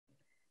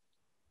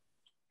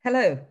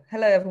Hello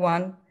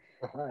everyone.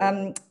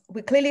 Hi.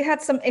 We clearly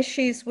had some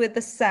issues with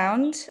the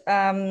sound.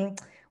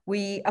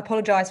 We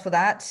apologize for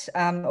that.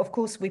 Of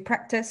course, we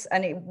practiced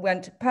and it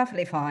went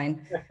perfectly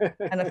fine.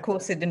 And of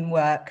course, it didn't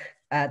work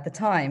at the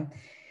time.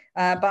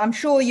 But I'm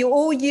sure you're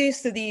all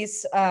used to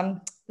these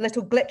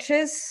little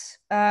glitches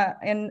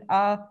in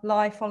our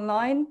life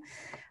online.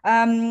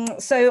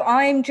 So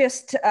I'm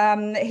just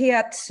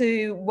here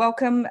to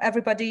welcome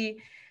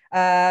everybody,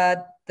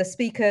 the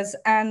speakers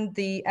and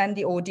the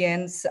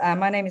audience.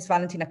 My name is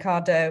Valentina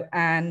Cardo,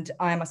 and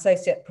I am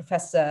Associate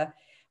Professor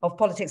of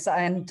Politics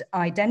and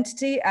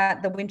Identity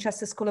at the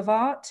Winchester School of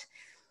Art.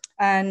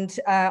 And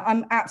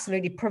I'm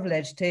absolutely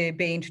privileged to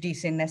be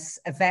introducing this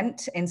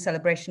event in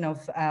celebration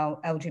of our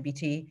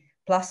LGBT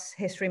plus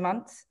History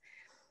Month.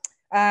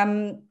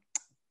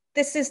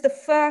 This is the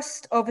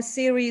first of a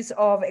series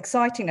of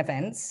exciting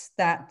events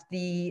that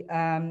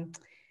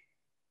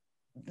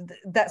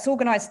that's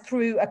organized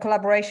through a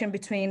collaboration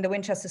between the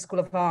Winchester School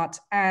of Art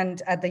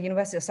and at the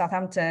University of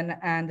Southampton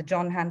and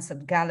the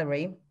Hansard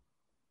Gallery.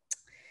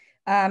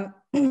 I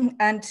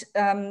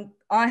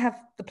have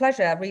the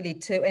pleasure really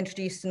to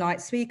introduce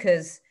tonight's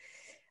speakers.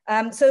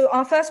 So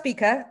our first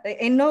speaker,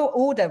 in no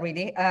order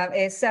really,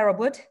 is Sarah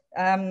Wood.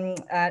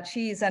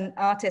 She's an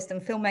artist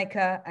and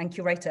filmmaker and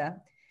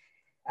curator.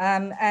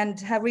 And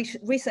her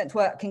recent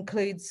work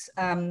includes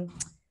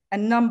a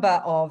number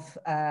of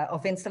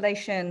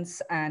installations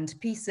and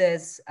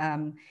pieces,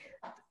 one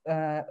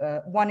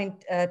in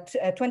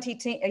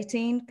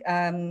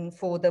 2018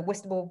 for the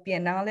Whitstable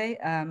Biennale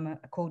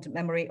called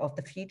Memory of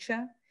the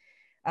Future,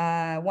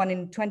 one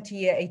in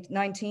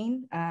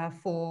 2019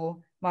 for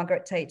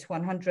Margaret Tate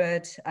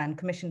 100 and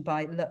commissioned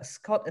by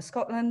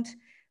Scotland,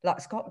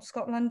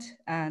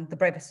 and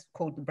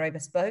called The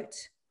Bravest Boat.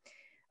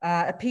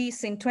 A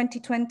piece in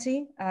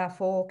 2020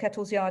 for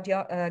Kettle's Yard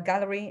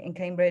Gallery in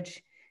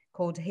Cambridge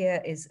called Here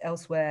is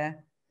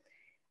Elsewhere.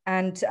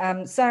 And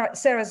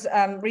Sarah's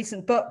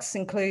recent books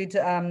include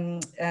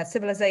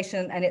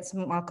Civilization and Its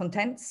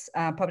Malcontents,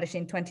 published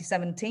in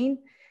 2017,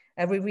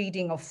 a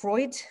rereading of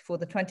Freud for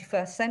the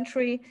 21st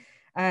century,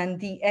 and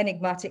The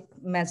Enigmatic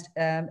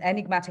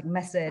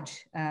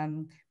Message,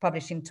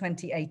 published in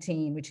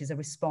 2018, which is a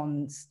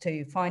response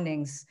to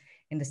findings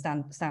in the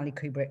Stanley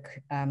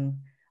Kubrick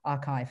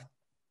archive.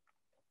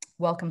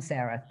 Welcome,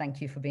 Sarah. Thank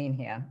you for being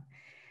here.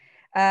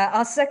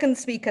 Our second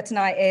speaker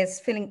tonight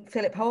is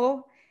Philip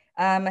Hoare,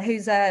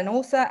 who's an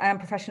author and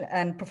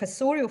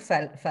professorial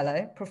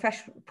fellow,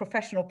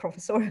 professional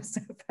professorial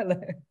fellow,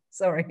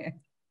 sorry,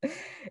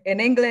 in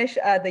English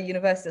at the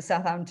University of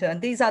Southampton.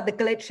 These are the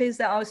glitches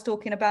that I was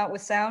talking about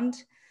with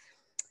sound.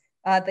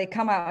 They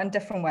come out in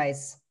different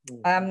ways.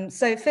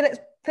 So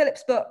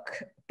Philip's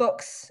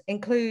books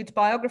include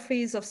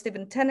biographies of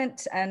Stephen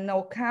Tennant and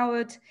Noel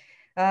Coward,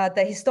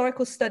 the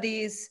historical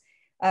studies,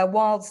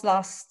 Wilde's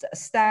Last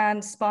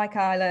Stand, Spike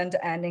Island,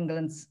 and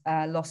England's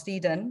Lost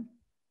Eden.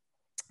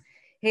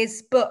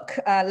 His book,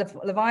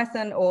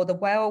 Leviathan or the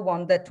Whale,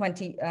 won the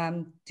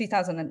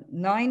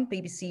 2009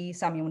 BBC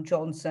Samuel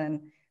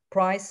Johnson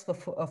Prize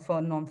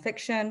for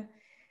non-fiction.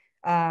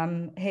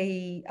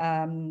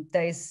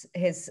 There's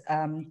his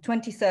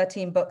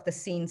 2013 book, The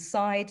Scene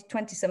Side,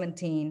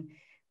 2017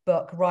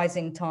 book,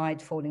 Rising Tide,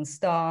 Falling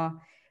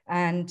Star,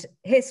 and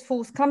his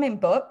forthcoming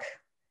book,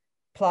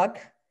 plug,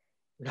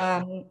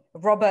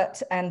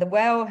 Robert and the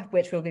Whale,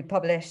 which will be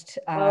published.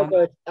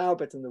 Albert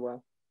and the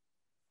Whale.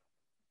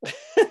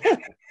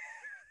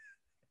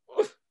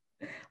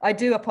 I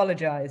do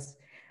apologize.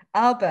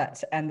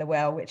 Albert and the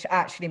Whale, which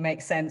actually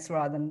makes sense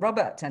rather than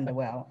Robert and the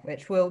Whale,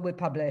 which will be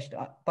published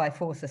by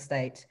Fourth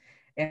Estate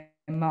in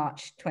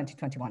March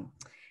 2021.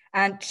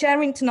 And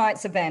chairing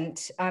tonight's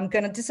event, I'm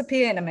going to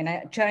disappear in a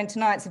minute. Chairing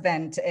tonight's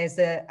event is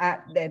the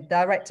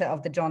director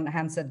of the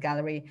Hansard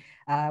Gallery,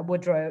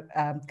 Woodrow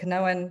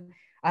Kernohan.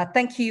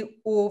 Thank you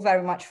all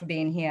very much for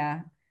being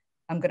here.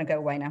 I'm going to go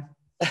away now.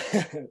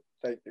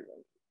 Thank you.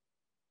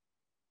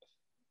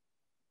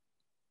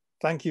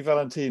 Thank you,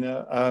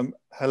 Valentina.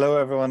 Hello,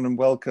 everyone, and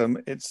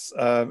welcome. It's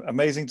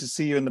amazing to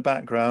see you in the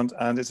background,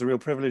 and it's a real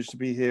privilege to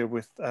be here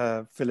with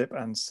Philip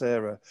and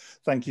Sarah.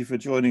 Thank you for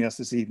joining us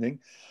this evening.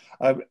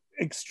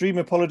 Extreme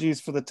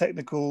apologies for the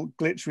technical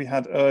glitch we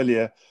had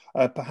earlier.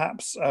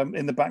 Perhaps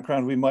in the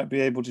background, we might be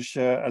able to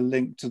share a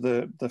link to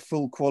the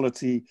full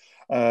quality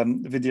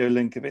video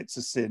link of It's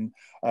a Sin.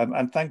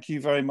 And thank you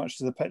very much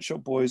to the Pet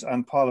Shop Boys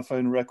and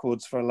Parlophone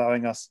Records for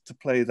allowing us to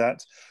play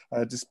that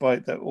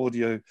despite the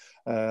audio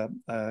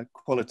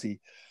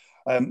quality.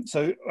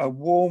 So a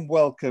warm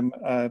welcome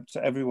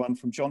to everyone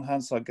from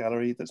Hansard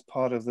Gallery that's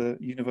part of the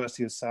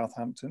University of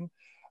Southampton,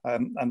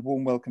 and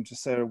warm welcome to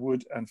Sarah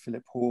Wood and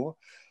Philip Hoare.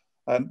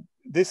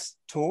 This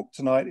talk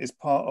tonight is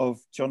part of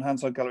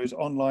Hansard Gallery's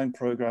online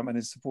program and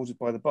is supported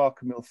by the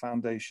Barker Mill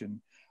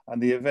Foundation.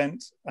 And the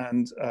event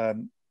and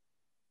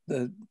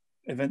the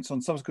events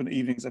on subsequent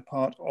evenings are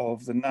part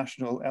of the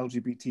National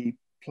LGBT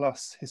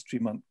Plus History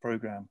Month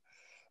program.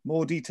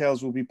 More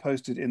details will be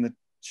posted in the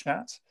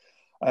chat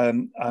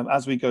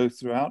as we go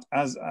throughout.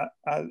 As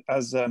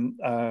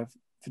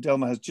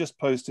Fidelma has just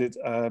posted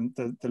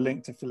the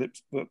link to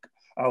Philip's book,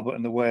 Albert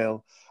and the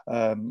Whale.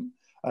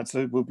 And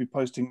so we'll be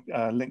posting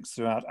links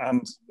throughout,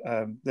 and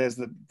there's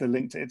the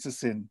link to It's a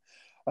Sin.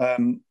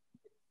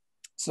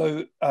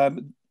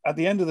 At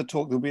the end of the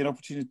talk, there'll be an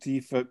opportunity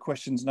for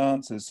questions and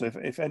answers. So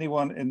if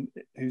anyone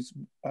who's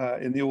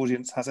in the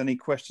audience has any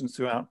questions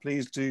throughout,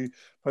 please do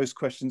post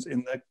questions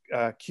in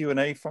the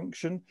Q&A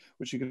function,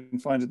 which you can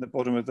find at the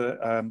bottom of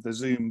the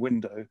Zoom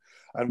window.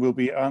 And we'll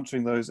be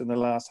answering those in the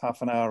last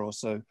half an hour or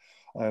so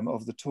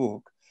of the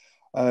talk.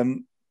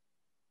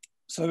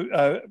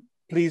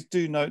 Please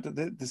do note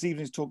that this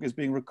evening's talk is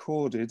being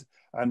recorded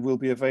and will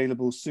be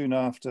available soon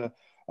after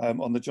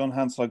on the John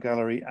Hansard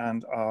Gallery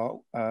and our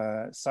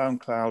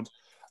SoundCloud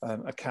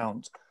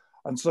account.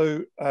 And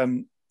so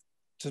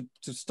to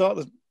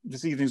start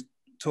this evening's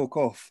talk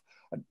off,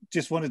 I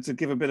just wanted to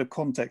give a bit of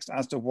context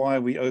as to why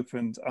we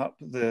opened up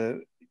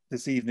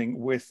this evening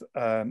with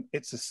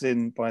It's a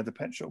Sin by the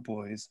Pet Shop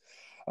Boys.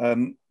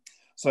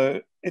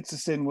 So It's a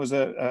Sin was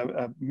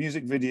a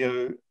music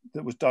video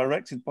that was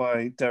directed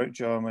by Derek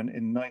Jarman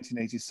in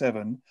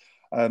 1987.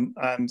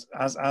 And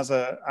as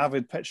an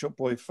avid Pet Shop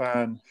Boy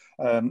fan,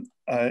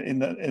 particularly in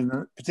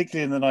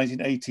the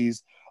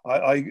 1980s,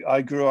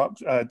 I grew up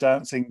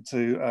dancing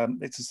to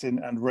It's a Sin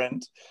and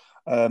Rent,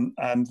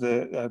 and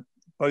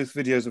both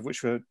videos of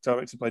which were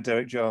directed by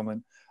Derek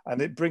Jarman.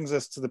 And it brings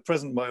us to the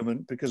present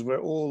moment because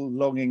we're all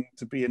longing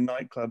to be in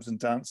nightclubs and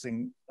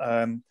dancing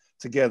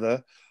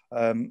together.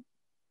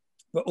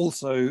 But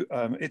also,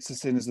 It's a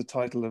Sin is the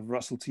title of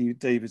Russell T.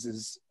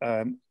 Davies's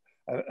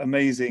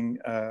amazing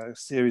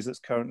series that's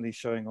currently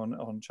showing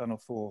on Channel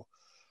 4.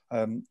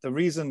 The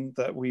reason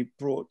that we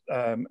brought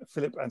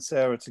Philip and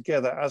Sarah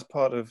together as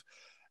part of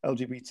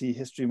LGBT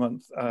History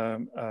Month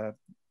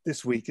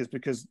this week is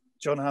because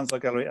John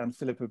Hansard Gallery and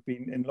Philip have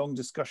been in long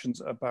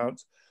discussions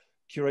about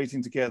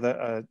curating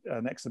together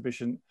an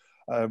exhibition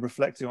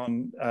reflecting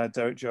on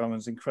Derek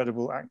Jarman's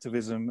incredible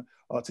activism,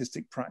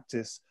 artistic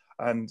practice,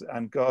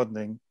 and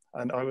gardening.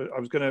 And I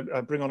was going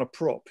to bring on a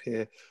prop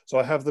here. So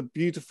I have the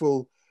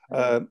beautiful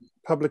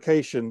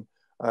publication,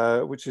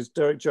 which is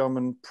Derek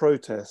Jarman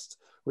Protest,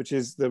 which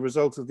is the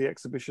result of the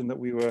exhibition that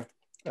we were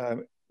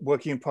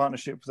working in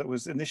partnership that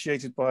was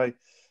initiated by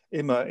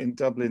IMA in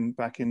Dublin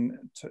back in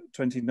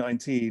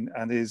 2019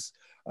 and is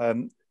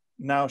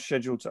now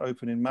scheduled to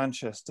open in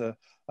Manchester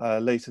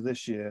later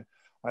this year.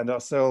 And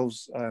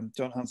ourselves,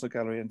 John Hansard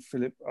Gallery and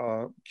Philip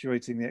are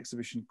curating the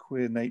exhibition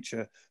Queer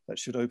Nature that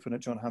should open at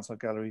John Hansard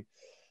Gallery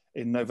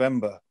in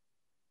November.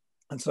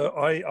 And so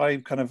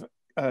I kind of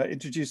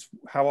introduced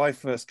how I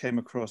first came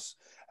across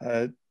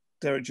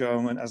Derek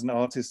Jarman as an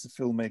artist, a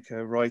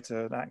filmmaker,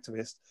 writer, an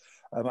activist.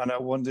 And I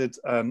wondered,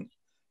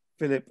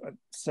 Philip,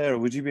 Sarah,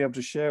 would you be able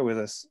to share with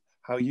us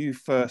how you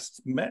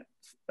first met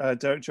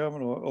Derek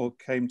Jarman or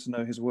came to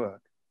know his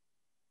work?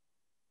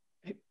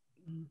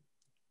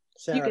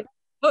 Sarah.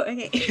 Oh,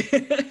 okay.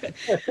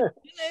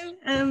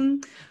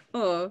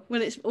 Well,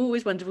 it's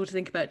always wonderful to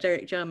think about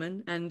Derek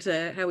Jarman and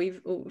how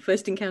we've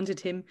first encountered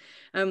him.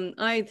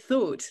 I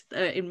thought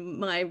in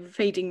my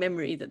fading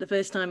memory that the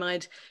first time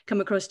I'd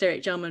come across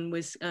Derek Jarman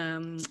was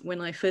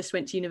when I first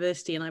went to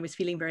university and I was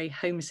feeling very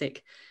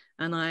homesick.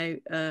 And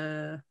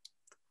I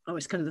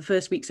was kind of the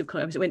first weeks of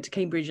college. I went to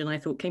Cambridge and I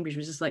thought Cambridge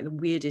was just like the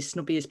weirdest,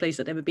 snobbiest place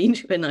I'd ever been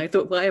to. And I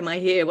thought, why am I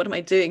here? What am I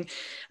doing?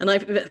 And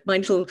my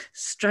little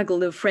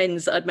straggle of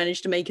friends that I'd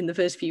managed to make in the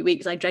first few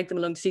weeks, I dragged them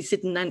along to see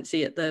Sid and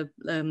Nancy at the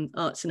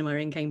art cinema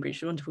in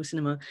Cambridge, a wonderful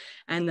cinema.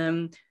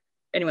 And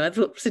anyway, I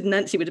thought Sid and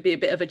Nancy would be a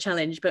bit of a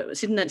challenge, but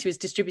Sid and Nancy was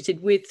distributed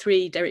with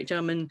 3 Derek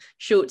Jarman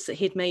shorts that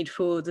he'd made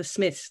for the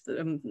Smiths.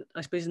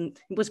 I suppose it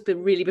was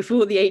really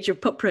before the age of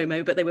pop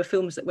promo, but they were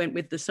films that went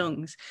with the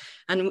songs.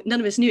 And none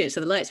of us knew it. So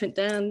the lights went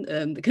down,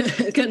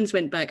 the curtains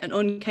went back, and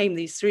on came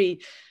these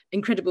 3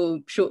 incredible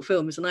short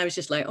films. And I was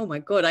just like, oh my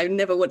God, I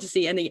never want to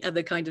see any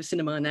other kind of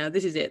cinema now.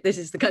 This is it. This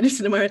is the kind of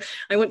cinema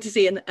I want to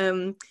see.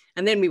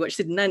 And then we watched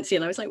Sid and Nancy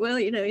and I was like, well,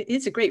 you know,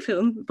 it's a great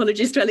film.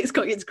 Apologies to Alex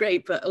Cox, it's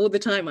great. But all the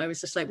time I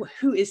was just like, well,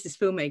 who is this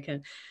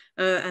filmmaker?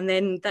 And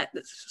then that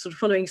sort of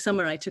following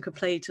summer, I took a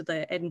play to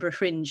the Edinburgh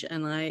Fringe,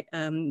 and I,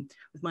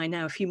 with my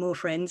now a few more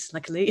friends,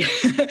 luckily,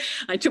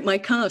 I took my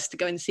cast to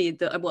go and see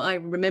what I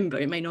remember,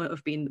 it may not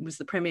have been, was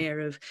the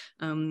premiere of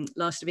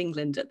Last of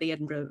England at the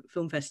Edinburgh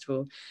Film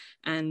Festival.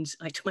 And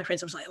I took my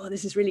friends, I was like, oh,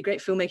 this is really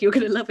great filmmaking, you're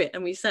going to love it.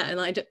 And we sat,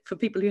 and for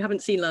people who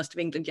haven't seen Last of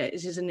England yet,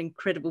 this is an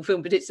incredible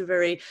film, but it's sort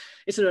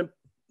of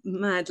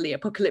madly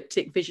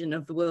apocalyptic vision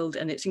of the world,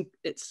 and it's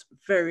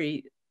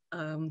very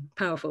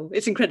powerful.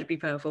 It's incredibly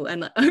powerful.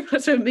 And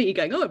so me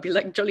going, oh, it'd be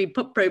like jolly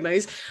pop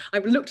promos. I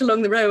looked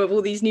along the row of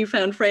all these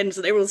newfound friends,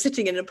 and they were all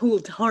sitting in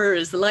appalled horror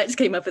as the lights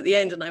came up at the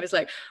end. And I was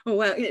like, oh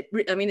wow.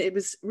 It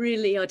was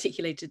really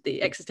articulated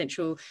the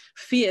existential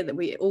fear that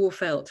we all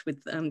felt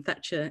with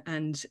Thatcher,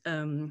 and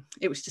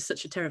it was just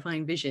such a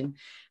terrifying vision.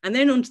 And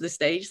then onto the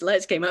stage, the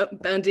lights came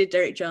up, bounded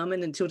Derek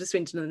Jarman and Tilda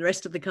Swinton and the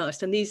rest of the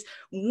cast, and these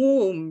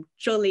warm,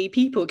 jolly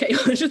people came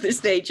onto the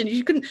stage, and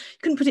you couldn't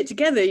put it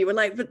together. You were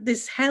like, but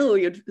this hell,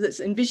 that's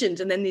envisioned,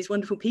 and then these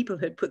wonderful people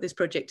had put this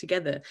project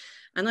together.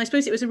 And I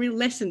suppose it was a real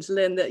lesson to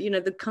learn that, you know,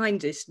 the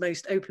kindest,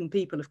 most open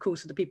people, of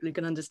course, are the people who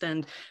can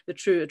understand the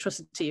true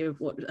atrocity of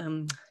what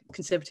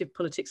conservative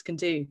politics can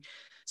do.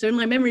 So in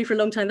my memory for a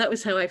long time, that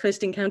was how I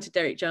first encountered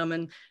Derek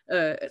Jarman,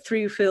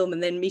 through film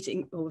and then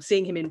meeting or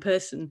seeing him in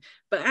person.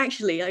 But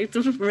actually, I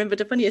sort of remembered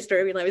a funnier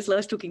story when I was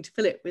last talking to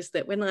Philip, was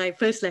that when I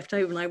first left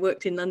home and I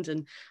worked in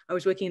London, I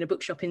was working in a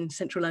bookshop in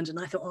central London.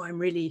 I thought, oh, I'm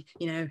really,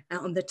 you know,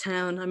 out on the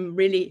town. I'm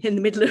really in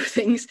the middle of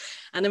things.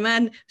 And a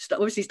man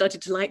obviously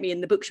started to like me in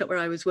the bookshop where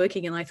I was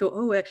working. And I thought,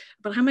 oh,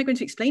 but how am I going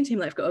to explain to him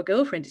that I've got a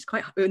girlfriend? It's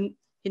quite...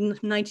 In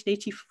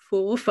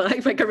 1984, 5, I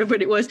can't remember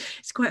what it was.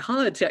 It's quite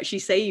hard to actually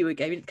say you were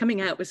gay.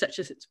 Coming out was such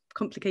a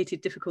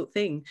complicated, difficult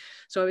thing.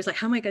 So I was like,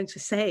 how am I going to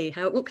say?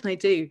 What can I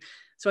do?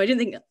 So I didn't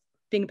think,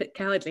 being a bit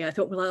cowardly, I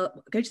thought, well,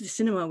 I'll go to the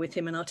cinema with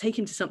him and I'll take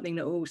him to something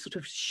that will sort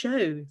of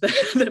show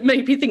that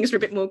maybe things are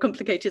a bit more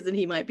complicated than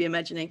he might be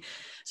imagining.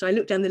 So I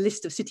looked down the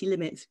list of city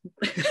limits,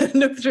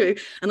 looked through,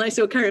 and I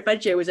saw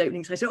Caravaggio was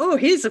opening. So I said, oh,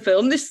 here's a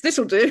film, this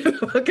will do.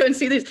 I'll go and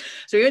see this.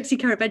 So we went to see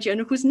Caravaggio,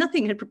 and of course,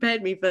 nothing had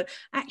prepared me for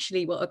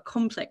actually what a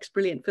complex,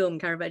 brilliant film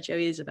Caravaggio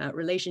is, about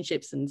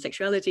relationships and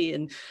sexuality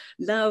and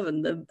love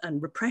and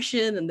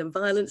repression and the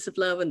violence of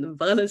love and the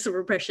violence of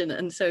repression.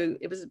 And so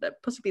it was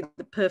possibly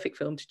the perfect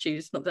film to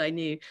choose, not that I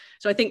knew.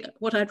 So I think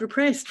what I'd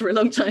repressed for a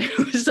long time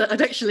was that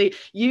I'd actually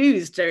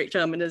used Derek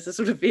Jarman as a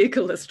sort of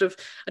vehicle, a sort of,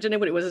 I don't know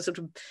what it was, a sort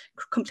of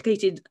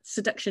complicated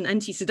seduction,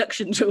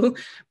 anti-seduction tool.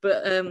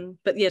 But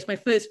yes, my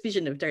first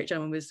vision of Derek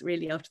Jarman was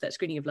really after that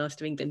screening of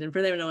Last of England. And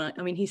from there on,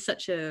 I mean, he's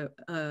such a,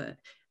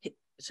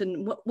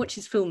 to watch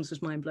his films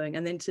was mind-blowing,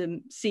 and then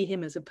to see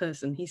him as a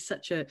person, he's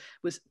such a,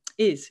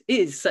 is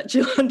such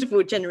a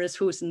wonderful, generous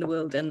force in the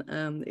world.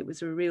 And it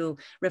was a real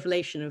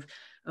revelation of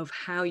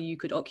how you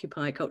could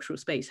occupy cultural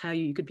space, how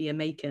you could be a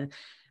maker,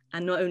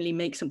 and not only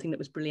make something that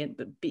was brilliant,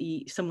 but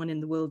be someone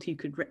in the world who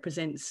could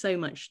represent so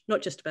much,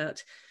 not just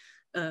about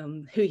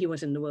who he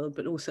was in the world,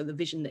 but also the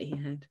vision that he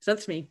had. So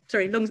that's me.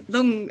 Sorry,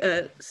 long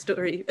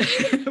story,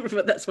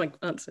 but that's my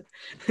answer.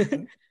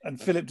 And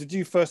Philip, did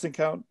you first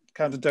encounter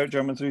Derek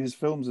Jarman through his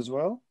films as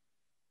well?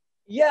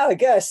 Yeah, I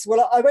guess.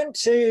 Well, I went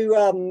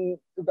to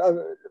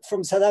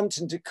from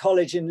Southampton to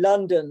college in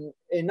London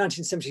in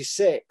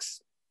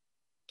 1976,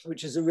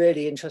 which is a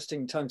really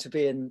interesting time to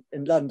be in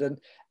London.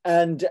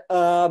 And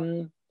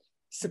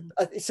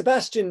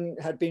Sebastian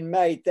had been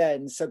made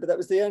then, but that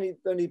was the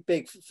only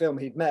big film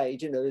he'd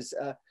made, you know.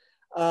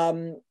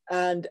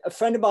 And a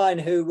friend of mine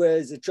who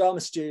was a drama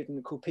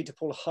student called Peter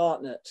Paul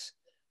Hartnett,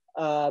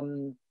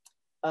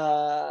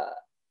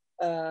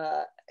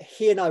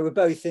 he and I were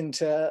both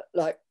into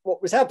like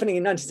what was happening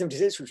in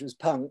 1976, which was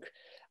punk,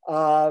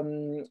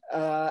 and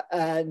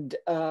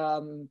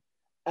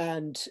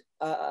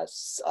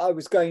I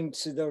was going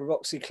to the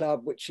Roxy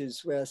Club, which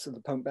is where sort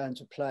of the punk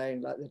bands were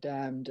playing, like the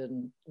Damned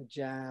and the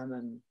Jam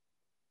and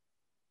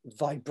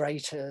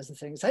Vibrators and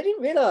things. I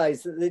didn't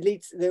realise that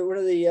one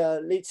of the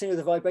lead singer of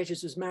the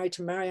Vibrators was married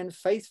to Marianne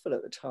Faithfull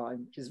at the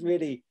time, which is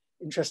really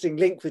interesting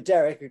link with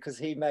Derek, because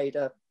he made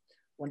a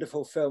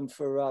wonderful film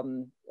for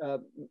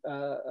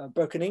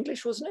Broken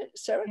English, wasn't it,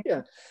 Sarah?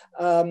 Yeah.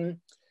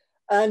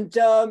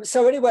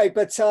 So anyway,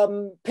 but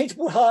Peter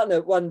Paul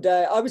Hartnett, one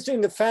day, I was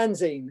doing the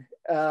fanzine,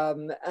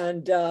 and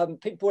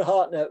Peter Paul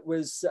Hartnett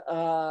was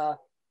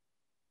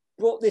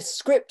brought this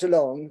script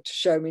along to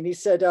show me, and he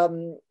said,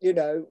 you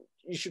know,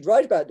 you should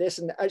write about this,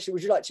 and actually,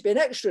 would you like to be an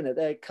extra in it?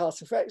 They're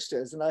casting for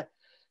extras. And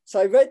so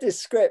I read this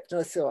script,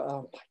 and I thought,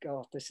 oh my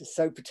God, this is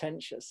so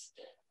pretentious.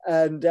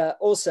 And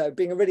also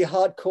being a really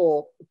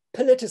hardcore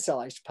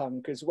politicized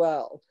punk as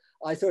well,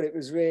 I thought it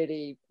was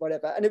really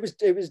whatever. And it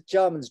was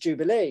Jarman's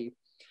Jubilee.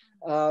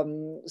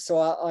 So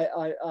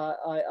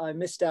I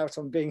missed out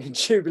on being in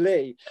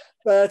Jubilee,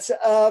 but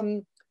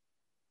sort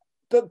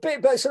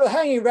of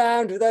hanging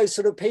around with those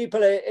sort of people,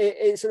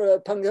 it sort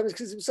of punk,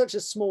 because it was such a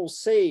small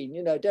scene.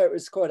 You know, Derek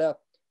was quite a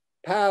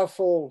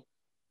powerful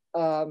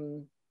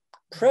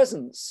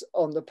presence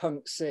on the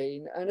punk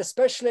scene, and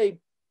especially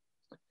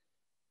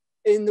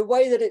in the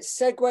way that it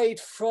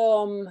segued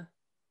from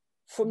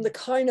the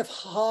kind of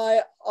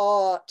high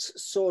art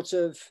sort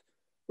of,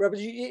 like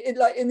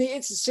in the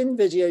It's a Sin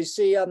video, you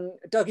see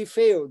Dougie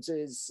Fields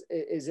is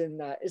in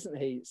that, isn't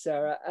he,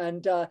 Sarah?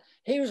 And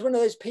he was one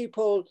of those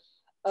people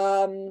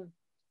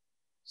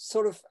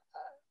sort of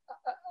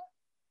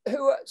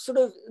who are sort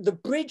of the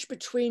bridge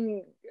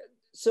between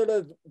sort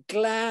of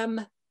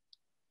glam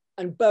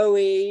and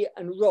Bowie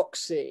and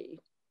Roxy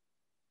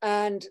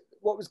and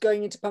what was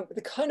going into punk, but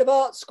the kind of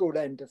art school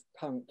end of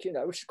punk, you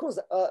know, which of course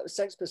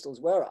Sex Pistols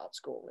were art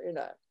school, you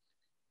know,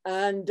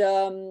 and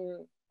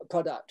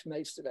product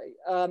mostly.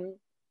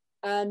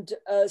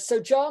 So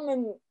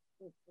Jarman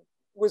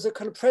was a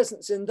kind of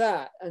presence in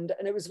that, and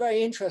it was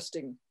very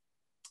interesting.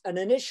 And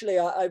initially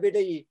I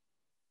really,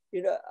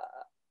 you know,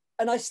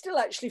 and I still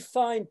actually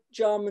find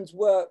Jarman's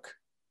work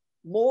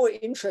more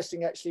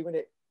interesting actually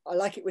I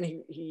like it when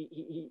he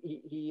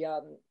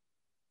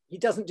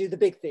doesn't do the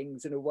big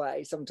things in a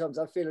way. Sometimes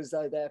I feel as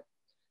though they're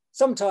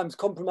sometimes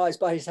compromised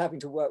by his having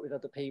to work with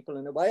other people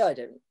in a way. I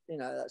don't,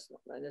 that's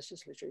not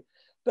necessarily true.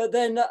 But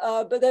then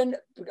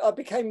I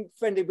became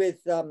friendly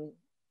with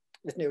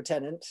Neil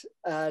Tennant,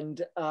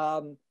 and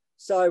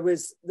so I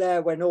was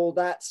there when all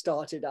that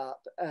started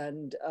up,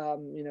 and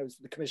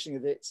the commissioning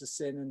of It's a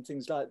Sin and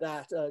things like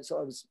that.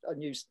 So I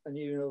knew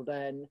Neil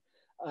then,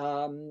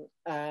 and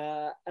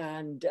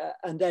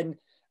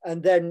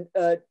then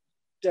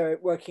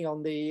Derek working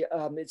on the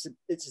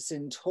It's a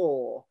Sin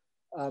tour,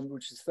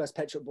 which is the first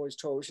Pet Shop Boys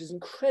tour, which is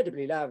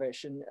incredibly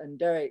lavish. And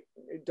Derek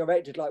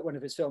directed like one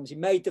of his films. He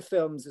made the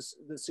films,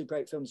 the Super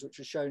 8 films, which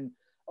were shown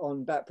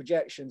on back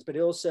projections, but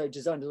he also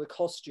designed all the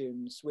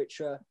costumes,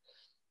 which are,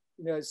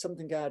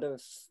 something out of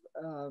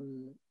a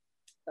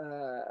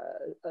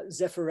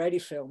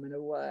Zeffirelli film in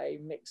a way,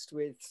 mixed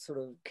with sort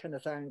of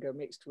Kenneth Anger,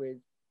 mixed with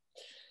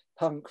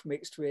punk,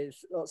 mixed with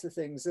lots of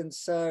things. And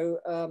so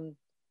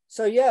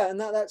yeah, and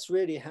that's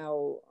really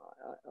how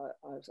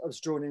I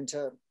was drawn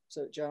into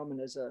Jarman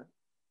as a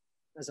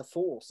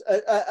force.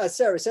 As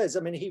Sarah says, I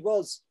mean, he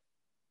was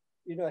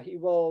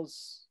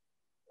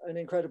an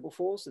incredible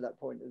force at that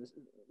point, in the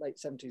late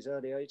 70s,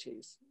 early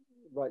 80s,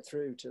 right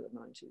through to the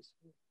 90s.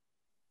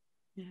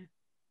 Yeah.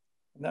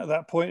 Now,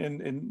 that point in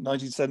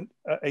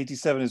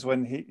 1987 is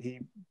when he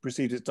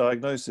received his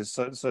diagnosis.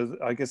 So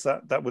I guess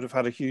that would have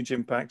had a huge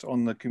impact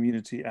on the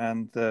community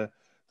and the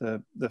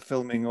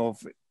filming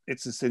of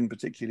It's a Sin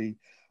particularly.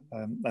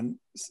 And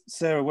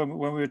Sarah, when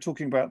we were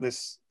talking about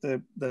this,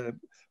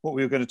 what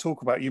we were going to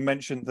talk about, you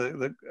mentioned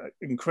the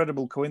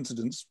incredible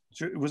coincidence.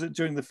 Was it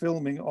during the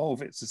filming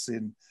of It's a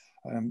Sin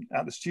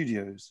at the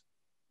studios?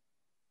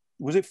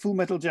 Was it Full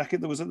Metal Jacket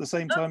that was at the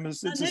same time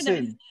as It's a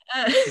Sin?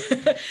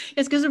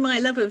 It's because of my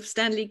love of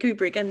Stanley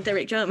Kubrick and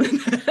Derek Jarman.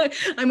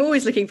 I'm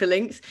always looking for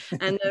links.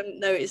 And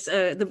no, it's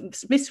the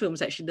Smiths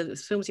films, actually, the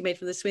films he made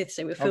for the Smiths.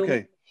 They were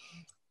filming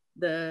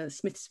the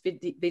Smiths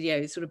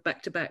videos sort of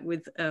back to back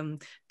with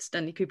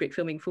Stanley Kubrick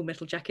filming Full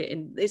Metal Jacket.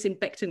 It's in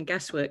Beckton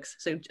Gasworks.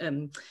 So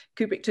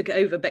Kubrick took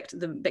over the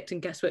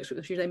Beckton Gasworks,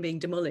 which was then being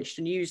demolished,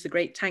 and used the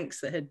great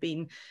tanks that had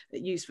been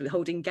used for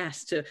holding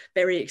gas to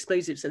bury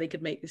explosives, so they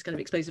could make this kind of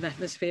explosive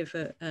atmosphere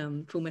for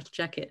Full Metal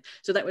Jacket.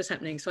 So that was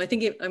happening. So I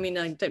think I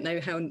don't know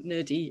how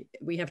nerdy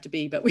we have to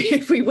be, but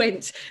if we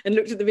went and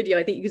looked at the video,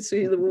 I think you could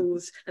see the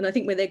walls. And I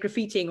think when they're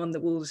graffitiing on the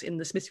walls in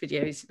the Smiths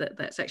videos,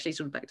 that's actually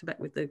sort of back to back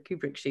with the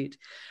Kubrick shoot.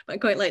 But I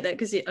quite like that,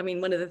 because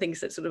one of the things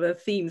that's sort of a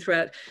theme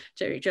throughout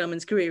Derek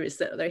Jarman's career is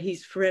that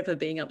he's forever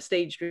being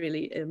upstaged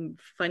really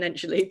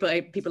financially by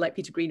people like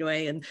Peter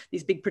Greenaway and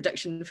these big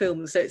production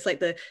films. So it's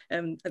like the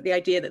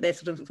idea that they're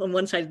sort of on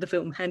one side of the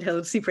film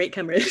handheld Super 8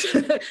 cameras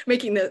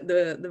making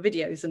the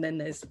videos, and then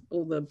there's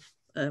all the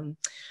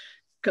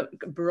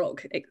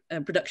Baroque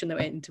production that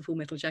went into Full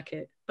Metal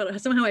Jacket. But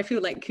somehow I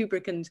feel like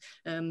Kubrick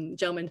and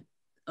Jarman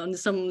on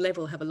some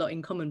level have a lot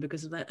in common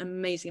because of that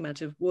amazing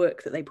amount of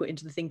work that they put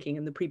into the thinking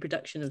and the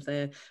pre-production of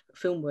their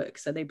film work.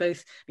 So they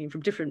both, from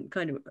different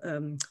kind of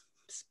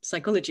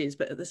psychologies,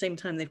 but at the same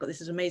time they've got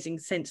this amazing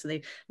sense that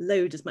they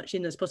load as much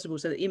in as possible,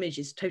 so the image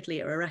is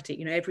totally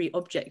erratic. Every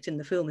object in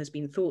the film has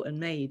been thought and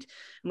made.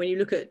 And when you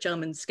look at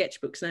Jarman's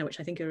sketchbooks now, which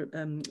I think are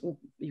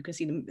you can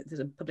see them, there's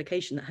a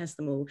publication that has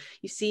them all,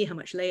 you see how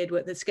much layered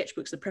work the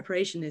sketchbooks, the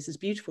preparation is as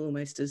beautiful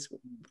almost as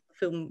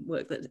film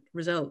work that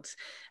results.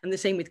 And the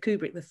same with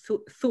Kubrick, the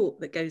thought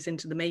that goes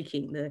into the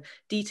making, the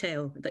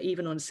detail that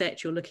even on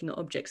set you're looking at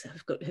objects that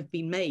have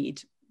been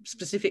made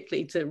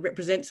specifically to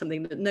represent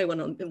something that no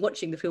one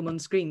watching the film on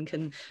screen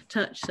can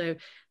touch. So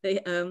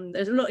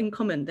there's a lot in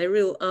common. They're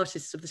real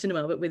artists of the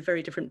cinema, but with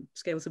very different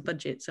scales of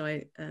budget. So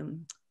I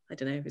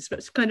don't know,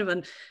 it's kind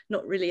of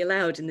not really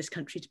allowed in this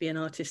country to be an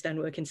artist and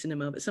work in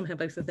cinema, but somehow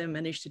both of them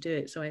managed to do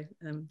it. So I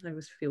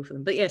always feel for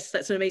them. But yes,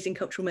 that's an amazing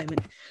cultural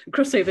moment, a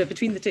crossover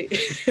between the two.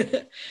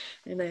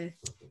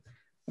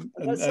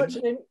 That's such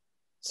an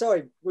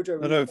sorry, Woodrow.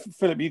 No,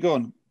 Philip, you go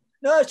on.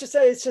 No, I was just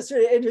saying, it's just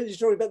really interesting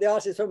talking about the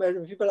artists from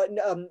people like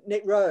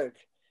Nick Roeg,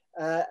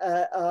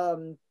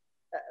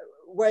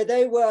 where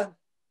they were.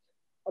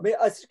 I mean,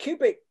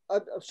 Kubrick.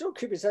 I'm sure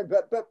Kubrick's saying,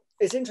 but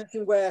it's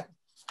interesting where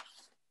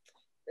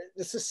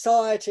the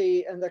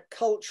society and the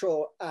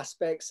cultural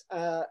aspects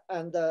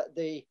and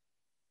the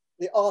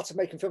art of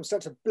making films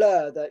start to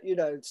blur. That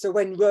so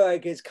when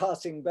Roeg is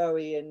casting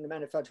Bowie in The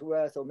Man Who Fell to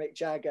Earth or Mick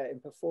Jagger in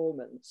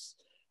performance,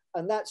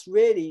 and that's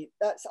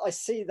I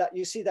see that,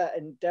 you see that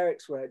in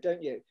Derek's work,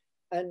 don't you?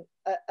 And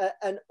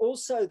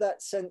also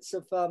that sense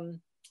of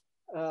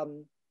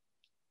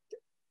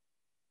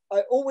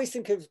I always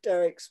think of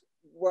Derek's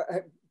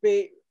work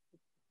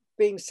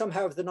being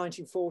somehow of the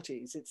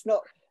 1940s. It's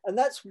not, and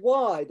that's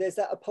why there's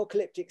that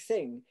apocalyptic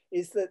thing,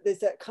 is that there's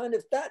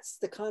that's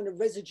the kind of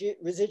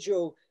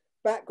residual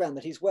background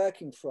that he's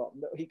working from,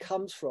 that he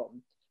comes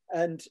from,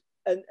 and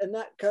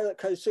that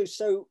goes through.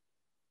 So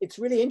it's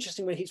really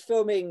interesting when he's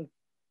filming,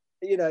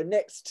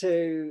 next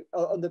to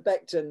on the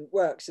Beckton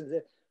works,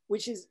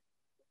 which is,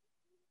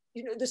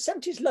 the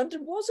 70s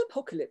London was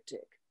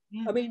apocalyptic.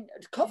 Yeah. I mean,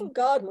 Covent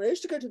Garden, when I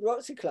used to go to the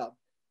Roxy Club,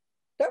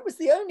 that was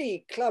the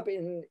only club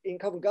in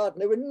Covent Garden.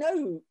 There were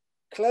no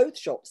clothes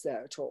shops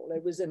there at all.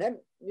 It was an,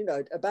 you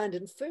know,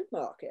 abandoned food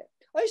market.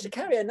 I used to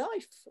carry a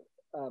knife.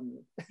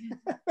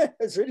 It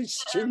was really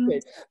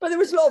stupid, but there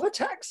was a lot of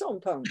attacks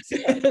on punks. You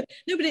know?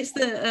 No, but it's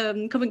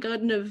the Covent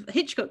Garden of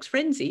Hitchcock's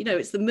Frenzy. You know,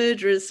 it's the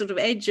murderer's sort of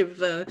edge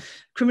of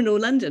criminal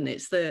London.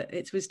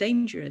 It was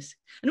dangerous,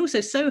 and also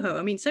Soho.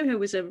 I mean, Soho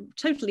was a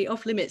totally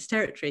off limits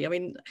territory. I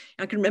mean,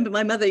 I can remember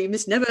my mother. You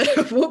must never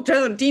walk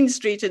down Dean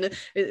Street and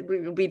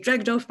be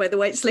dragged off by the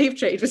white slave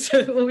trade. Was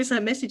always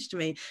her message to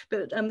me.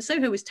 But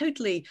Soho was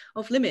totally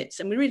off limits,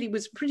 and really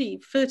was pretty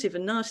furtive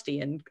and nasty,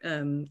 and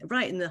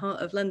right in the heart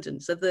of London.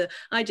 So the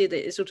idea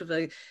that it's sort of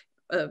a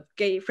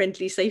gay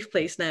friendly safe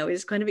place now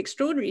is kind of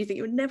extraordinary. You think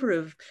you would never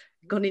have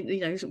gone in, you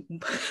know,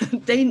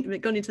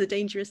 gone into the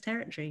dangerous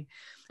territory.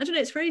 I don't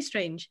know, it's very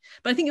strange.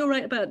 But I think you're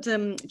right about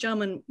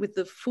Jarman with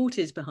the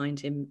 40s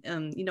behind him.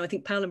 You know, I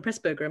think Powell and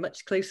Pressburger are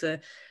much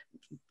closer,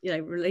 you know,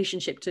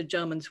 relationship to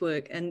Jarman's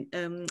work, and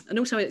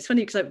also it's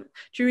funny because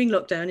during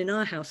lockdown in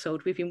our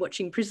household we've been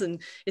watching prison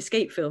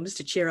escape films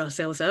to cheer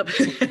ourselves up,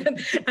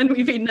 and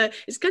we've been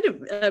it's kind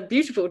of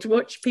beautiful to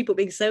watch people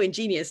being so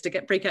ingenious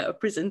to break out of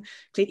prison.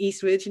 Clint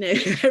Eastwood, you know,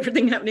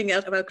 everything happening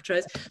out of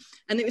Alcatraz,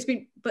 and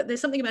but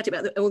there's something about it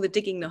about all the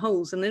digging the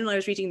holes. And then I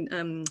was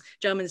reading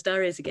Jarman's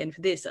diaries again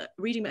for this,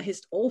 reading about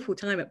his awful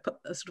time at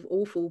a sort of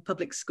awful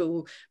public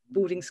school,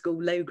 boarding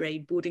school, low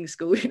grade boarding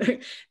school, you know.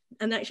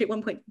 And actually at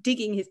one point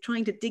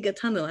trying to dig a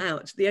tunnel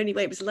out. The only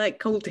way, it was like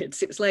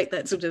Colditz, it was like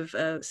that sort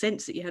of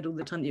sense that you had all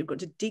the time, you've got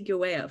to dig your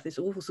way out of this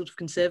awful sort of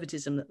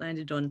conservatism that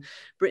landed on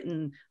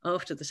Britain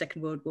after the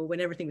Second World War, when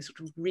everything was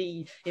sort of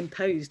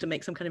reimposed to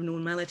make some kind of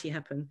normality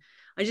happen.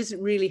 I just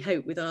really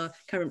hope with our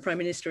current Prime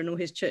Minister and all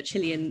his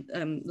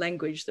Churchillian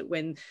language that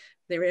when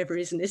there ever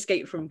is an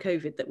escape from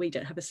COVID, that we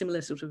don't have a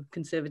similar sort of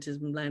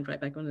conservatism land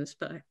right back on us.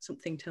 But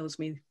something tells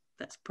me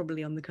that's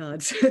probably on the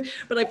cards.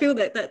 But I feel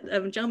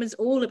that Jarman's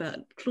all about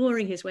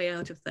clawing his way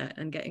out of that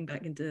and getting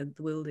back into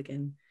the world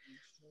again.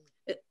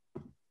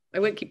 I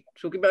won't keep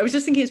talking, but I was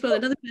just thinking as well,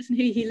 another person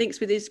who he links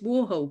with is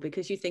Warhol,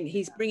 because you think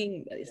he's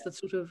bringing, it's the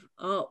sort of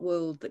art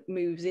world that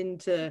moves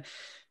into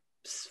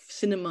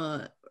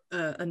cinema,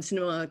 and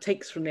cinema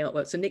takes from the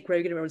artwork. So Nick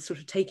Rogan was sort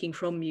of taking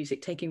from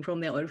music, taking from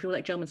the artwork. I feel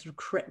like Jarman sort of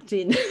crept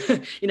in.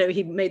 You know,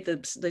 he made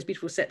those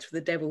beautiful sets for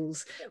the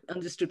Devils,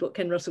 understood what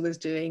Ken Russell was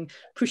doing,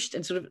 pushed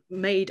and sort of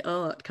made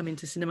art come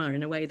into cinema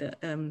in a way that,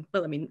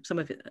 well, I mean, some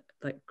of it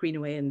like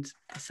Greenaway and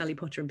Sally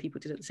Potter and people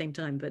did at the same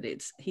time, but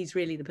he's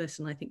really the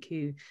person I think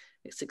who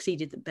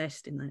succeeded the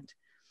best in that.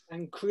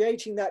 And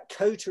creating that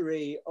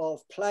coterie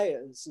of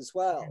players as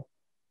well.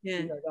 Yeah.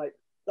 You know,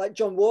 like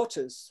John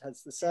Waters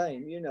has the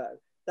same, you know.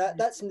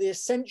 That's the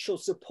essential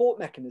support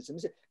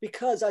mechanisms,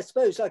 because I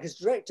suppose, like as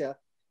director,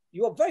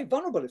 you are very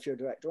vulnerable if you're a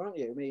director, aren't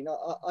you? I mean,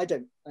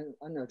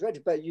 I'm not a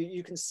director, but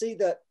you can see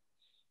that,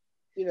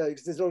 you know,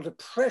 there's a lot of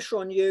pressure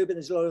on you, but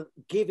there's a lot of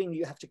giving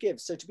you have to give.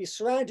 So to be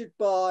surrounded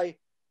by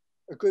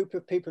a group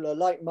of people who are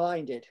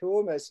like-minded, who are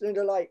almost, you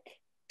know, like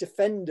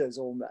defenders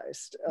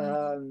almost,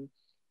 and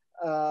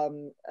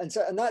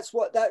that's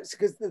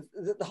because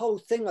the whole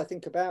thing I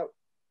think about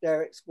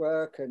Derek's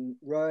work and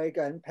Roeg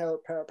and Powell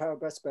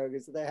Pressburger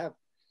is that they have,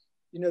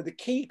 you know, the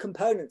key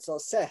components are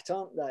set,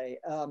 aren't they?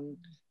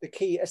 The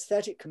key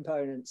aesthetic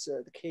components,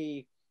 the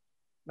key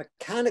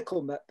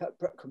mechanical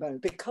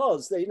components,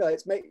 because they, you know,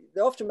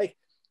 they often make.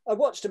 I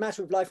watched A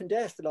Matter of Life and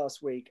Death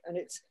last week, and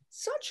it's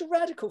such a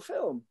radical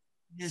film,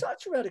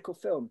 such a radical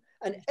film,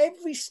 and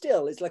every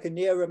still is like a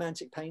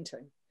neo-romantic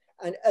painting,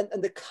 and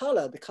the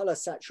color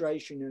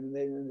saturation, and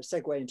the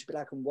segue into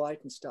black and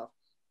white and stuff.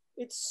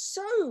 It's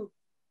so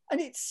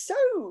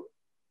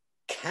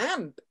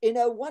camp in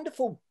a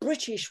wonderful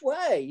British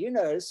way, you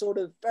know, sort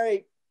of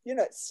very, you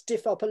know,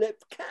 stiff upper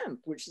lip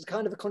camp, which is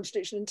kind of a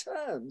contradiction in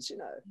terms, you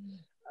know.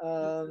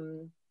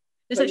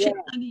 There's actually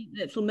a funny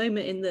little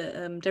moment in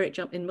the Derek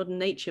Jarman in Modern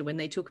Nature when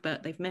they talk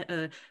about they've met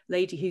a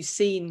lady who's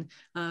seen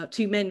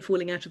two men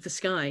falling out of the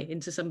sky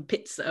into some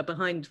pits that are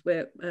behind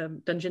where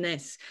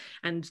Dungeness,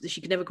 and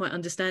she could never quite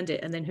understand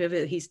it. And then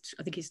I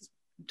think he's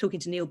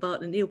talking to Neil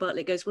Bartlett, and Neil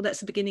Bartlett goes, well, that's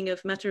the beginning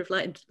of Matter of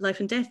Life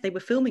and Death. They were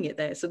filming it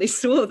there, so they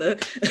saw the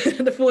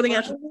the falling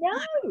out of the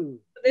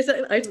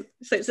sky.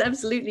 So it's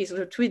absolutely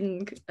sort of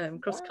twin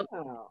cross-culture.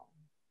 Wow.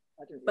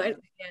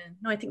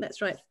 I think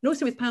that's right. And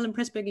also with Powell and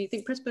Pressburger, you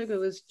think Pressburger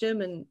was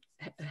German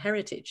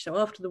heritage, so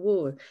after the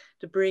war,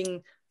 to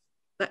bring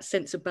that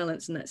sense of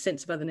balance and that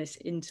sense of otherness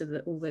into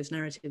all those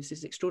narratives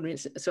is extraordinary.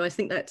 So I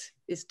think that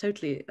is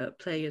totally at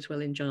play as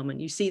well in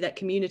Jarman. You see that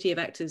community of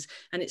actors,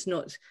 and it's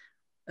not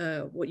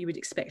what you would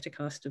expect a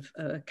cast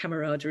of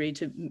camaraderie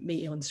to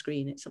meet on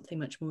screen. It's something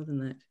much more than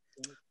that.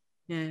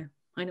 Yeah,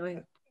 I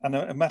know. And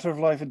A Matter of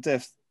Life and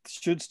Death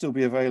should still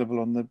be available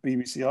on the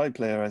BBC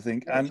iPlayer, I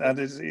think, and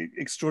it's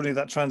extraordinary,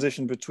 that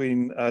transition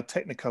between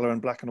Technicolor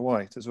and black and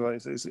white as well.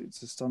 It's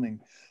a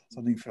stunning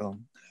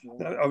film.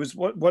 I was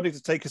wanting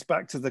to take us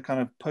back to the kind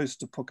of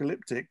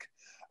post-apocalyptic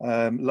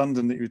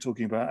London that you were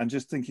talking about, and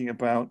just thinking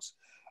about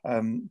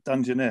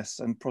Dungeness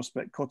and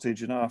Prospect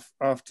Cottage, and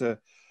after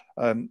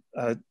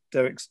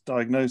Derek's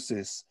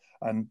diagnosis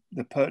and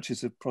the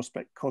purchase of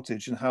Prospect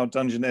Cottage, and how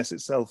Dungeness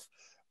itself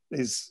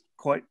is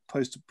quite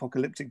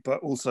post-apocalyptic,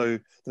 but also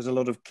there's a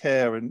lot of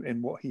care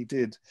in what he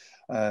did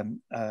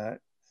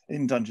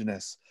in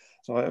Dungeness.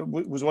 So I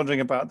was wondering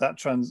about that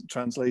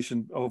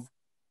translation of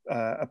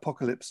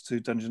apocalypse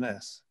to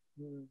Dungeness.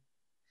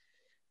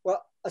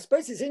 Well, I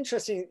suppose it's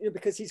interesting, you know,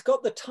 because he's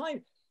got the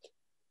time.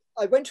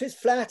 I went to his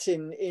flat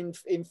in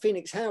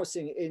Phoenix House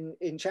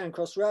in Charing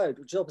Cross Road,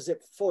 which is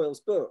opposite Foyle's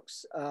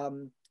Books.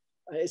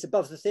 It's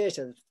above the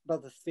theatre,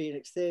 above the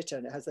Phoenix Theatre,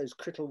 and it has those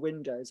crystal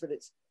windows, but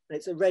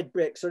it's a red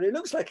brick, so it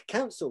looks like a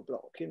council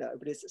block, you know,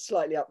 but it's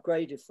slightly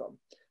upgraded from.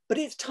 But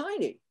it's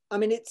tiny. I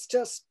mean, it's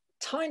just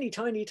tiny,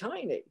 tiny,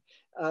 tiny.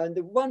 And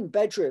the one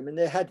bedroom, and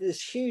they had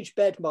this huge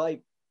bed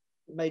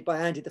made by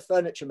Andy, the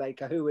furniture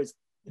maker, who was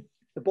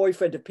the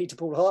boyfriend of Peter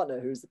Paul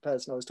Hartner, who's the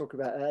person I was talking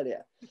about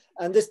earlier.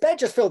 And this bed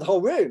just filled the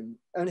whole room.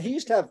 And he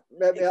used to have,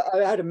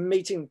 I had a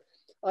meeting,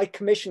 I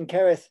commissioned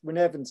Kerith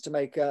Wynne-Evans to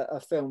make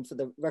a film for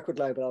the record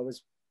label I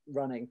was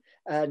running.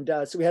 And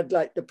so we had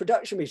like the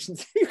production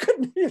meetings, you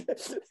couldn't move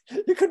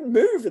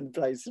in the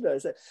place, you know.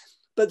 So,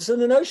 but so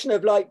the notion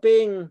of like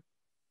being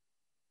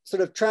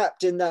sort of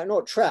trapped in that,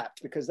 not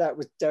trapped because that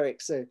was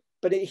Derek's,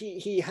 but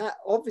he had,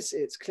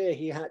 obviously it's clear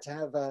he had to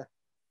have a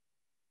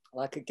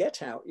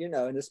get out, you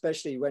know, and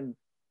especially when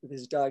with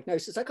his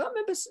diagnosis. I can't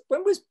remember,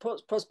 when was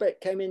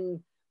Prospect came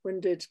in, when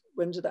did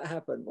that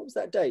happen? What was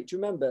that date? Do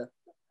you remember,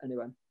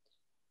 anyone?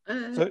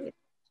 I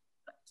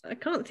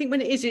can't think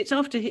when it is. It's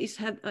after he's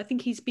had, I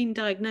think he's been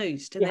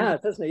diagnosed. And he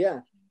has, hasn't he?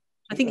 Yeah.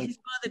 I think his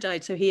father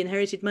died, so he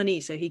inherited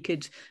money so he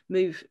could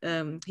move.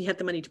 He had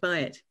the money to buy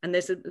it. And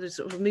there's a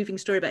sort of a moving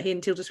story about he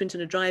and Tilda Swinton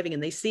are driving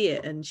and they see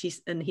it, and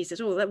he says,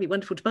 "Oh, that'd be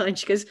wonderful to buy." And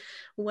she goes,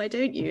 "Well, why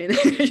don't you?" And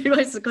she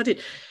buys the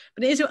cottage.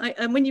 But it is,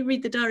 and when you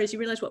read the diaries, you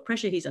realise what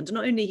pressure he's under.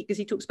 Not only because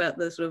he talks about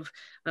the sort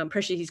of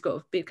pressure he's got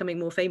of becoming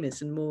more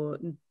famous and more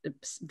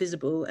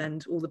visible,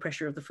 and all the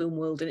pressure of the film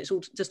world, and it's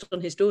all just on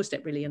his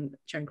doorstep, really. And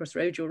Charing Cross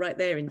Road, you're right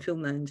there in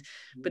filmland.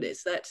 But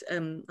it's that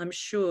I'm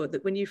sure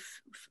that when you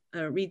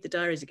read the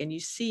diaries again,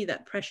 you see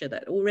that pressure,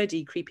 that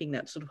already creeping,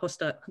 that sort of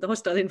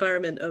hostile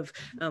environment of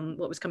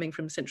what was coming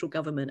from central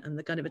government, and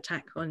the kind of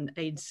attack on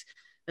AIDS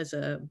as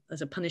a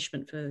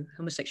punishment for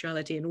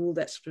homosexuality and all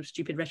that sort of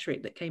stupid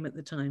rhetoric that came at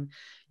the time.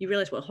 You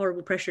realize what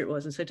horrible pressure it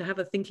was, and so to have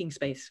a thinking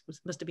space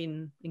must have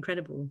been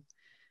incredible.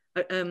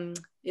 It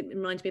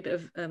reminds me a bit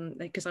of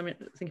because I'm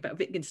thinking about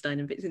Wittgenstein,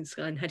 and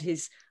Wittgenstein had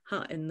his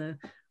hut in the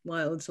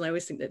wilds, and I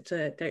always think that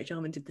Derek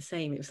Jarman did the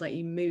same. It was like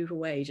you move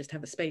away, just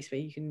have a space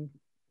where you can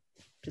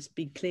just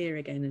be clear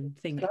again and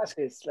think.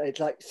 It's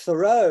like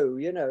Thoreau,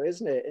 you know,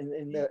 isn't it?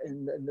 In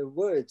the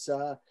woods,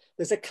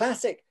 there's a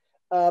classic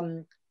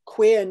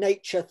queer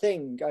nature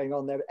thing going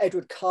on there.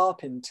 Edward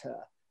Carpenter,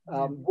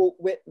 Walt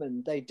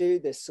Whitman, they do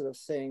this sort of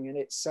thing, and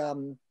it's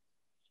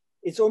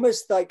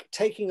almost like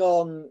taking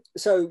on.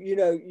 So, you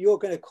know, you're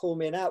going to call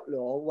me an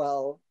outlaw.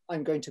 Well,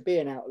 I'm going to be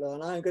an outlaw,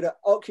 and I'm going to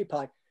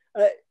occupy.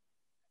 The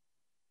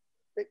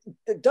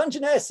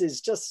Dungeness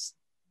is just,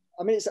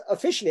 I mean, it's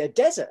officially a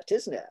desert,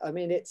 isn't it? I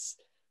mean, it's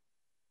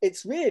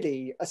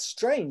really a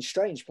strange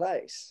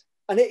place,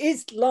 and it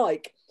is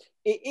like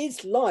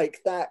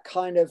that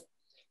kind of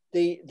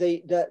the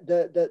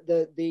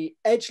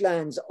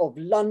edgelands of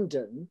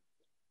London,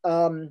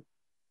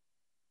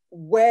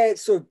 where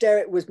sort of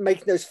Derek was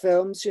making those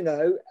films, you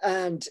know,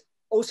 and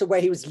also where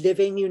he was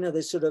living, you know,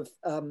 the sort of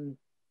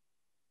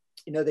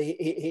you know,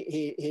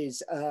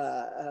 his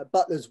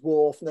Butler's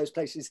Wharf and those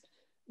places,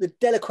 the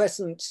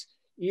deliquescent,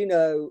 you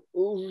know,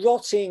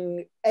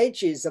 rotting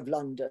edges of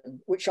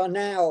London, which are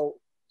now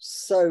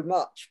so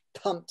much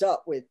pumped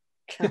up with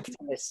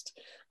capitalist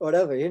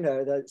whatever, you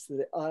know, that's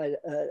the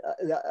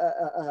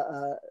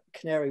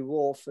Canary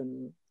Wharf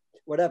and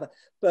whatever.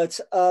 But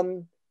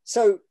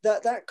so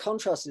that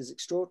contrast is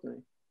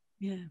extraordinary.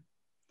 Yeah.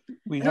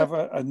 We have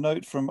a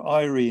note from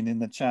Irene in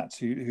the chat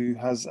who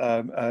has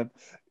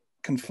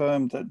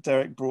confirmed that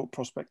Derek brought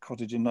Prospect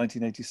Cottage in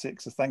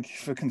 1986. So thank you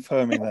for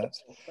confirming that.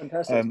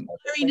 Fantastic.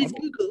 Irene is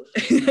Google.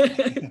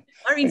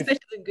 Irene's better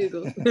than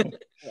Google.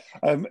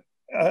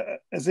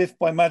 As if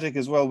by magic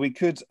as well, we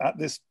could at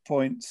this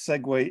point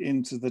segue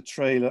into the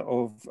trailer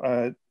of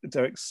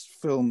Derek's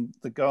film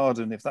The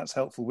Garden, if that's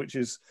helpful, which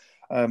is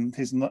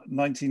his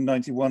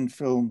 1991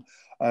 film,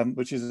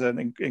 which is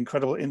an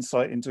incredible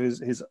insight into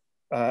his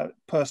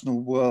personal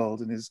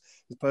world and his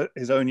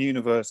own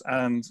universe,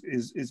 and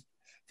is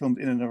filmed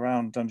in and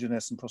around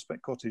Dungeness and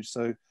Prospect Cottage.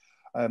 So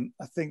I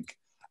think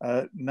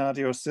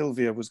Nadia or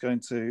Sylvia was going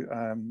to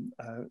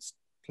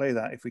play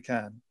that if we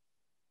can.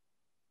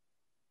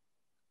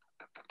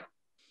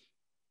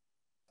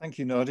 Thank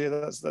you, Nadia.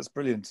 That's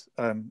brilliant.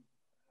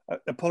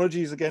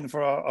 Apologies again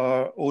for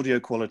our audio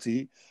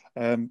quality.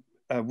 What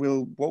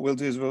we'll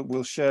do is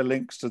we'll share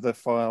links to the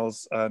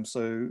files,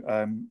 to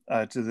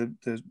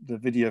the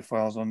video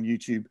files on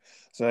YouTube,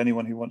 so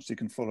anyone who wants to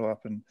can follow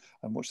up and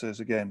watch those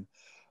again.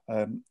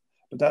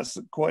 But that's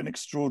quite an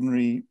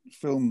extraordinary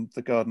film,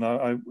 The Garden.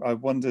 I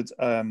wondered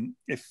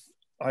if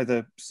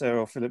either Sarah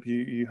or Philip,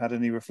 you had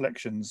any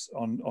reflections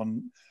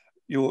on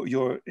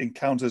your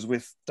encounters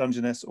with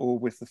Dungeness or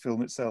with the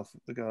film itself,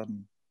 The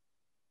Garden.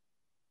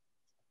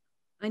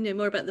 I know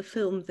more about the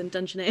film than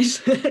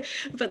Dungeness,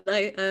 but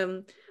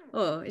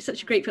oh, it's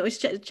such a great film. It's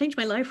changed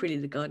my life, really,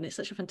 The Garden. It's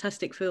such a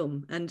fantastic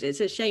film. And it's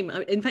a shame.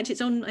 In fact,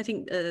 it's on, I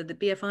think, the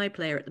BFI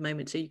player at the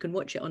moment. So you can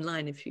watch it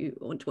online if you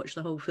want to watch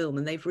the whole film.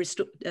 And they've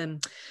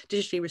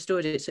digitally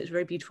restored it. So it's a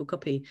very beautiful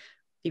copy,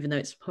 even though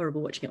it's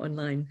horrible watching it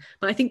online.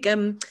 But I think...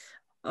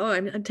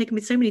 I'm taken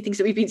with so many things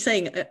that we've been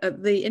saying.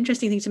 The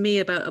interesting thing to me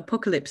about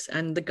apocalypse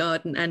and the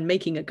garden and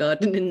making a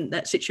garden in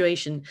that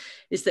situation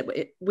is that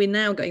we're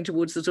now going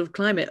towards the sort of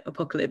climate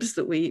apocalypse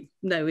that we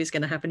know is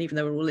going to happen, even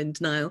though we're all in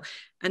denial.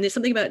 And there's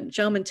something about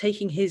Jarman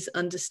taking his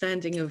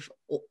understanding of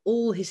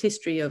all his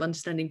history of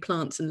understanding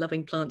plants and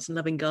loving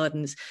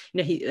gardens. You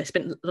know, he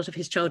spent a lot of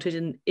his childhood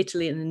in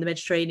Italy and in the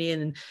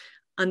Mediterranean, and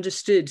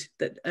understood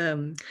that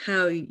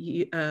how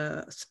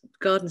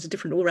gardens are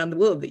different all around the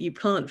world, that you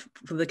plant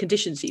for the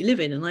conditions that you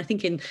live in. And I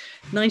think in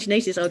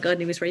 1980s, our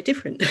gardening was very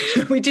different.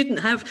 We didn't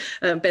have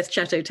Beth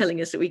Chatto telling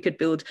us that we could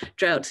build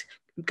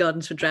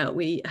gardens for drought.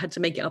 We had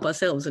to make it up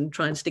ourselves and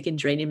try and stick in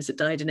geraniums that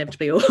died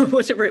inevitably, or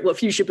what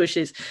fuchsia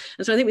bushes.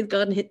 And so I think with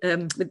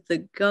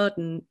the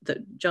garden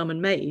that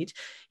Jarman made,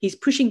 he's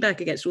pushing back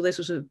against all those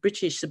sorts of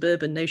British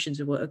suburban notions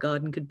of what a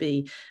garden could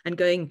be, and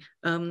going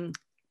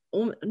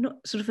or not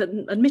sort of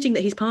admitting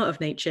that he's part of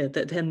nature,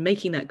 that then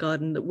making that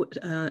garden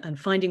and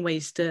finding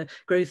ways to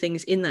grow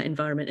things in that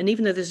environment. And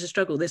even though there's a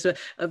struggle, there's a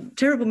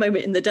terrible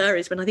moment in the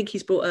diaries when I think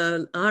he's brought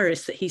an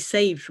iris that he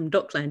saved from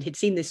Dockland. He'd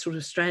seen this sort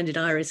of stranded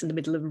iris in the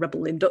middle of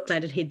rubble in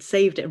Dockland, and he'd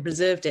saved it and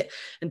preserved it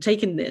and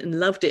taken it and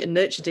loved it and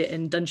nurtured it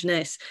in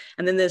Dungeness.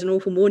 And then there's an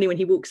awful morning when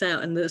he walks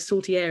out and the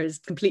salty air has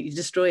completely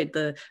destroyed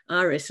the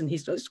iris, and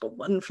he's got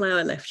one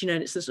flower left, you know,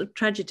 and it's the sort of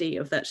tragedy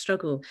of that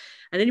struggle.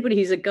 And anybody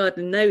who's a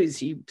gardener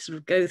knows you sort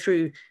of go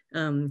through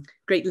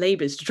great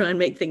labours to try and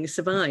make things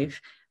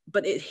survive.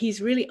 But he's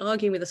really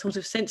arguing with a sort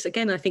of sense,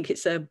 again, I think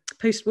it's a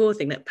post-war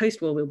thing, that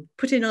post-war, we'll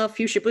put in our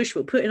fuchsia bush,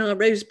 we'll put in our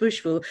rose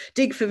bush, we'll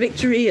dig for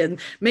victory and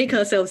make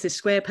ourselves this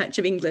square patch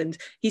of England.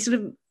 He's sort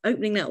of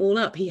opening that all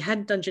up. He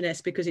had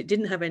Dungeness because it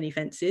didn't have any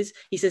fences.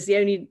 He says the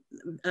only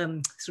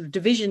sort of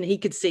division he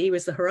could see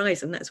was the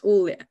horizon. That's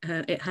all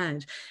it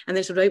had. And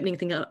then sort of opening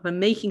things up and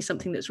making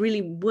something that's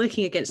really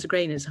working against the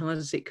grain as hard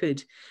as it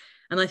could.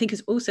 And I think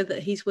it's also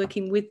that he's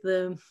working with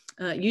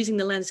using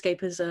the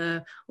landscape as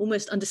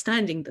almost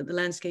understanding that the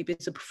landscape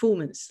is a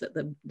performance, that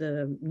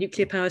the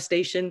nuclear power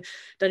station,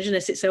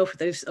 Dungeness itself,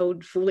 those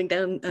old falling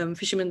down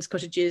fishermen's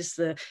cottages,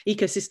 the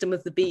ecosystem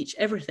of the beach,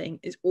 everything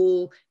is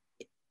all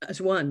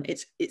as one.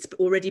 It's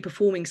already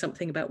performing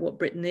something about what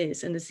Britain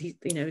is. And as he,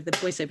 you know, the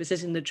voiceover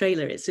says in the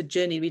trailer, it's a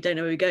journey, we don't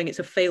know where we're going, it's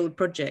a failed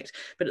project,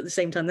 but at the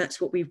same time,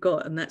 that's what we've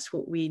got and that's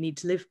what we need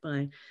to live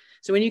by.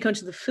 So when you come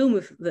to the film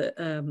of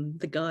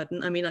the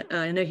garden, I mean,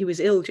 I know he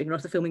was ill during a lot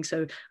of the filming,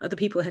 so other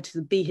people had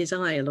to be his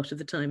eye a lot of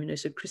the time, you know,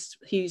 so Chris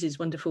Hughes's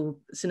wonderful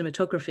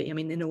cinematography, I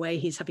mean, in a way,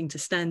 he's having to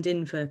stand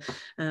in for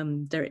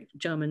Derek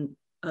Jarman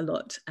a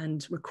lot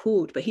and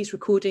record, but he's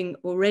recording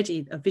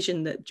already a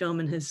vision that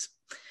Jarman has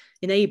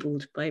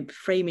enabled by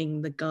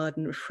framing the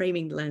garden,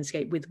 framing the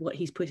landscape with what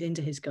he's put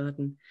into his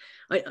garden.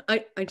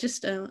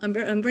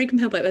 I'm very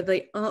compelled by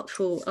the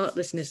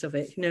artlessness of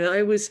it. You know,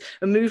 I was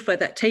moved by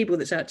that table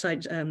that's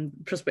outside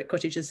Prospect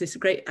Cottage as this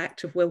great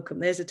act of welcome.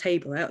 There's a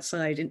table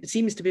outside, and it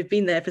seems to have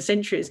been there for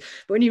centuries.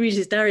 But when you read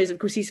his diaries, of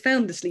course, he's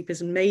found the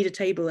sleepers and made a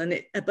table, and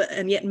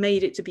yet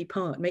made it to be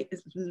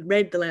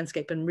read the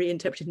landscape and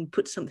reinterpreted and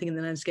put something in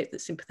the landscape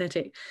that's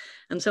sympathetic.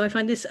 And so I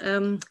find this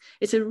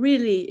it's a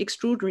really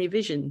extraordinary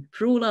vision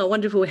for all our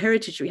wonderful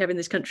heritage we have in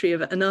this country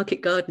of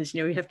anarchic gardens.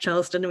 You know, we have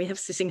Charleston and we have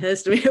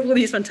Sissinghurst and we have all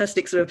these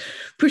fantastic sort of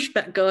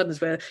pushback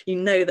gardens where you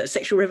know that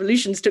sexual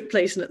revolutions took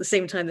place, and at the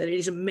same time there are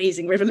these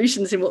amazing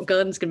revolutions in what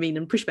gardens can mean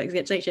and pushbacks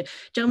against nature.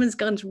 Jarman's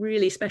garden's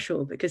really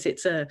special because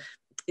it's a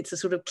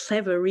sort of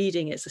clever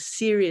reading, it's a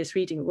serious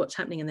reading of what's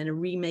happening and then a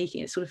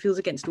remaking. It sort of feels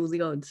against all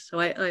the odds. So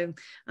I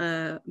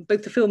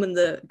both the film and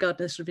the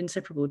garden are sort of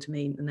inseparable to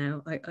me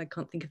now. I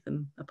can't think of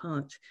them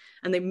apart.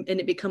 And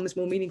it becomes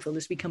more meaningful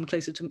as we come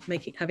closer to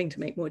having to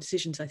make more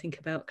decisions, I think,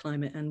 about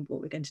climate and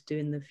what we're going to do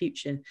in the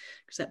future,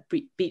 because that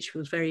beach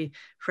feels very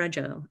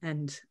fragile,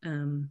 and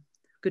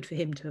good for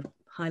him to have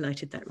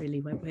highlighted that really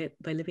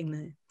by living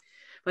there.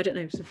 But I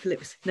don't know, so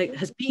Philip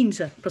has been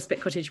to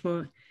Prospect Cottage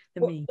more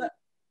than me.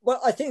 Well,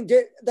 I think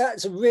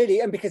that's really,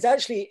 and because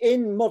actually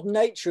in Modern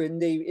Nature, in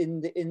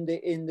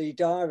the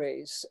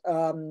diaries,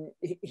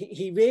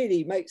 he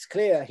really makes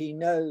clear he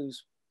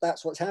knows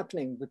that's what's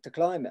happening with the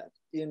climate,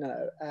 you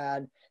know,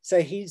 and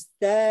so he's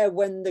there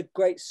when the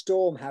great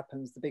storm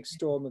happens, the big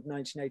storm of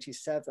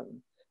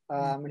 1987,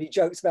 and he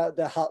jokes about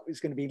the hut is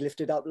going to be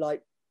lifted up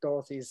like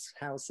Dorothy's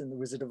house in The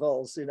Wizard of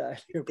Oz, you know,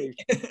 he'll be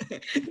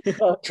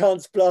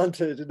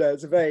transplanted, you know.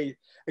 It's a very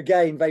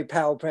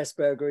Powell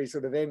Pressburger-y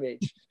sort of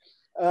image.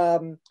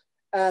 And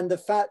the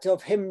fact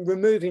of him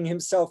removing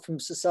himself from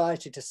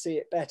society to see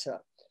it better,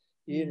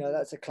 you know,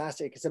 that's a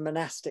classic. It's a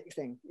monastic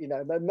thing, you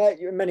know.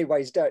 In many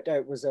ways,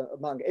 Derek was a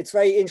monk. It's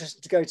very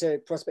interesting to go to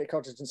Prospect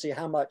Cottage and see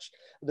how much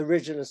the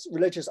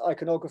religious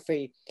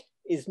iconography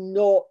is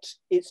not.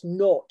 It's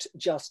not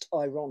just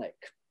ironic.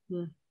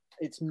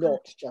 It's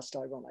not just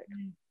ironic.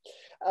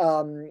 I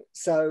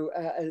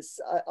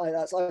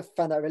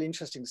found that really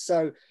interesting.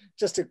 So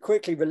just to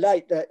quickly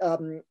relate that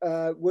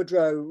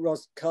Woodrow,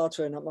 Ros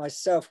Carter and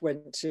myself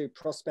went to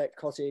Prospect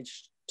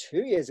Cottage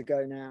 2 years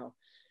ago now,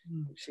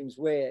 which seems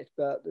weird,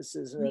 but this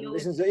is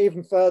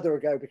even further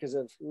ago because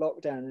of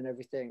lockdown and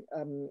everything,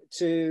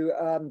 to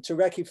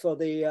recce for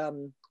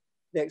the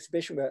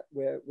exhibition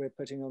we're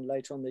putting on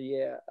later on the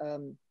year.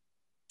 And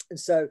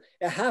so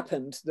it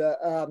happened that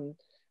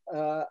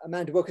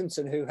Amanda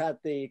Wilkinson, who had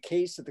the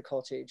keys to the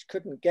cottage,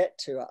 couldn't get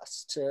to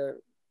us to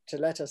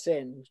let us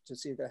in to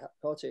see the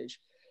cottage.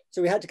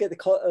 So we had to get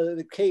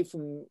the key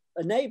from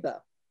a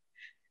neighbor,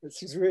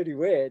 which is really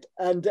weird.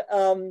 And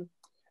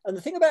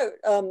the thing about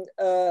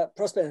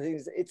Prospect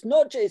is it's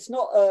not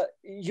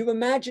you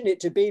imagine it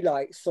to be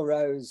like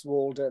Thoreau's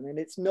Walden, and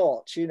it's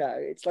not, you know,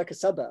 it's like a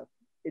suburb.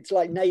 It's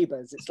like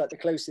Neighbours. It's like the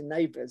close-in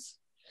Neighbours.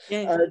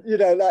 Yeah. You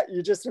know, like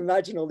you just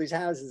imagine all these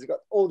houses have got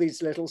all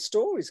these little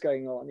stories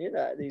going on, you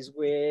know, these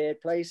weird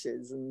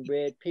places and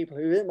weird people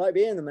who might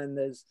be in them, and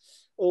there's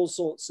all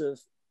sorts of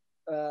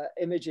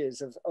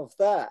images of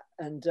that.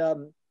 And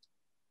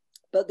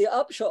but the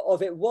upshot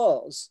of it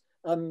was,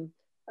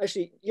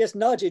 actually, yes,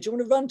 Nadia, do you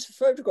want to run to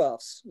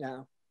photographs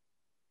now?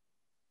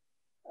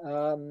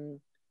 So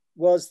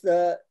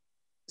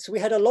we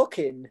had a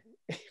lock-in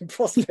in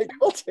Prospect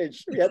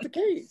Cottage. We had the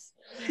keys.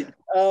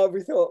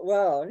 We thought,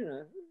 wow, you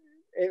know,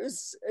 it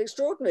was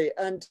extraordinary.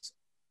 And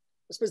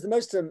I suppose the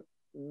most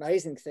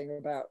amazing thing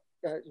about,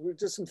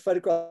 just some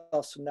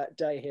photographs from that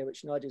day here,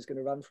 which Nadia is going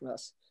to run from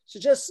us. So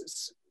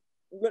just,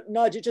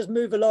 Nadia, just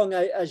move along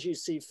as you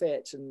see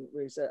fit. And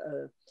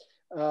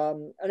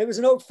it was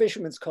an old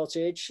fisherman's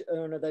cottage,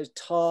 one of those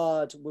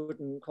tarred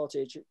wooden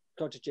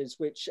cottages,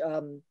 which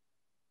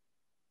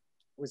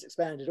was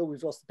expanded. Oh,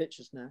 we've lost the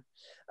pictures now.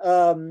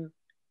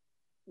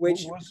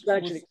 Which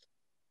gradually...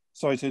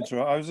 Sorry to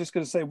interrupt. I was just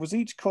going to say, was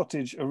each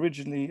cottage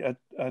originally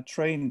a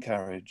train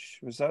carriage?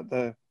 Was that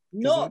the...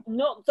 Not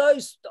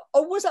those.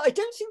 Oh, was it? I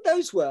don't think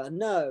those were.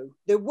 No,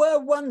 there were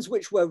ones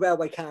which were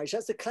railway carriage.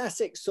 That's the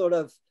classic sort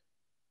of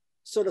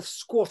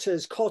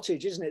squatter's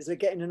cottage, isn't it? It's like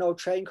getting an old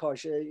train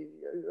carriage.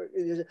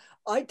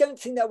 I don't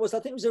think that was. I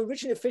think it was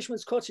originally a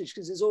fisherman's cottage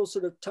because it's all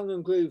sort of tongue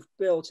and groove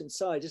built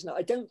inside, isn't it?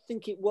 I don't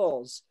think it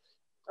was.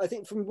 I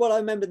think from what I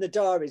remember in the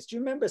diaries. Do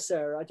you remember,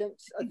 Sarah? I think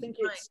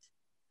it's.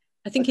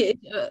 I think it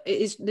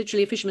is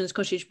literally a fisherman's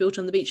cottage built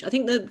on the beach. I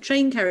think the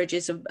train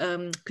carriages,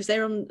 because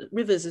they're on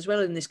rivers as well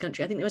in this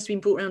country, I think they must have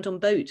been brought around on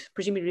boat,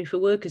 presumably for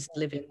workers to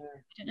live in.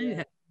 I don't know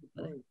how.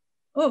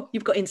 Oh,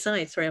 you've got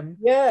inside, sorry.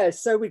 Yeah,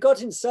 so we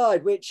got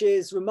inside, which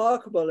is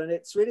remarkable, and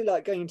it's really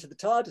like going into the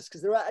TARDIS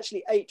because there are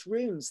actually 8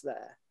 rooms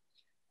there.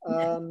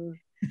 And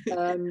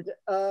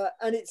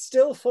it's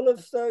still full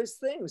of those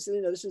things.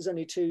 You know, this was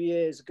only 2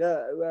 years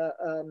ago,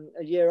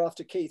 a year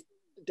after Keith,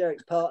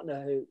 Derek's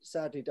partner, who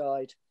sadly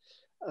died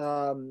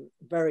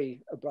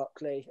very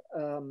abruptly,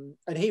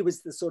 and he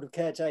was the sort of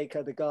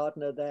caretaker, the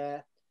gardener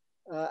there,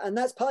 and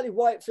that's partly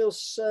why it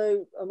feels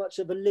so much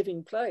of a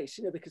living place,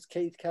 you know, because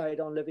Keith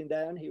carried on living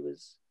there and he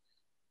was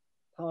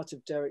part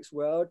of Derek's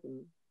world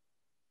and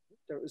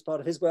Derek was part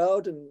of his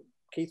world, and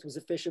Keith was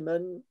a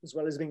fisherman as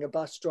well as being a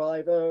bus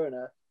driver and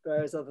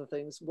various other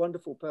things.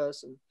 Wonderful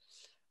person.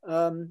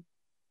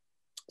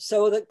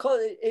 So that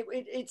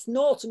it's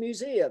not a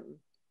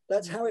museum.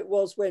 That's how it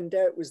was when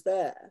Derek was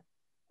there.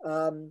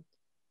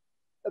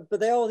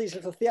 But there are these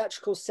little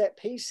theatrical set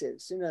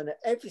pieces, you know, and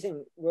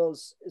everything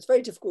it's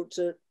very difficult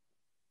to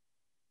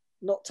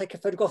not take a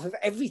photograph of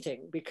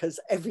everything because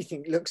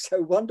everything looks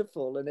so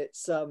wonderful. And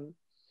it's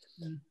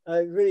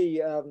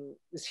really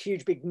this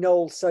huge big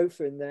knoll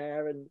sofa in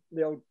there and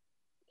the old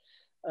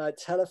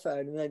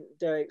telephone, and then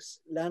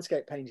Derek's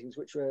landscape paintings,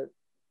 which were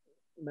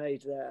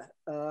made there.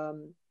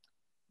 You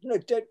know,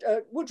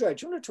 Woodrow,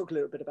 do you want to talk a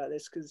little bit about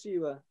this? Because you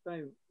were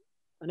I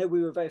know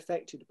we were very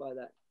affected by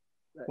that.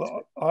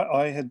 Well,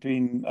 I had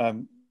been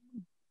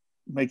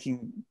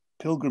making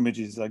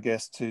pilgrimages, I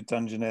guess, to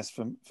Dungeness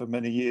for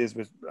many years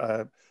with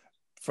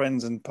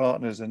friends and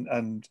partners,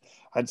 and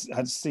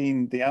had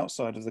seen the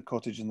outside of the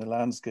cottage and the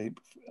landscape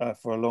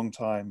for a long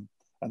time.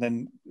 And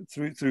then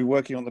through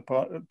working on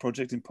the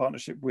project in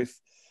partnership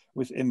with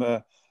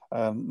IMA,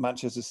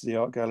 Manchester City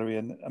Art Gallery,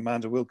 and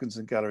Amanda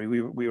Wilkinson Gallery,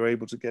 we were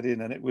able to get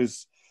in, and it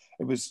was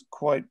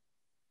quite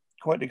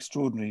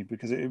extraordinary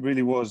because it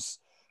really was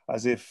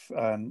as if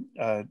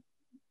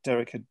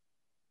Derek had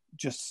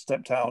just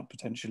stepped out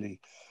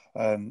potentially,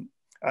 and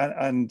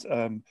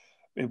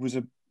it was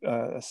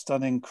a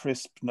stunning,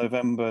 crisp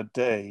November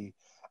day,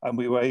 and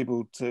we were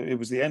able to. It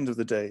was the end of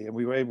the day, and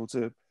we were able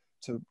to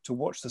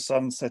watch the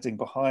sun setting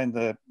behind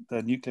the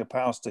nuclear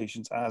power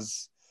stations.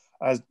 As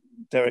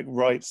Derek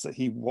writes that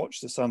he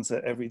watched the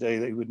sunset every day;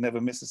 that he would never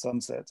miss a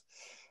sunset,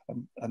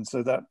 and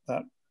so that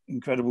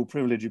incredible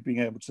privilege of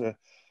being able to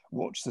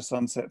watch the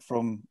sunset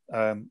from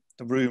the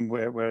room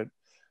where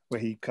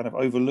he kind of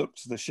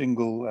overlooked the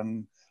shingle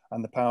and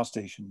the power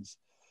stations.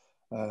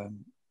 So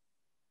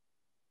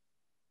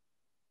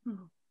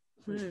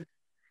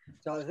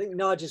I think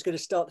Nadia's going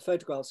to start the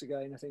photographs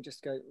again. I think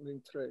just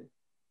move through.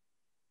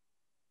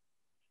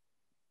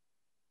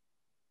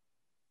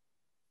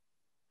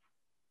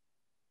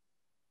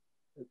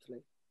 hopefully.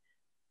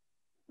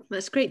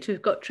 That's great to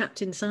have got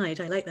trapped inside.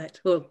 I like that.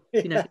 Well,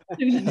 you know,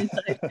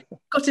 inside.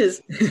 Got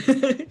us.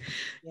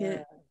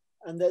 Yeah.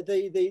 And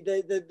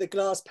the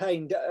glass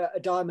pane, a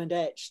diamond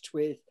etched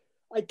with,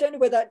 I don't know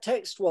where that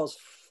text was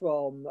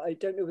from. I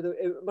don't know whether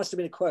it must have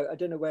been a quote. I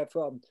don't know where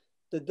from.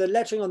 The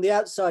lettering on the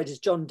outside is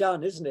John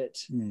Donne, isn't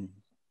it?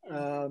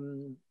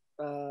 And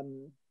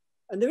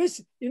there's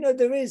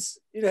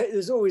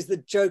always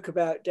the joke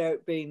about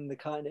Derek being the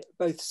kind of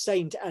both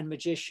saint and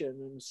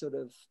magician, and sort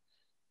of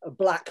a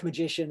black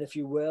magician, if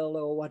you will,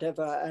 or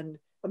whatever. And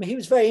I mean, he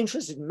was very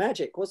interested in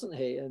magic, wasn't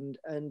he? And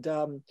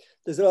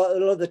there's a lot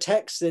of the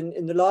texts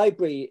in the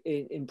library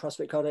in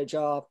Prospect Cottage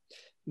are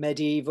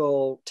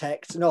medieval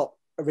texts, not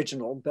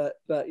original, but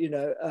you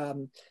know,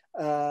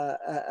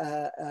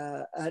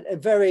 a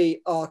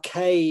very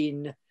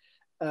arcane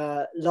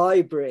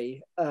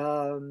library.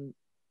 So,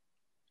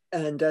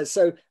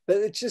 but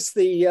it's just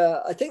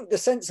I think the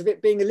sense of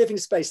it being a living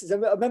space. I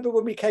remember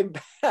when we came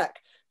back,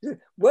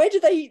 where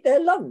do they eat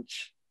their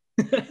lunch?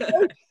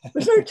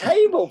 There's no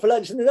table for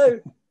lunch, and there's no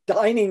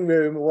dining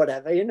room or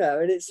whatever, you know,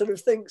 and it sort of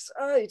thinks,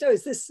 oh, you know,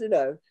 is this, you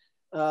know,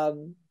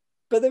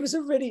 but there was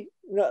a really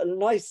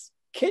nice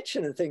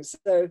kitchen and things.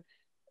 So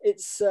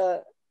it's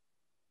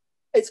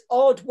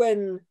odd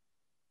when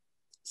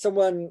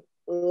someone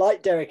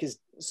like Derek is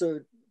sort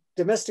of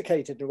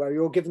domesticated in a way,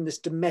 you're given this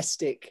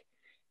domestic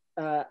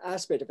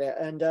aspect of it,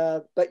 and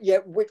but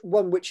yet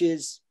one which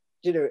is,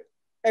 you know,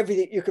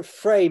 everything. You could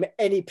frame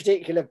any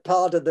particular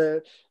part of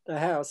the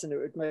house and it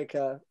would make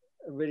a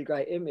really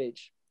great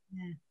image.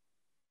 Yeah.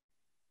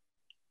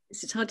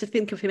 It's hard to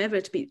think of him ever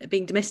to be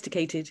being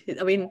domesticated.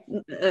 I mean,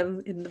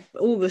 in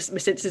all the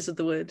senses of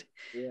the word.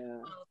 Yeah.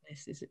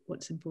 This is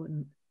what's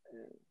important.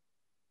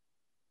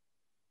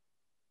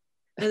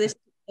 Yeah. There's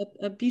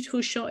a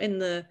beautiful shot in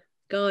the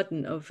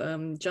garden of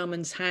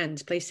Jarman's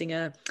hand placing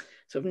a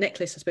sort of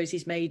necklace. I suppose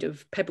he's made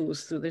of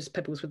pebbles. So there's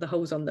pebbles with the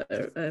holes on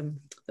that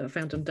are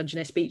found on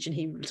Dungeness beach, and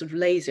he sort of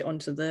lays it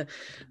onto the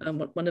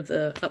one of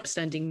the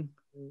upstanding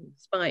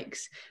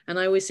spikes. And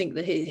I always think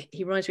that he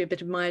reminds me a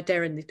bit of Maya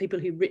Deren, the people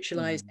who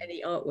ritualize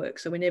any artwork.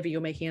 So whenever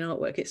you're making an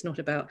artwork, it's not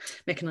about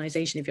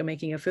mechanization. If you're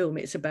making a film,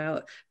 it's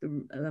about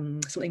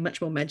something much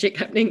more magic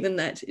happening than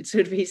that. It's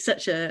sort of, he's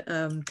such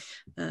a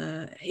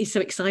he's so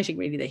exciting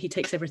really that he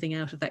takes everything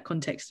out of that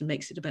context and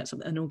makes it about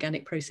an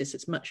organic process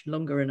that's much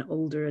longer and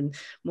older and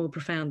more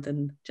profound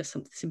than just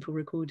some simple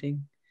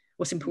recording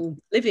or simple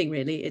living.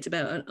 Really, it's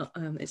about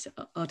it's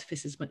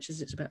artifice as much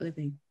as it's about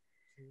living.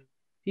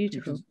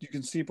 Beautiful. You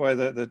can see by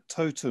the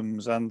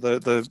totems and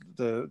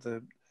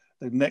the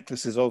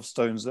necklaces of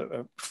stones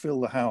that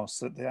fill the house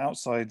that the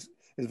outside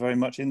is very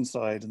much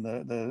inside, and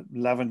the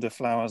lavender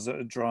flowers that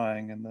are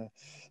drying and the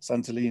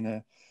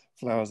Santolina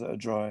flowers that are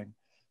drying,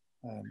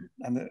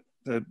 and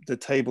the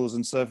tables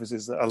and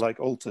surfaces that are like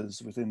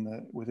altars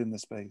within the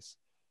space.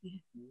 Yeah,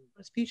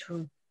 that's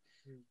beautiful.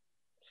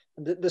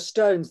 And the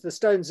stones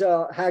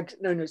are hag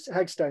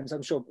stones.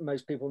 I'm sure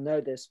most people know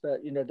this,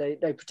 but you know, they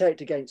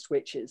protect against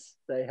witches.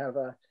 They have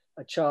a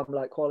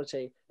charm-like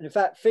quality, and in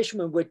fact,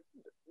 fishermen would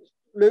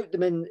loop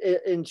them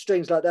in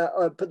strings like that,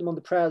 or put them on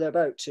the prow of their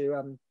boat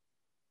to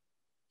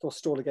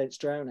forestall against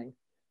drowning.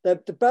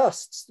 The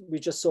busts we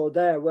just saw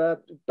there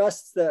were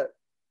busts that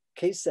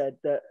Keith said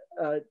that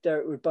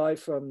Derek would buy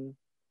from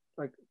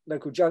like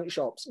local junk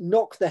shops,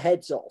 knock the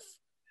heads off,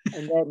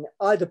 and then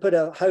either put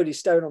a holy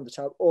stone on the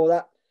top, or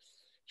that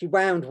he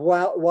wound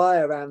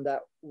wire around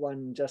that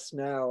one just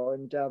now,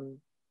 and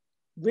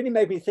really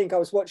made me think. I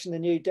was watching the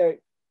new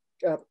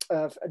a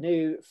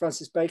new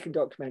Francis Bacon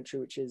documentary,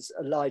 which is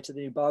a lie to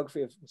the new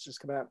biography of, which just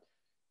come out,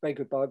 very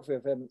good biography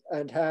of him,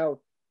 and how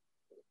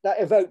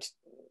that evoked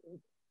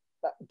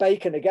that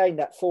Bacon again,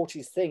 that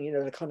 40s thing, you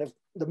know, the kind of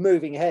the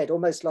moving head,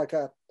 almost like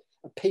a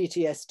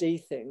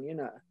PTSD thing, you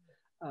know.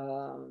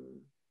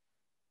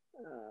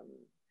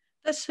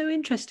 That's so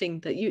interesting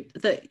that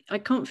I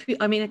can't feel,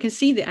 I mean, I can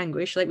see the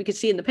anguish, like we could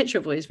see in the Picture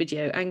Voice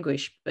video,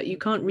 anguish, but you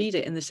can't read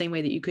it in the same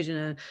way that you could in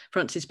a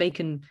Francis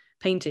Bacon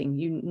painting.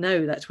 You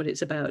know that's what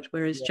it's about,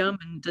 whereas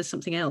Jarman does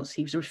something else.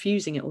 He was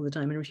refusing it all the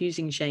time and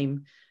refusing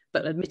shame,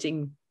 but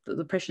admitting that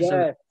the pressures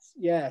of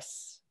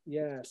yes.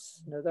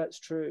 No, that's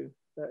true.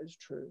 That is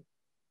true.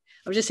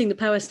 I was just seeing the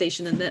power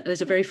station, and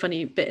there's a very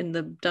funny bit in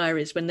the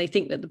diaries when they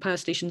think that the power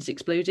station's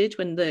exploded,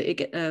 when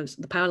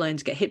the power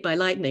lines get hit by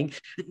lightning.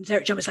 And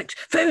Derek Jarman's like,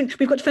 phone,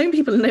 we've got to phone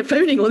people, and they're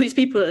phoning all these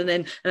people. And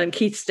then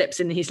Keith steps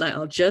in and he's like,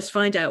 I'll just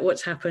find out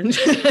what's happened.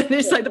 And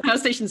it's like the power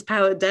station's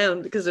powered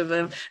down because of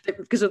the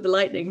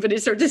lightning. But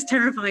it's sort of this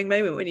terrifying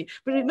moment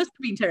but it must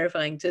have been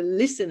terrifying to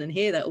listen and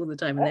hear that all the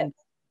time. And then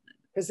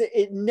because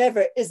it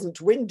never isn't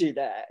windy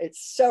there.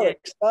 It's so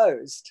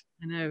exposed.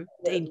 I know.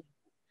 Dangerous.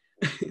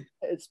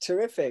 It's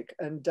terrific,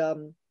 and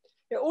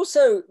it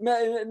also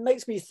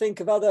makes me think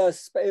of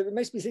it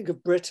makes me think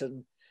of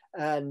Britain,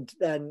 and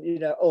then, you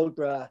know,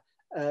 Aldborough,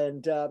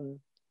 and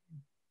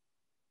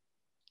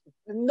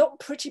not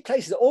pretty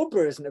places.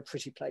 Aldborough isn't a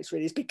pretty place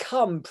really. It's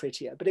become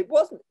prettier, but it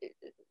wasn't.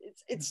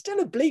 It's still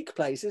a bleak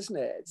place, isn't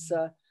it? It's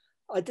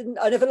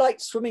I never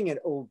liked swimming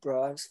at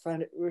Aldborough. I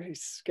found it really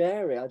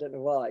scary. I don't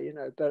know why, you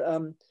know, but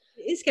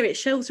it is scary. It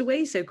shelves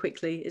away so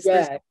quickly.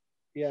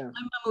 Yeah. My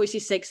mum always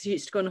used to say, because she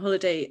used to go on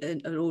holiday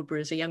at Aldborough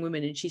as a young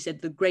woman, and she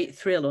said the great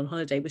thrill on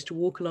holiday was to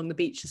walk along the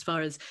beach as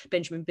far as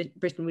Benjamin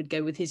Britten would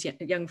go with his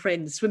young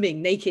friends,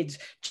 swimming naked,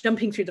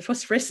 jumping through the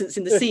phosphorescence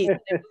in the sea,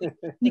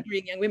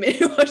 niggering young women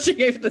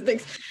watching over the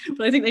things.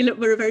 But I think they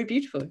were very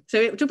beautiful.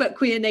 So talk about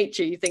queer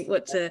nature. You think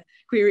what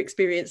queer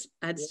experience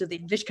adds to the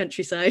English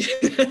countryside?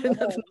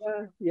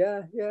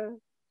 Yeah.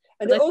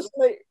 And it also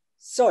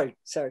sorry,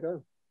 Sarah,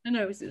 go on.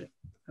 No, I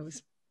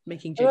was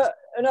making jokes.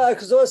 No,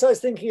 because also I was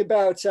thinking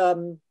about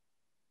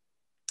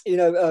you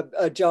know,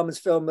 Jarman's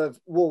film of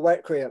War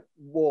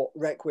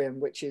Requiem,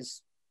 which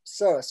is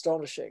so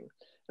astonishing,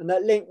 and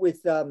that link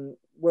with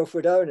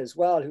Wilfred Owen as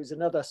well, who's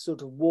another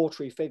sort of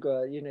watery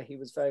figure. You know, he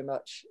was very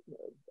much,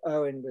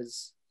 Owen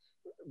was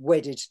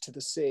wedded to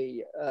the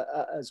sea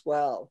as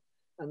well,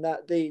 and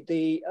that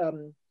the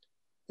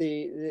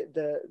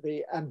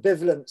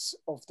ambivalence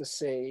of the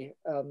sea,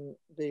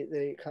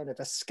 the kind of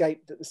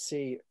escape that the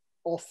sea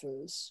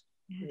offers.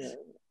 Yes. You know,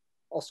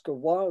 Oscar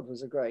Wilde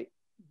was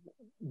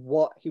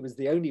he was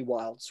the only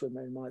wild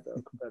swimmer in my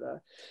book,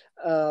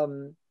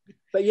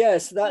 but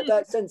yes,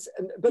 that sense.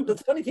 But the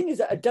funny thing is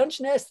that at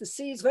Dungeness, the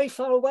sea is very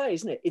far away,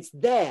 isn't it? It's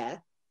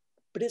there,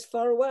 but it's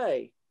far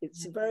away.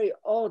 It's very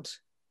odd.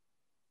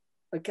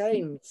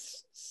 Again,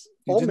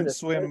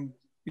 ominous. You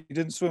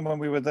didn't swim when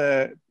we were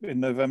there in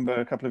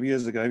November a couple of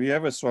years ago. Have you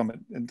ever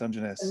swum in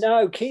Dungeness?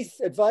 No, Keith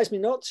advised me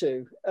not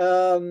to.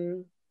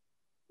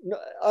 No,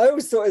 I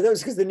always thought that was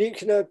because the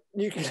nuclear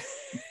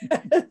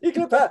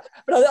power,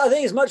 but I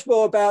think it's much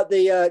more about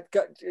the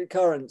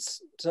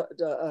currents,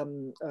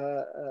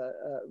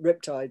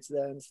 riptides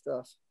there and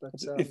stuff. But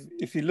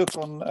if you look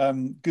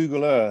on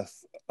Google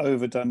Earth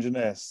over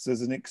Dungeness,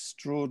 there's an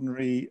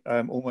extraordinary,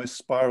 almost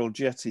spiral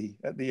jetty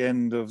at the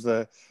end of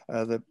the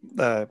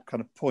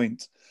kind of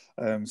point.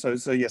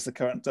 So yes, the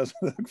current does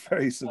look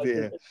very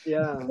severe.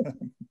 Yeah.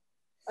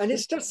 And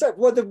it's just so,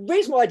 well, the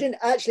reason why I didn't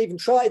actually even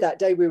try that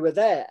day we were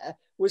there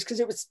was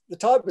because the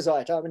tide was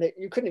right. I mean,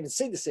 you couldn't even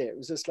see the sea. It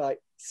was just like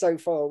so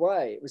far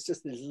away. It was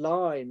just this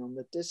line on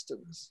the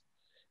distance.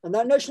 And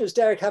that notion of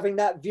Derek having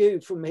that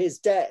view from his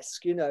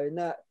desk, you know, in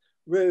that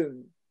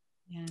room,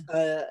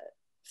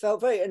 felt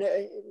very, and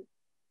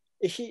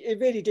it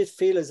really did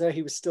feel as though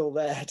he was still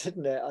there,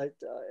 didn't it?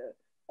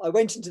 I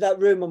went into that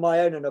room on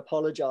my own and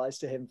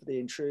apologized to him for the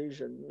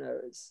intrusion. You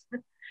know,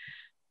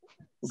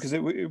 because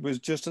it was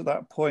just at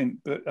that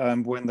point that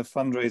when the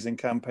fundraising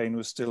campaign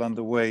was still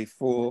underway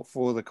for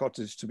the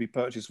cottage to be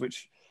purchased,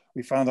 which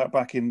we found out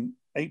back in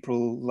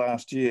April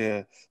last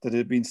year that it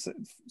had been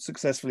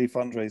successfully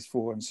fundraised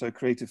for, and so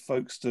Creative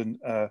Folkestone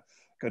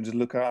going to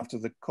look after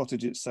the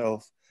cottage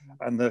itself,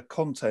 and the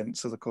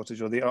contents of the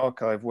cottage or the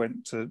archive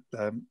went to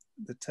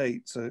the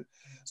Tate. So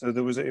it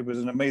was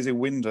an amazing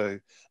window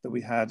that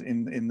we had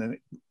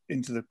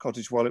into the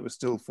cottage while it was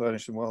still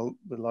furnished and while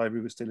the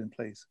library was still in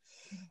place,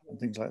 and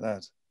things like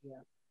that.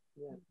 Yeah,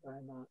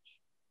 very much.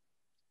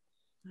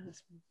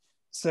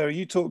 Sarah,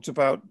 you talked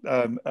about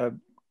the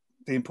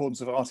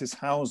importance of artists'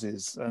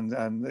 houses and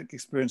the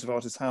experience of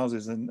artists'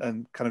 houses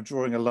and kind of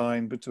drawing a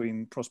line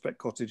between Prospect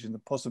Cottage and the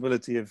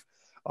possibility of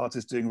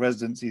artists doing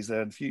residencies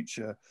there in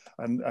future,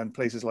 and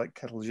places like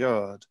Kettle's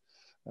Yard.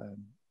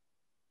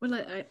 Well,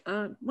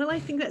 I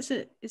think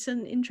it's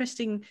an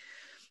interesting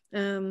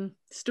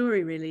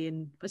story, really,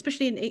 and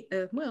especially in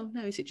no,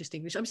 is it just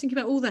English? I was thinking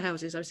about all the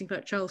houses. I was thinking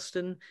about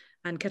Charleston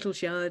and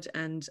Kettle's Yard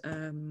and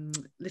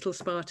Little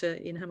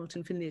Sparta in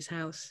Hamilton Finley's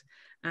house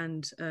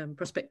and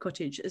Prospect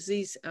Cottage as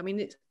these. I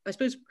mean, I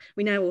suppose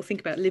we now all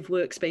think about live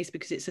workspace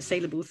because it's a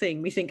saleable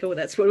thing. We think, oh,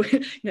 that's what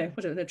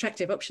what an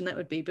attractive option that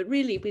would be. But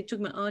really, we're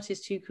talking about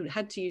artists who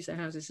had to use their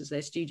houses as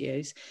their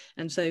studios,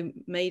 and so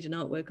made an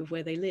artwork of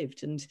where they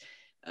lived. And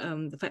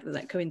the fact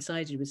that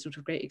coincided with sort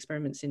of great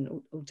experiments in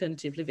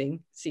alternative living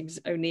seems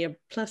only a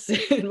plus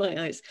in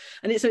my eyes.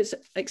 And so it's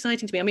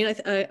exciting to me. I mean,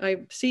 I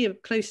see a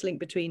close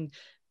link between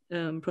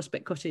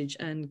Prospect Cottage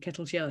and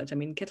Kettle's Yard. I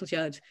mean, Kettle's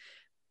Yard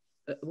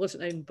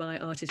wasn't owned by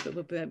artists,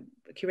 but were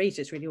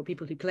curators, really, or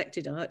people who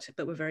collected art,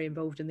 but were very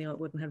involved in the art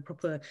world and had a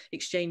proper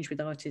exchange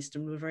with artists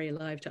and were very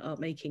alive to art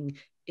making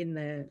in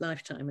their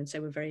lifetime. And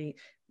so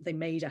they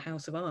made a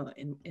house of art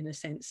in a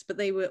sense. But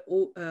they were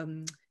all,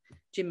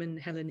 Jim and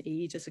Helen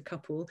Eade as a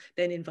couple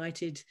then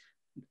invited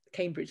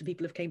the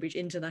people of Cambridge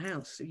into the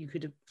house. So you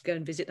could go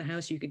and visit the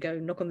house, you could go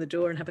knock on the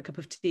door and have a cup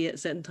of tea at a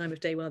certain time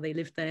of day while they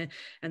lived there.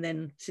 And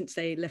then since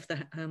they left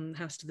the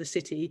house to the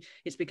city,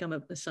 it's become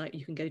a site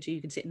you can go to,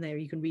 you can sit in there,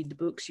 you can read the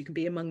books, you can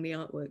be among the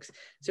artworks.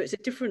 So it's a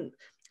different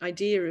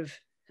idea of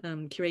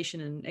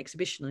curation and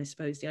exhibition, I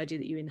suppose, the idea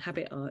that you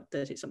inhabit art,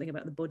 that it's something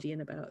about the body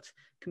and about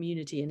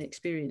community and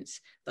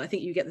experience that I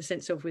think you get the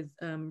sense of with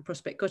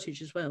Prospect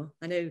Cottage as well.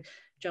 I know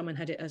Jarman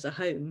had it as a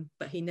home,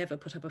 but he never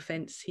put up a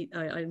fence.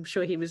 I'm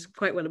sure he was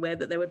quite well aware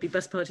that there would be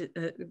bus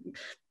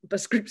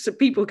groups of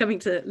people coming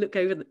to look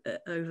over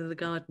the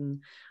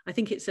garden. I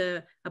think it's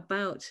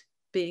about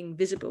being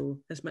visible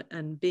as much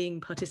and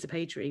being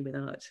participatory with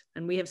art.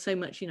 And we have so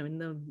much, you know, in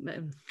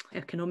the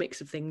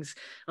economics of things,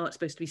 art's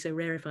supposed to be so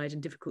rarefied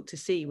and difficult to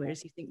see,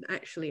 whereas you think that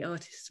actually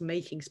artists are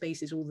making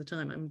spaces all the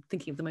time. I'm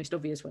thinking of the most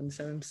obvious one,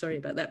 so I'm sorry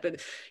about that,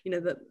 but you know,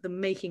 the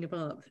making of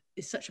art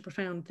is such a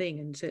profound thing,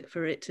 and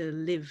for it to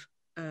live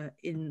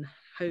in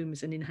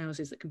homes and in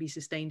houses that can be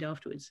sustained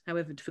afterwards,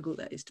 however difficult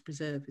that is to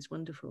preserve, is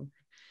wonderful.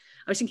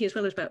 I was thinking as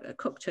well about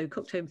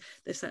Cocteau.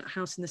 There's that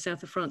house in the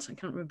south of France, I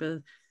can't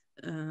remember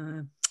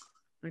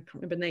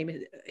the name.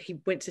 He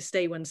went to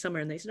stay one summer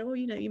and they said, oh,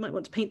 you know, you might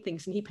want to paint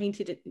things. And he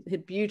painted it,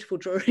 had beautiful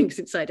drawings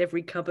inside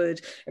every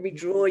cupboard, every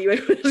drawer you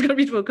open, it's got a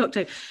beautiful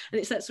Cocteau. And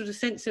it's that sort of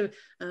sense of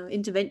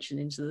intervention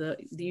into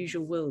the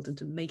usual world,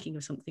 into making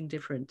of something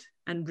different,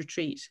 and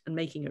retreat, and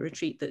making a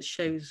retreat that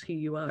shows who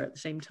you are at the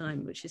same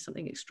time, which is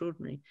something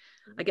extraordinary.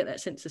 I get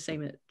that sense the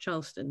same at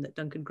Charleston, that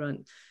Duncan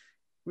Grant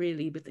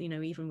really, but you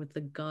know, even with the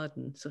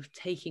garden, sort of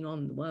taking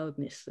on the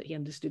wildness that he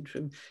understood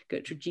from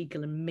Gertrude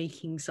Jekyll and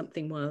making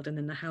something wild, and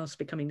then the house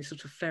becoming this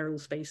sort of feral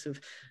space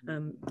of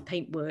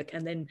paintwork.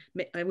 And then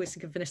I always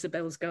think of Vanessa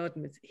Bell's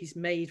garden, with he's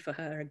made for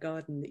her a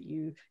garden that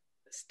you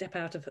step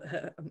out of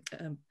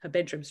her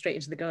bedroom straight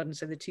into the garden,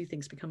 so the two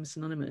things become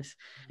synonymous.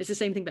 It's the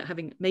same thing about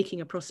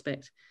making a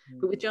prospect,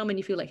 but with Jarman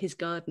you feel like his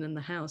garden and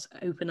the house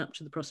open up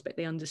to the prospect.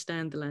 They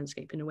understand the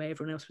landscape in a way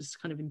everyone else was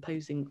kind of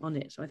imposing on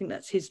it. So I think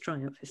that's his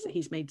triumph, is that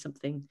he's made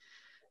something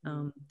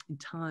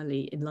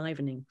entirely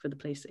enlivening for the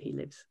place that he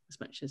lives, as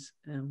much as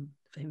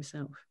for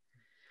himself.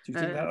 Do you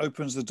think that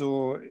opens the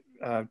door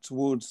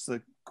towards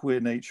the queer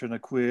nature and a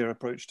queer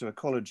approach to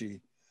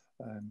ecology?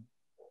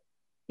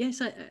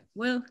 Yes,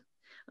 well,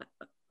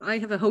 I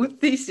have a whole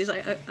thesis.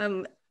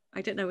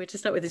 I don't know where to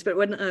start with this, but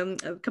when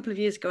a couple of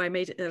years ago I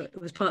it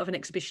was part of an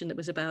exhibition that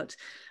was about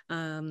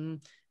the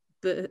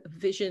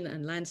vision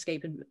and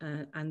landscape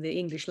and the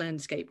English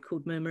landscape,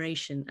 called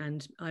Murmuration.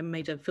 And I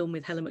made a film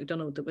with Helen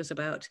MacDonald that was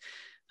about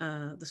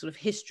the sort of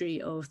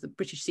history of the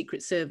British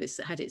Secret Service,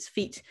 that had its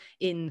feet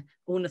in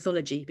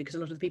ornithology, because a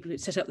lot of the people who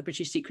set up the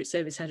British Secret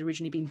Service had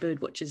originally been bird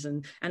watchers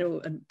and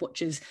animal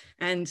watchers.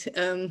 And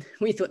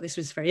we thought this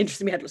was very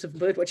interesting. We had lots of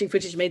bird watching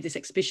footage, made this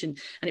exhibition,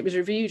 and it was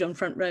reviewed on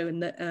Front Row.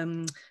 And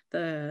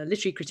the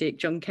literary critic,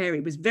 John Carey,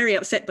 was very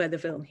upset by the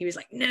film. He was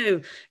like, no,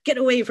 get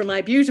away from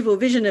my beautiful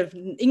vision of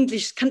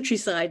English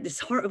countryside, this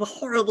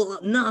horrible,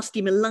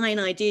 nasty, malign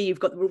idea you've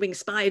got, that we're being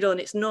spied on.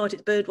 It's not,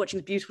 it's bird watching,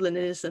 is beautiful and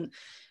innocent.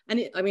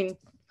 And I mean,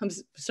 I'm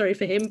sorry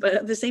for him, but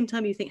at the same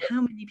time, you think,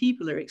 how many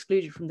people are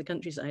excluded from the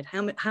countryside?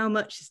 How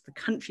much is the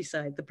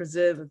countryside the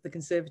preserve of the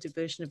conservative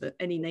version of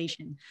any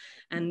nation?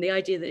 And the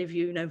idea that if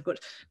you know, got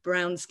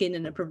brown skin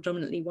in a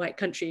predominantly white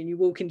country and you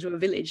walk into a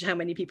village, how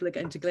many people are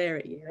going to glare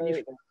at you? And if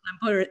you're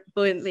a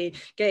flamboyantly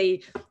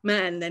gay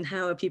man, then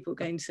how are people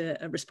going to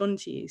respond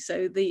to you?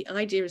 So the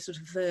idea is sort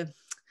of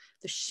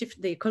the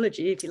shift, the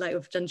ecology, if you like,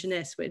 of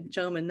Dungeness, where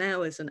Jarman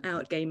now, as an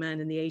out gay man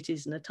in the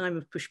 80s, in a time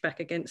of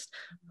pushback against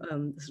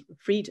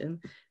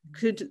freedom,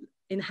 could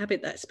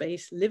inhabit that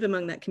space, live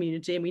among that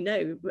community. And we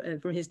know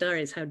from his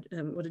diaries how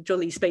what a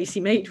jolly space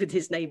he made with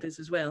his neighbours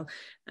as well,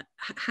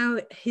 how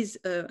his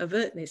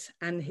avertness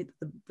and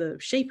the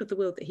shape of the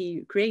world that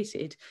he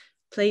created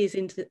plays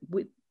into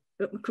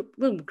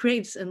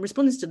creates and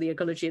responds to the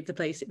ecology of the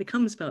place. It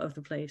becomes part of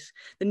the place.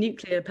 The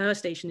nuclear power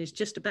station is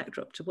just a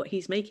backdrop to what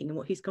he's making and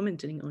what he's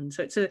commenting on.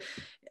 So it's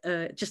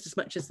just as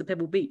much as the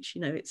Pebble Beach, you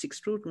know, it's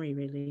extraordinary,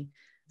 really.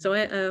 So I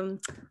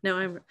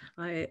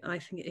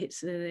think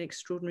it's an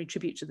extraordinary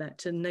tribute to that,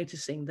 to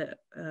noticing that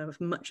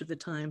much of the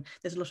time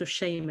there's a lot of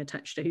shame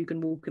attached to who can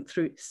walk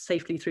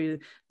safely through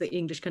the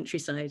English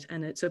countryside,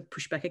 and it's a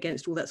pushback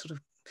against all that sort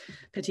of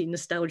petty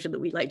nostalgia that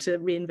we like to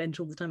reinvent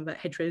all the time about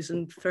hedgerows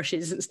and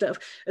thrushes and stuff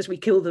as we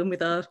kill them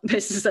with our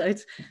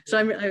pesticides. So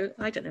I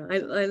don't know,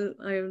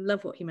 I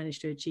love what he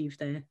managed to achieve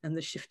there, and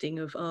the shifting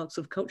of our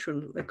sort of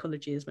cultural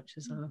ecology as much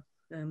as our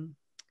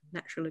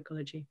natural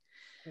ecology.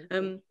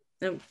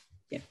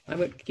 Yeah, I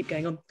won't keep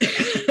going on,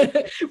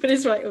 but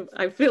it's right.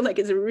 I feel like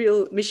it's a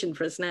real mission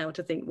for us now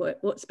to think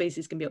what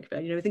spaces can be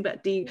occupied. You know, think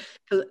about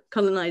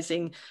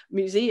decolonizing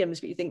museums,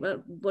 but you think,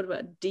 well, what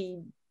about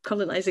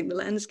decolonizing the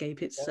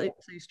landscape? It's so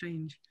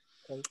strange.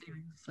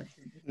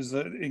 There's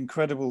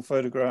incredible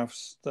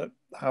photographs that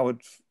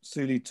Howard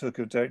Suley took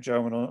of Derek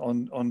Jarman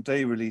on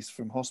day release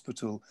from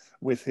hospital,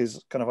 with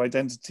his kind of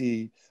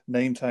identity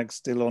name tag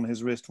still on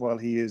his wrist while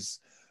he is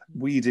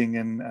weeding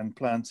and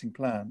planting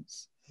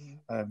plants.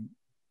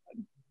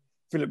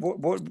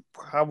 Philip,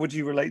 how would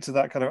you relate to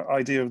that kind of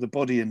idea of the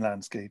body in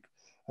landscape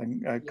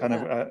and kind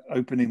of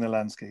opening the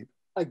landscape?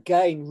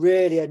 Again,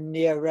 really a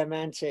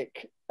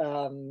neo-romantic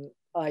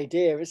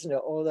idea, isn't it?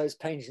 All those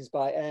paintings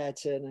by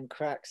Ayrton and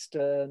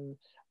Craxton,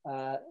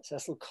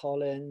 Cecil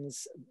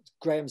Collins,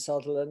 Graham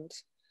Sutherland,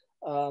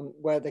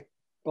 where the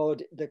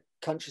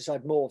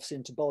countryside morphs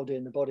into body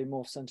and the body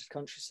morphs into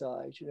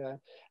countryside, you know,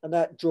 and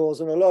that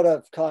draws on a lot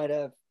of kind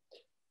of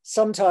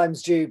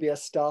sometimes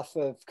dubious stuff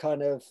of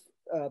kind of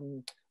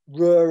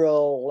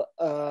rural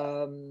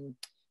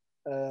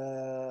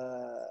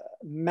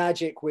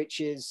magic,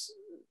 which is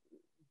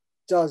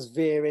does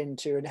veer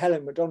into, and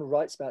Helen MacDonald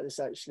writes about this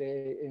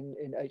actually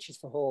in H is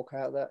for Hawk,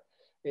 how that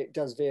it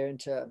does veer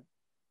into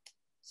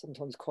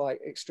sometimes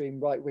quite extreme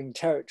right-wing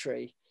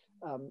territory,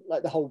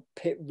 like the whole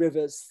Pitt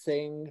Rivers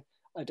thing.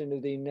 I don't know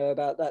if you know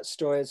about that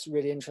story. It's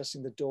really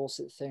interesting, the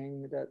Dorset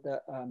thing,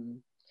 that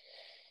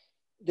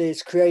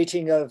this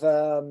creating of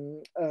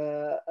an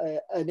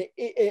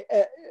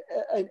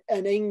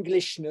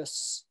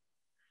Englishness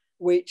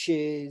which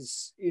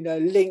is, you know,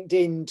 linked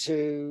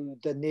into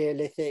the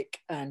Neolithic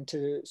and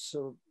to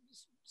sort of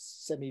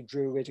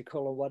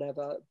semi-druidical or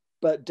whatever,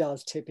 but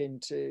does tip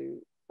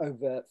into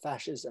overt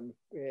fascism,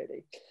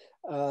 really.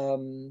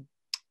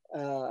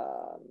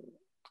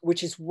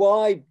 Which is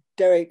why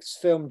Derek's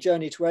film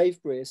Journey to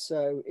Avebury is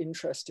so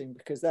interesting,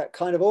 because that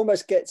kind of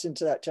almost gets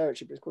into that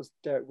territory, but of course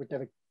Derek would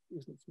never,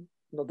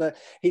 not there.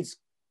 He's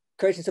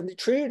creating something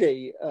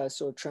truly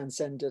sort of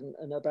transcendent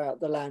and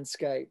about the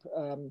landscape,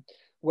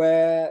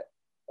 where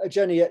a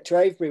journey to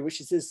Avebury,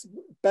 which is this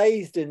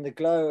bathed in the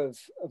glow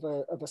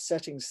of a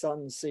setting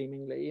sun,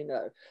 seemingly, you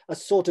know, a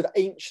sort of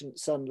ancient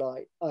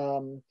sunlight,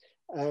 and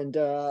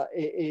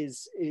it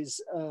is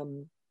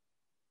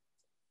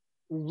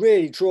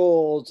really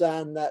draws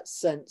down that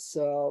sense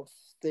of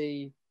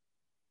the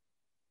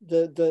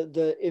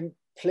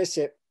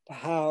implicit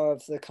power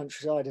of the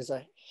countryside as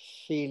a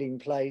healing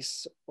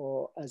place,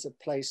 or as a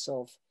place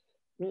of,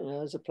 you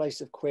know, as a place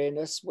of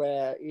queerness,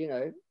 where, you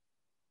know,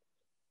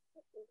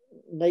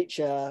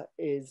 nature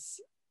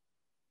is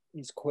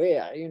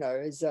queer, you know.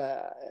 Is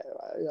I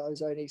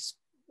was only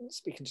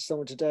speaking to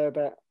someone today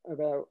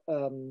about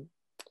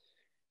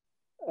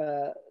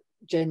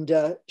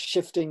gender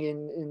shifting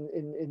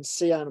in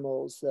sea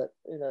animals, that,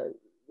 you know,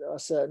 there are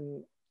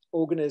certain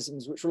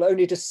organisms which will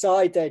only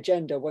decide their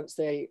gender once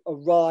they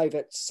arrive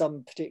at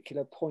some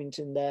particular point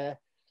in their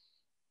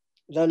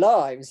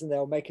lives, and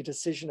they'll make a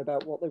decision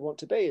about what they want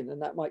to be, and then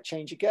that might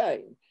change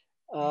again.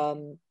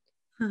 You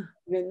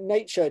know,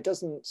 nature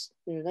doesn't,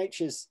 you know,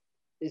 it is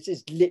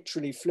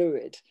literally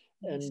fluid,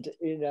 and,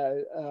 you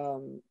know,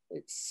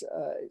 it's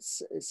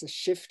a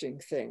shifting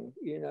thing,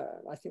 you know.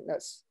 I think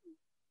that's,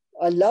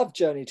 I love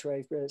Journey to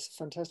Avebury. It's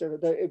fantastic.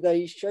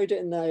 They showed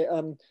it in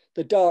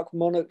the Dark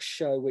Monarchs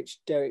show, which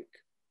Derek's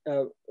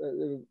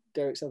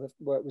other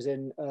work was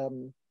in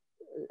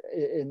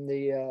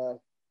the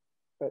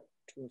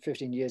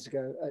 15 years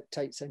ago at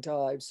Tate St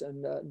Ives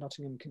and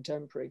Nottingham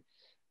Contemporary,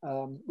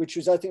 which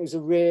was, I think, was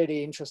a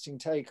really interesting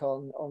take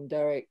on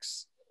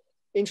Derek's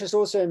interest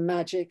also in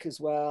magic as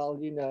well.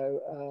 You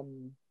know,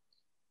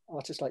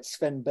 artists like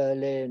Sven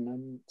Berlin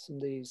and some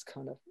of these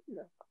kind of, you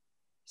know,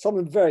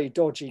 some very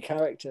dodgy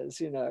characters,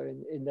 you know,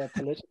 in their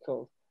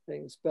political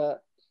things,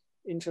 but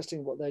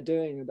interesting what they're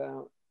doing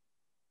about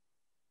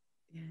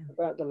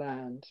the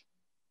land.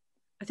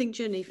 I think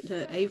Journey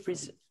to Avebury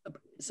is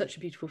such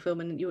a beautiful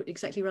film, and you're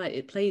exactly right.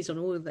 It plays on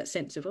all of that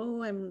sense of,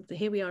 oh,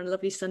 here we are on a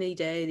lovely sunny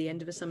day, the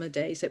end of a summer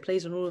day. So it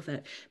plays on all of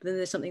that. But then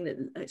there's something that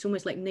it's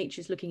almost like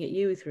nature's looking at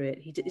you through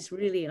it. It's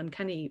really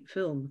uncanny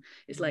film.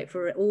 It's like,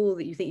 for all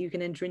that you think you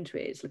can enter into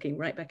it, it's looking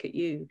right back at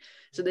you.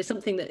 So there's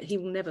something that he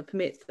will never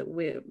permit,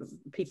 that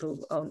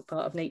people aren't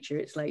part of nature.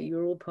 It's like,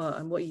 you're all part,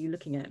 and what are you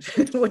looking at?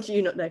 What do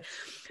you not know?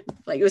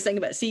 Like you were saying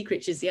about sea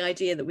creatures, the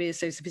idea that we're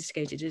so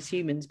sophisticated as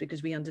humans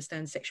because we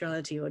understand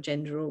sexuality or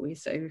gender, or we,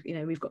 so, you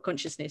know, we've got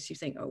consciousness. You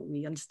think, oh,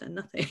 we understand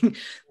nothing.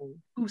 Of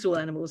course, all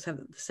animals have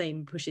the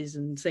same pushes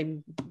and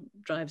same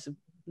drives, of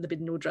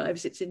libidinal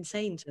drives. It's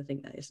insane to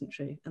think that isn't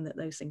true, and that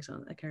those things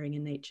aren't occurring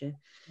in nature.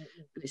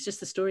 But it's just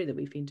the story that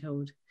we've been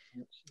told.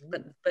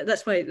 But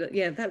that's why,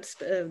 yeah, that's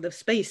the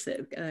space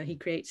that he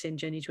creates in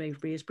Journey to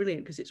Avebury is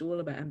brilliant, because it's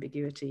all about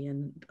ambiguity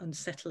and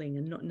unsettling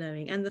and not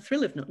knowing, and the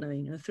thrill of not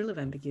knowing, and the thrill of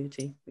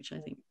ambiguity, which I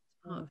think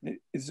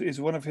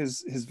is one of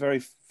his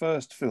very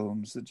first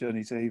films, The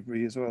Journey to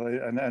Avebury, as well.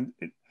 And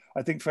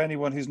I think for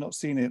anyone who's not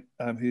seen it,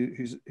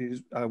 who's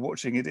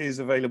watching, it is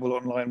available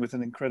online with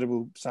an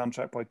incredible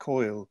soundtrack by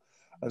Coyle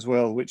as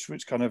well, which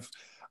kind of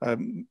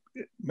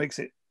makes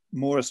it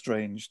more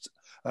estranged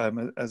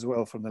as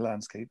well from the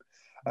landscape.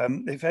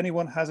 If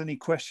anyone has any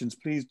questions,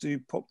 please do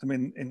pop them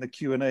in the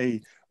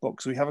Q&A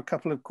box. We have a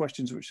couple of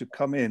questions which have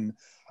come in.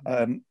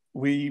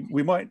 We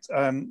might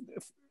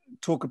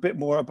talk a bit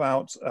more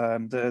about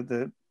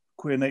the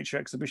Queer Nature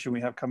exhibition we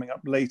have coming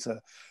up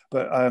later,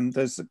 but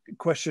there's a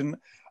question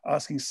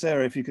asking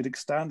Sarah if you could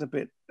expand a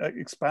bit,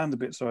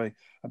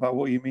 about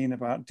what you mean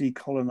about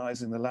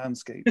decolonizing the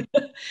landscape.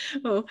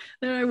 Oh,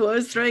 there I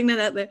was throwing that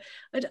out there.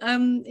 But,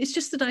 it's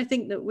just that I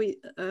think that we,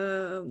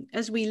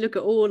 as we look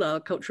at all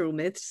our cultural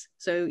myths,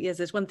 so yes,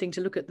 there's one thing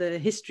to look at the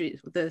history,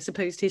 the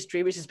supposed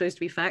history, which is supposed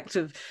to be fact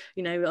of,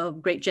 you know, our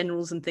great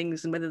generals and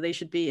things, and whether they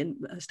should be in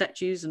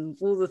statues and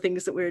all the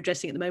things that we're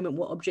addressing at the moment,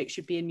 what objects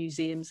should be in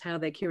museums, how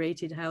they're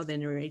curated, how they're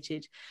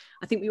narrated.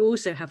 I think we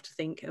also have to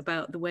think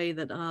about the way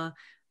that our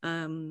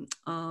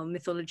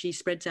mythology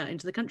spreads out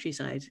into the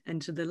countryside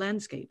and to the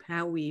landscape,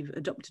 how we've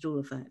adopted all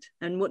of that.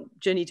 And what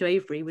Journey to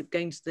Avebury, with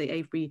going to the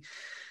Avebury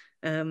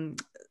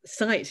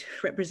site,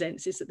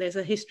 represents is that there's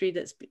a history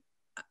that's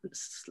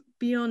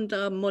beyond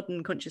our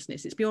modern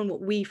consciousness. It's beyond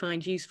what we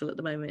find useful at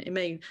the moment. It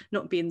may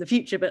not be in the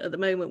future, but at the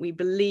moment we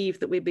believe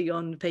that we're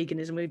beyond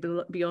paganism,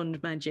 we're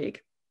beyond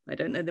magic. I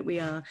don't know that we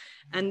are.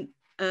 And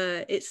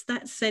it's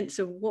that sense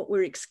of what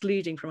we're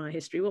excluding from our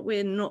history, what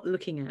we're not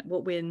looking at,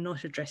 what we're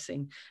not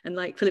addressing. And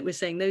like Philip was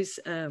saying, those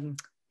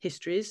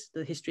histories,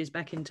 the histories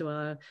back into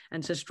our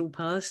ancestral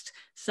past,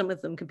 some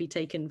of them can be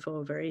taken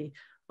for very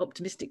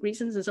optimistic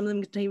reasons, and some of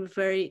them can take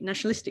very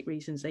nationalistic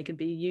reasons. They can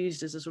be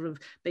used as a sort of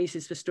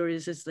basis for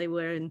stories as they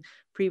were in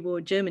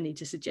pre-war Germany,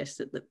 to suggest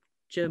that the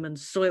German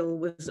soil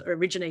was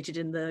originated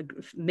in the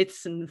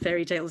myths and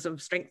fairy tales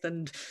of strength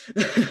and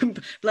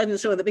blood and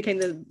soil that became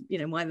the, you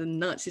know, why the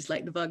Nazis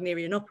like the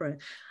Wagnerian opera.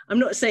 I'm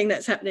not saying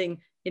that's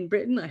happening in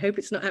Britain. I hope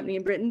it's not happening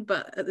in Britain,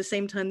 but at the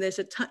same time, there's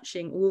a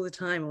touching all the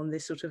time on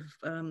this sort of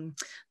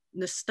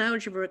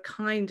nostalgia for a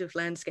kind of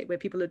landscape where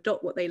people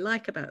adopt what they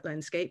like about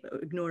landscape,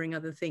 ignoring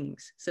other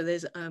things. So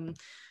there's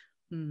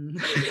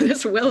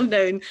this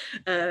well-known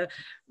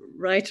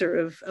writer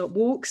of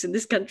walks in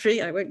this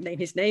country, I won't name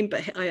his name,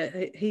 but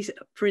he's,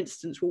 for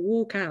instance, will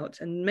walk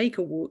out and make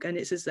a walk, and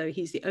it's as though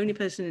he's the only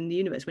person in the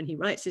universe, when he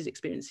writes his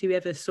experience, who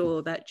ever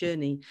saw that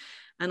journey.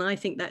 And I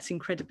think that's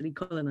incredibly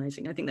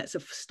colonizing. I think that's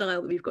a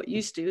style that we've got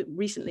used to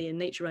recently in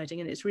nature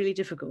writing, and it's really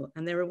difficult.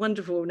 And there are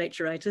wonderful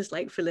nature writers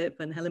like Philip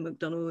and Helen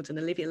MacDonald and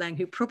Olivia Lang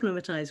who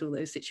problematize all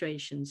those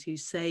situations, who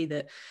say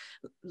that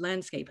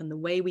landscape and the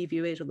way we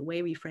view it or the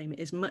way we frame it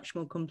is much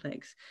more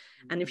complex.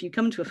 And if you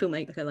come to a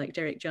filmmaker like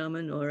Derek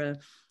Jarman or a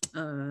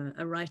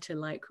writer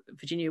like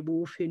Virginia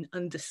Woolf, who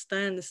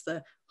understands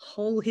the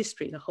whole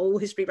history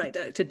right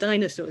down to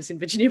dinosaurs in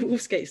Virginia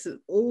Woolf's case,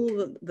 all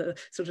the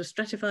sort of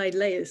stratified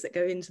layers that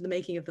go into the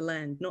making of the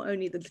land, not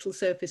only the little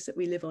surface that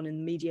we live on in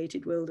the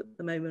mediated world at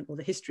the moment, or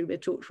the history we're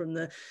taught from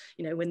the,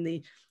 you know, when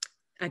the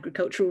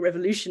agricultural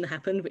revolution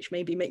happened, which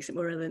maybe makes it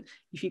more relevant.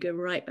 If you go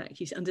right back,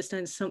 you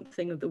understand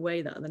something of the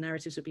way that the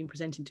narratives have been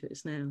presented to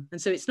us now.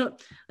 And so it's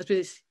not, I suppose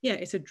it's, yeah,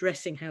 it's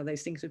addressing how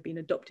those things have been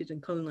adopted and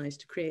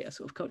colonized to create a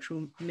sort of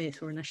cultural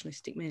myth or a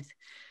nationalistic myth.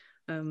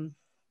 I don't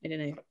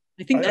know.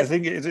 I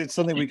think it's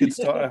something we could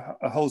start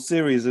a whole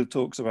series of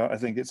talks about. I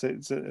think it's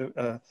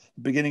a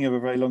beginning of a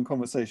very long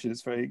conversation.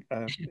 It's a very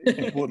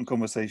important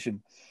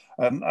conversation.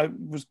 I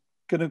was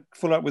going to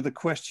follow up with a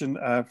question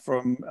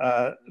from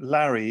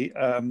Larry,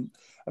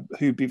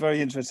 who'd be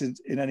very interested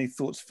in any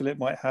thoughts Philip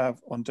might have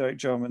on Derek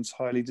Jarman's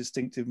highly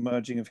distinctive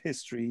merging of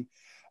history,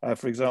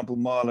 for example,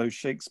 Marlowe,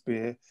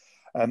 Shakespeare,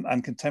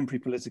 and contemporary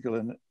political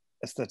and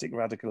aesthetic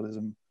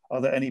radicalism.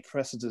 Are there any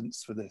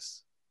precedents for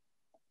this?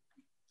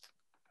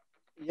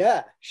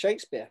 Yeah,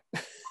 Shakespeare.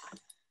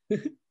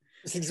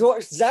 It's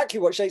exactly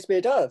what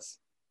Shakespeare does.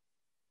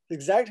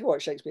 Exactly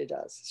what Shakespeare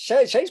does.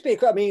 Shakespeare,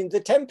 I mean,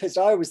 The Tempest,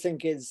 I always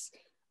think is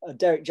a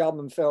Derek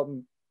Jarman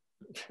film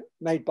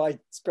made by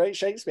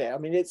Shakespeare. I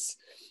mean, it's,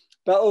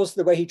 but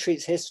also the way he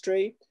treats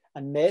history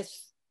and myth.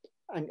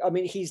 And I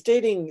mean, he's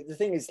dealing, the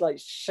thing is like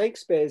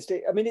Shakespeare's,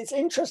 I mean, it's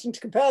interesting to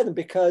compare them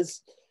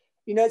because,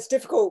 you know, it's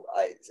difficult.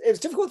 It was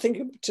difficult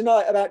thinking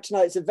tonight about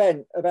tonight's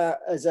event about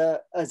as a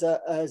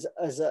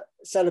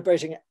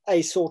celebrating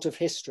a sort of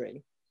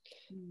history.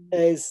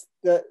 Is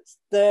that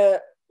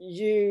the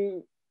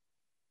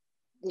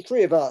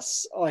three of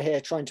us are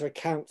here trying to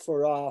account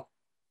for our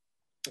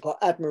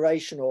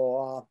admiration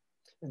or our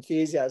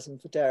enthusiasm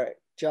for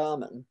Derek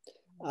Jarman,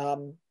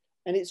 and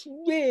it's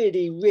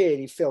really,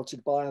 really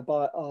filtered by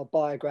our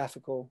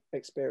biographical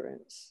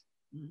experience.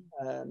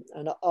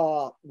 And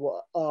our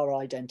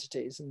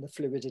identities and the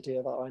fluidity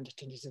of our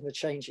identities and the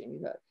changing,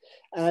 you know.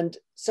 And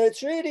so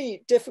it's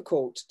really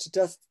difficult to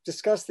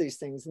discuss these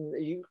things,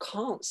 and you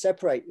can't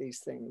separate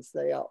these things.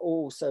 They are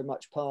all so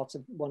much part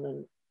of one,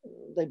 and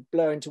they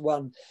blow into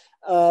one.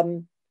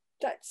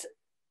 That's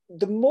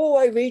the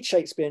more I read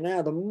Shakespeare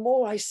now, the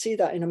more I see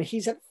that. And I mean,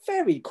 he's a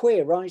very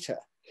queer writer,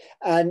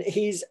 and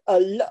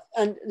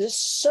and there's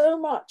so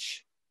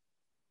much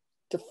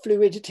the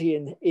fluidity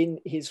in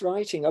his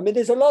writing. I mean,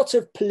 there's a lot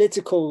of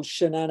political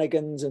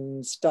shenanigans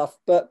and stuff,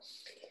 but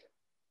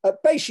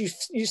at base,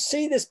 you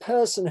see this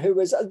person who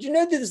was, you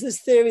know, there's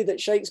this theory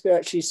that Shakespeare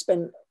actually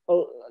spent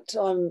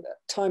time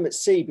at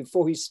sea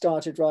before he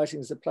started writing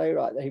as a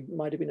playwright, that he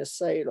might have been a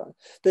sailor.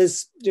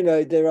 There's, you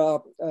know, there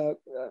are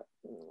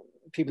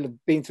people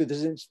have been through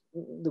the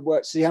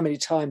work to see how many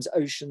times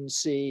ocean,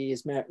 sea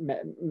is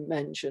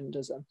mentioned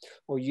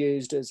or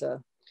used as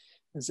an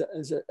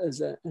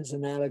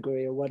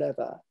allegory or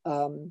whatever.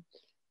 And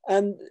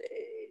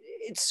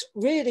it's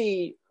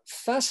really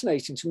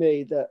fascinating to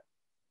me that,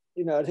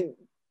 you know, I think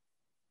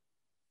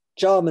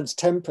Jarman's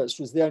Tempest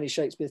was the only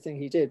Shakespeare thing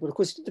he did. Well, of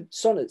course, he did the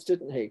sonnets,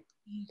 didn't he?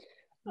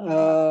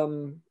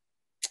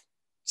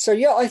 So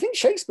yeah, I think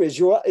Shakespeare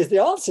is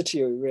the answer to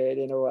you,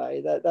 really, in a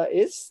way. That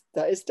is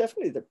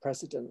definitely the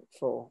precedent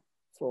for,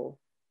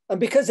 and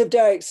because of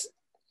Derek's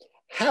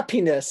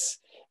happiness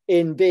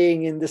in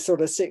being in the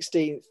sort of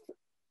 16th,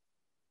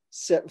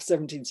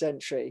 17th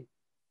century,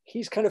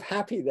 he's kind of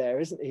happy there,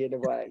 isn't he, in a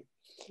way?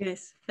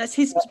 Yes, that's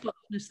his spot of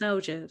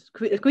nostalgia.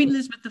 Queen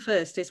Elizabeth I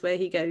is where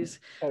he goes.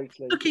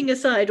 Totally. Looking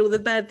aside all the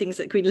bad things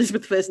that Queen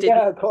Elizabeth I did.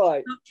 Yeah,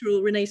 quite. The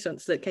cultural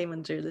renaissance that came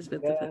under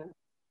Elizabeth I.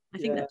 I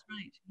think that's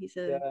right. He's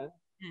a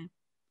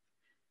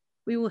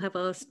we all have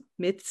our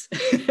myths.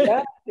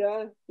 yeah.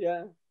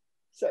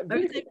 So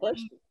really good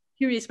question.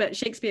 Curious about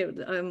Shakespeare.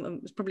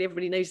 Probably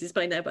everybody knows this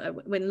by now,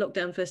 but when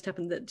lockdown first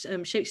happened,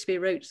 that Shakespeare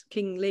wrote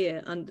King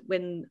Lear, and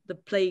when the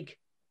plague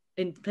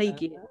year,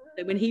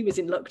 so when he was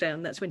in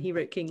lockdown, that's when he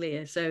wrote King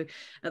Lear. So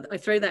I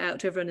throw that out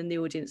to everyone in the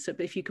audience. So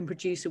if you can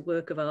produce a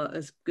work of art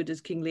as good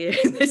as King Lear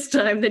this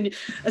time, then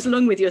as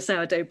along with your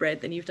sourdough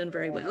bread, then you've done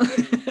very well.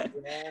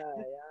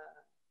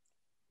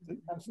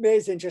 And for me,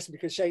 it's interesting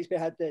because Shakespeare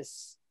had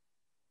this.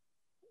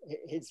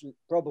 His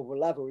probable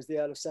lover was the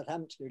Earl of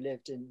Southampton, who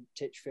lived in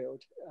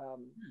Titchfield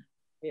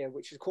here,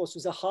 which of course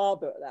was a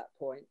harbour at that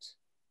point.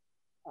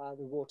 The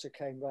water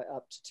came right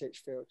up to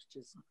Titchfield, which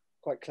is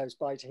quite close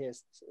by to here,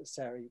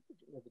 Sarah, you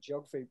know the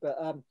geography. But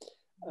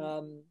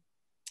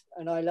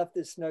and I love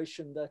this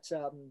notion that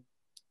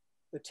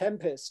the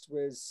Tempest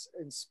was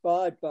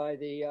inspired by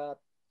the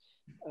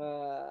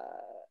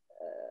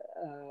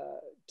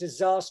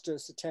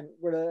disastrous attempt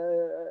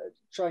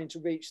trying to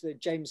reach the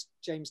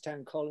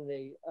Jamestown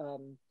colony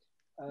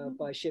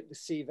by ship, the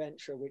Sea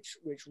Venture, which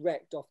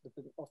wrecked off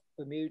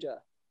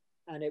Bermuda,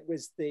 and it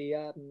was the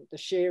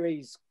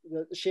shearwaters,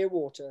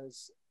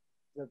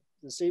 the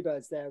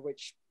seabirds there,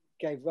 which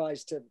gave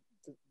rise to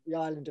the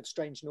Island of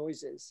Strange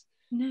Noises.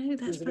 No,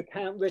 that's there's an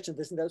account written.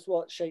 That's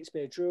what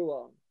Shakespeare drew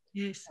on.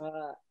 Yes.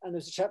 And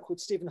there's a chap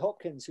called Stephen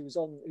Hopkins who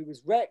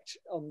was wrecked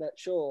on that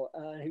shore.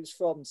 He was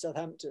from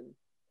Southampton.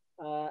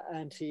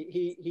 And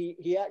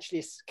he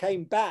actually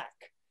came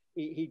back.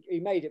 He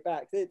made it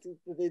back. They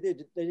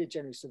did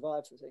generally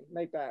survive, I think.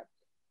 Made back,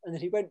 and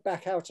then he went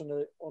back out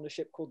on a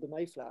ship called the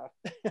Mayflower.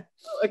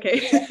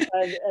 Okay.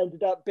 And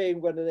ended up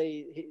being one of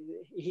the.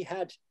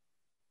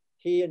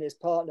 He and his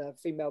partner,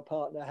 female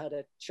partner, had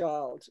a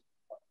child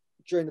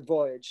during the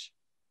voyage,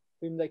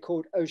 whom they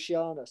called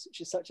Oceanus, which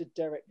is such a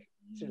Derek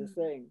sort of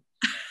thing.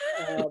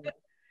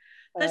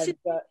 That's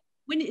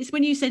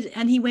when you said,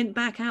 and he went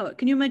back out.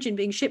 Can you imagine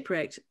being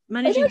shipwrecked,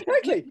 managing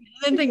exactly, and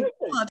then think,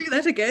 oh, I'll do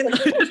that again.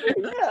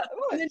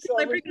 And then so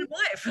my pregnant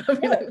wife.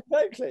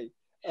 Exactly.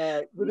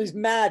 With these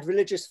mad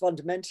religious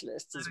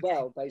fundamentalists as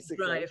well,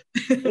 basically.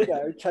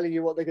 Telling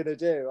you what they're going to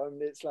do. I mean,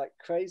 it's like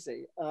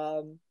crazy.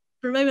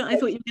 For a moment, I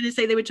thought you were going to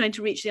say they were trying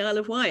to reach the Isle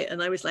of Wight,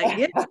 and I was like,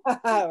 yes.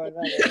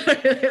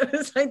 It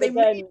was like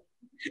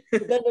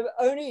but then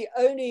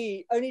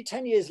only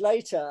 10 years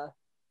later,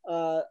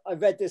 I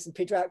read this in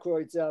Peter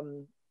Ackroyd's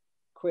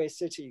Queer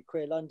City,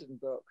 Queer London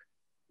book,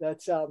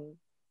 that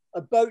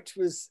a boat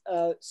was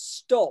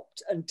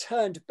stopped and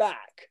turned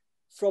back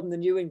from the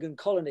New England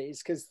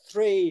colonies because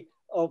 3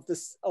 of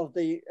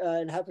the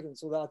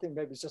inhabitants, although I think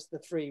maybe it's just the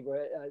 3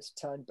 were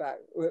turned back,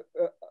 were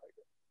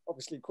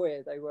obviously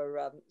queer. They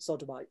were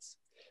sodomites.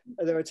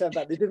 And they were turned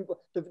back. They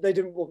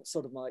didn't want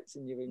sodomites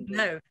in New England.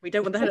 No, we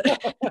don't want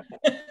that.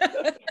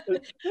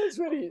 That's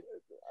really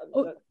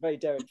that's very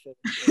Derek.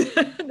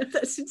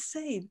 That's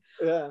insane.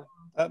 Yeah.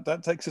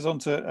 That takes us on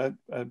to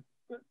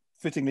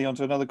fittingly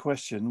onto another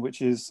question,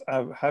 which is,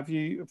 have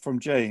you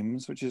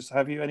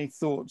any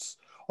thoughts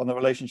on the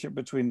relationship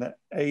between the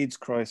AIDS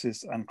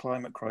crisis and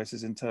climate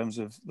crisis in terms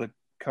of the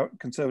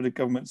Conservative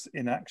government's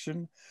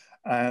inaction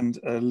and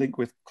a link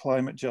with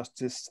climate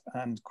justice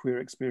and queer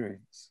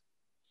experience?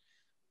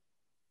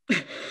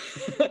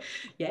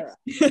 Yes.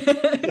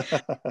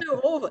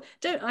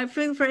 I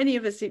feel for any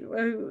of us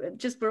who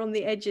just were on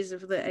the edges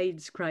of the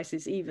AIDS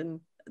crisis,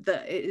 even,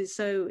 that it is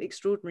so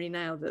extraordinary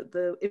now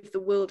that if the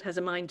world has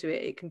a mind to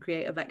it, it can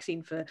create a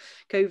vaccine for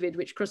COVID,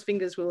 which, cross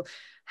fingers, will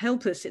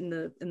help us in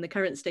the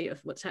current state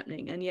of what's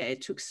happening. And yet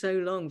it took so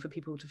long for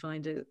people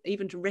to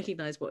even to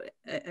recognize what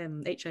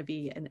HIV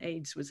and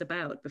AIDS was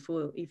about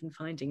before even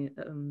finding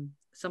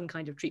some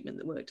kind of treatment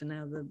that worked. And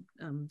now the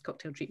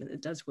cocktail treatment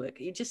that does work.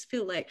 You just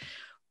feel like,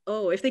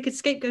 oh, if they could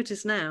scapegoat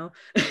us now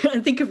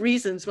and think of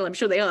reasons, well, I'm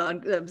sure they are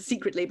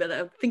secretly,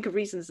 but think of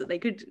reasons that they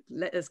could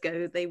let us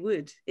go, they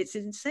would. It's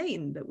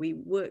insane that we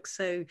work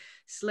so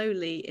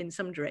slowly in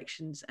some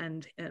directions,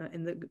 and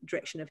in the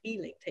direction of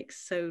healing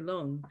takes so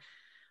long.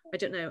 I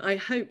don't know. I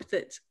hope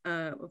that,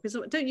 because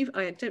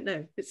I don't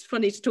know. It's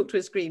funny to talk to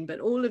a screen, but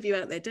all of you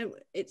out there,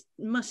 it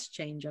must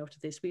change after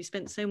this. We've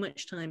spent so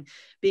much time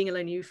being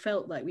alone. You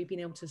felt like we've been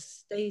able to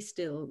stay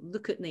still,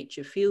 look at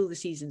nature, feel the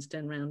seasons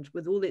turn around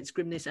with all its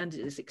grimness and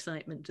its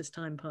excitement as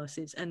time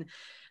passes. And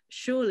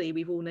surely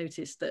we've all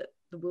noticed that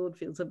the world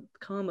feels a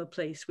calmer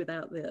place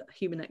without the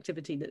human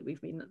activity that we've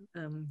been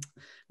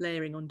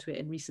layering onto it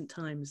in recent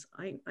times.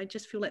 I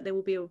just feel like there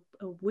will be a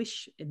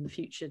wish in the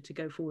future to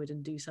go forward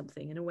and do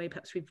something. In a way,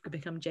 perhaps we've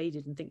become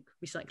jaded and think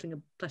recycling a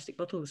plastic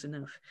bottle is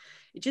enough.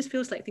 It just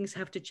feels like things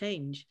have to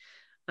change.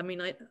 I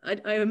mean,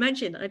 I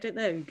imagine, I don't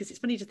know, because it's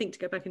funny to think to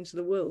go back into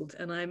the world,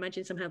 and I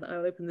imagine somehow that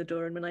I'll open the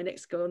door, and when I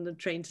next go on the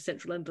train to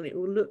central London, it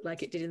will look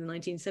like it did in the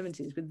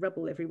 1970s with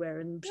rubble everywhere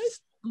and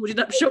boarded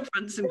up shop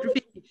fronts and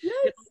graffiti. Yes.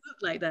 It'll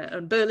look like that,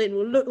 and Berlin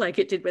will look like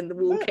it did when the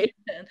wall came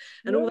down,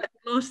 and all that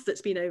gloss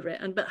that's been over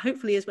it. But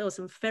hopefully as well,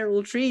 some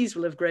feral trees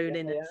will have grown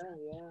in it.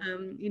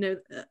 You know,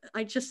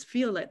 I just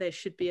feel like there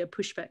should be a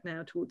pushback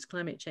now towards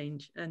climate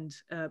change and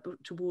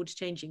towards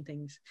changing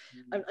things.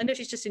 I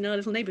noticed just in our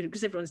little neighbourhood,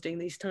 because everyone's doing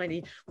these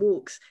tiny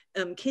walks,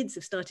 kids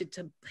have started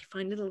to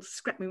find little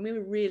scraps. I mean, we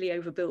were really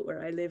overbuilt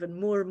where I live, and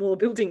more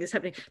building is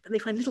happening, but they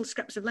find little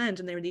scraps of land,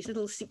 and there are these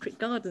little secret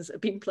gardens that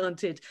have been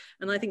planted.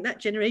 And I think that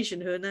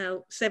generation who are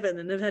now 7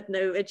 and have had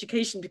no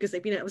education because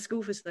they've been out of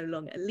school for so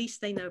long, at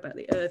least they know about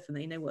the earth and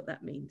they know what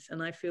that means.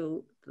 And I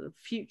feel the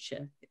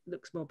future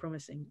looks more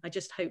promising. I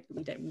just hope that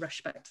we don't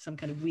rush back to some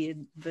kind of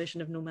weird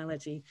version of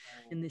normality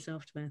in this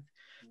aftermath.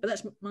 But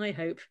that's my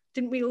hope.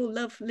 Didn't we all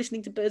love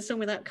listening to birdsong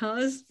without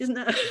cars? Isn't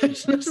that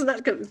doesn't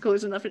that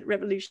cause enough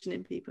revolution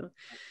in people?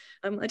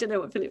 I don't know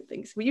what Philip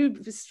thinks. Will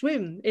you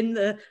swim in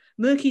the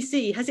murky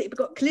sea? Has it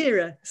got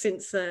clearer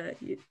since it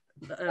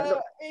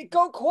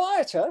got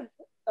quieter?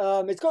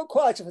 It's got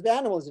quieter for the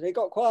animals, and it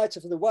got quieter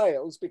for the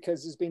whales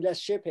because there's been less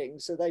shipping,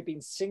 so they've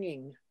been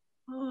singing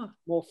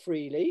more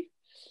freely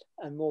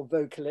and more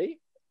vocally.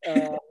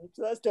 So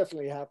that's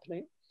definitely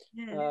happening.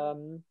 Yeah.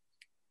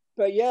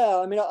 But yeah,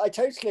 I mean, I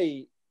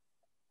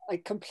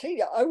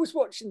was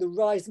watching the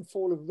rise and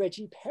fall of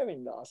Reggie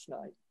Perrin last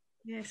night.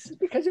 Yes.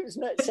 Because it was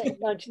set in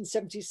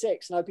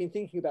 1976, and I've been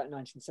thinking about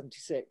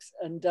 1976,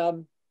 and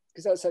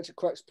because that was such a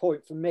crux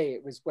point for me.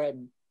 It was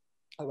when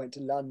I went to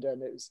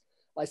London.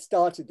 I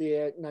started the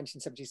year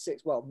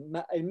 1976. Well,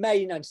 in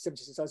May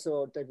 1976, I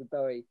saw David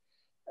Bowie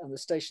on the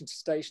Station to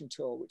Station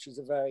tour, which was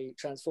a very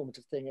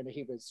transformative thing. And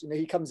he was, you know,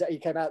 he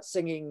came out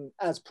singing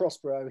as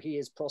Prospero. He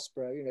is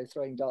Prospero, you know,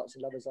 throwing darts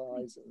in lovers'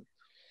 eyes,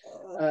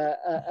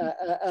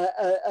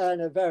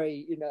 and a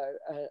very, you know,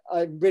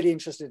 I'm really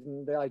interested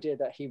in the idea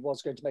that he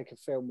was going to make a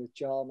film with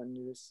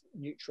Jarman, this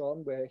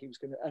Neutron, where he was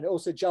going to, and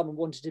also Jarman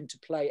wanted him to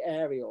play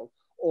Ariel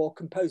or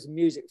compose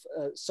music,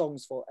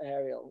 songs for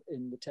Ariel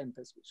in The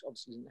Tempest, which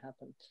obviously didn't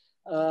happen.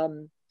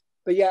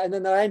 But yeah, and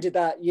then I ended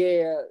that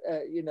year,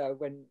 you know,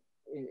 when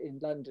in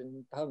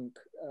London, punk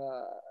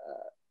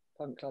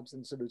clubs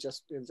and sort of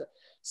just,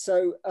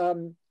 so,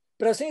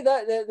 but I was thinking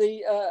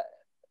that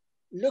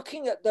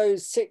looking at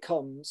those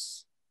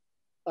sitcoms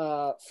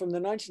from the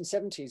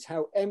 1970s,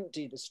 how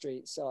empty the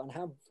streets are and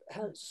how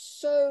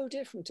so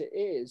different it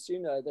is, you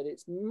know, that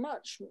it's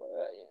much,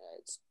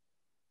 it's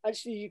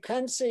actually, you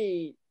can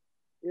see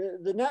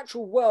the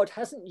natural world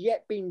hasn't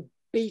yet been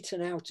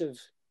beaten out of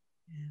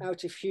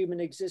human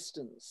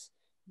existence.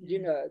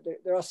 You know,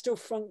 there are still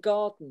front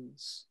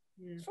gardens.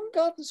 Front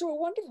gardens are a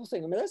wonderful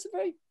thing. I mean, that's a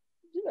very,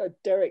 you know,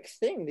 Derek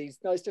thing, these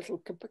nice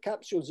little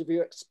capsules of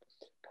your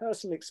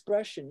personal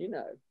expression, you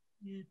know.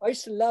 I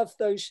used to love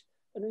those,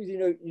 and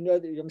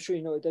I'm sure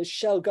you know those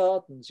shell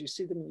gardens. You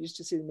used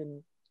to see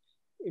them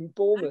in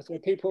Bournemouth, where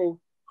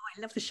people. Oh,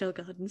 I love the shell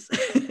gardens.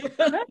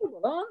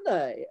 Incredible, aren't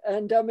they?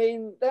 And I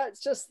mean,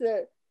 that's just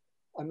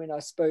I mean, I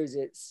suppose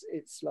it's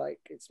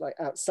like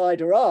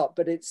outsider art,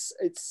 but it's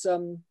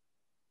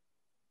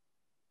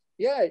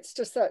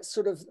just that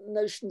sort of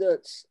notion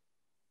that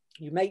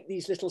you make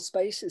these little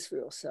spaces for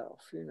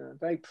yourself, you know,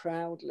 very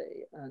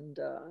proudly, and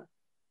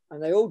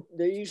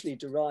they usually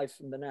derive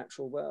from the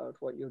natural world,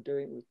 what you're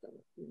doing with them,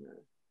 you know.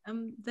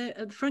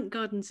 The front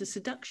garden's a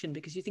seduction,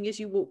 because you think as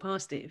you walk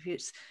past it, if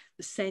it's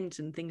the scent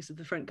and things of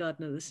the front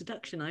garden are the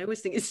seduction. I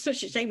always think it's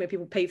such a shame when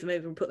people pave them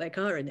over and put their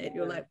car in it.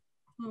 You're like,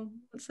 oh,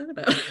 what's that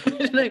about? I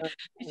don't know.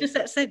 It's just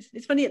that sense.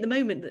 It's funny at the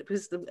moment that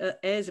because the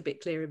air's a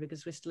bit clearer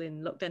because we're still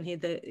in lockdown here,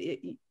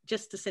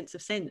 just the sense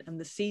of scent and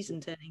the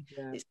season turning,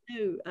 it's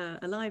so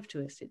alive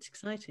to us. It's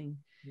exciting.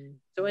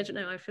 So I don't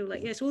know, I feel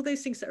like, yes, all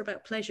those things that are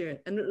about pleasure,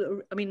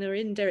 and I mean, they're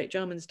in Derek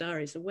Jarman's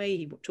diaries, the way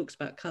he talks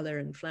about colour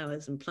and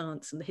flowers and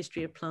plants and the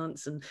history of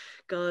plants and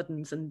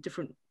gardens and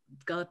different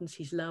gardens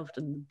he's loved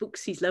and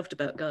books he's loved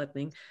about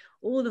gardening.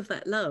 All of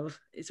that love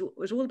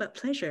was all about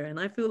pleasure, and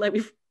I feel like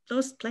we've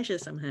lost pleasure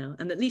somehow,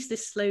 and at least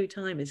this slow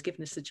time has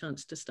given us the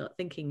chance to start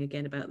thinking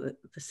again about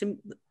it's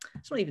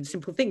not even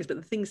simple things, but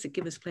the things that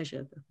give us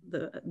pleasure.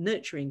 The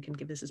nurturing can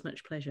give us as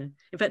much pleasure.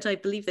 In fact, I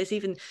believe there's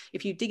even,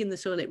 if you dig in the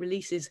soil, it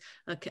releases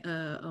a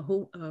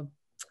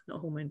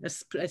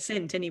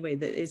scent anyway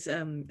that is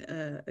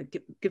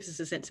gives us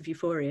a sense of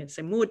euphoria.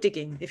 So more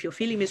digging if you're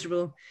feeling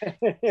miserable.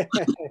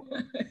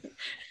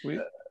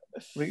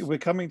 We're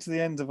coming to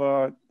the end of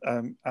our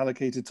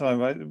allocated time.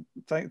 Right?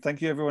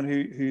 Thank you everyone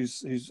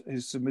who's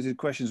submitted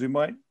questions. We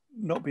might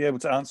not be able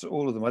to answer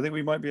all of them. I think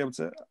we might be able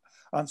to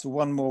answer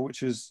one more,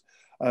 which is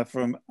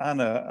from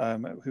Anna,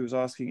 who was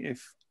asking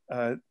if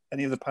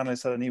any of the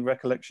panelists had any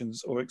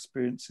recollections or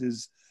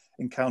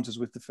encounters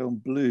with the film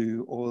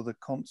Blue or the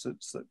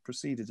concerts that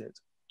preceded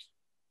it.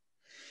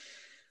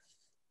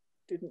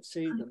 Didn't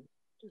see them.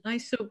 I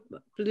saw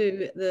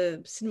Blue at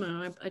the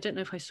cinema. I don't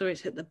know if I saw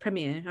it at the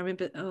premiere. I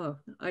remember,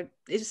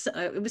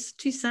 it was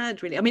too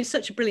sad, really. I mean, it's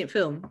such a brilliant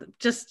film,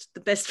 just the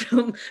best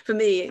film for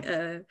me.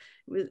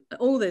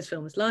 All those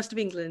films, Last of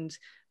England,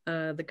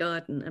 the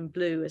garden and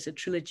Blue as a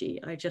trilogy,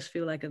 I just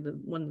feel like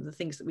one of the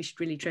things that we should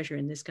really treasure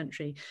in this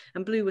country.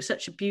 And Blue was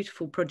such a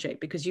beautiful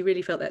project because you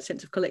really felt that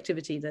sense of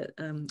collectivity that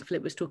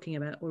Philip was talking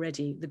about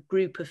already, the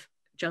group of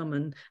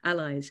Jarman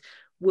allies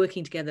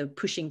working together,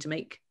 pushing to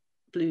make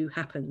Blue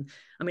happen.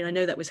 I mean, I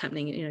know that was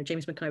happening, you know,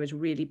 James Mackay was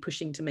really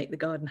pushing to make the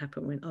garden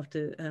happen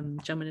after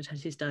Jarman had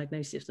his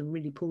diagnosis and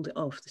really pulled it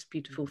off, this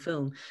beautiful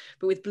film.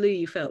 But with Blue,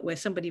 you felt where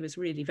somebody was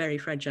really very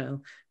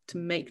fragile to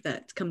make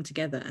that come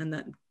together, and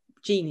that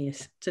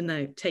genius to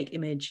know, take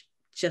image,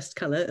 just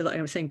color, like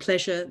I was saying,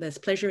 pleasure, there's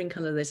pleasure in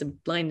color, there's a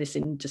blindness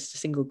in just a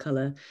single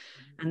color,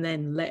 and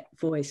then let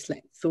voice,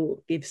 let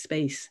thought give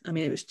space. I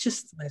mean, it was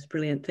just the most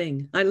brilliant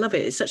thing. I love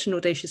it. It's such an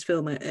audacious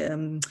film.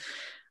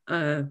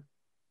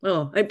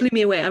 Oh, it blew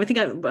me away. I think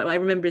I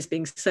remember as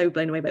being so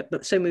blown away by it,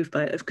 but so moved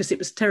by it, because it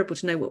was terrible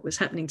to know what was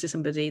happening to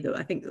somebody that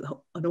I think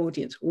an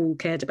audience all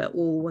cared about,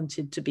 all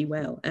wanted to be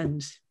well.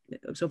 And it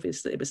was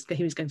obvious that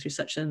he was going through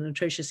such an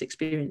atrocious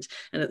experience.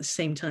 And at the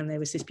same time, there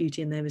was this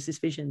beauty and there was this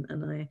vision.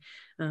 And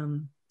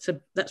so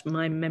that's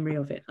my memory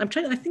of it.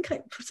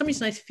 For some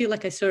reason, I feel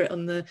like I saw it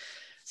on the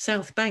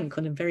South Bank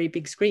on a very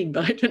big screen,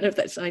 but I don't know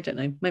if I don't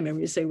know. My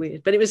memory is so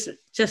weird, but it was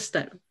just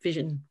that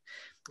vision.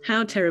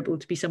 How terrible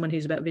to be someone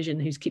who's about vision,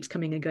 who keeps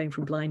coming and going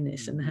from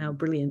blindness, and how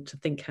brilliant to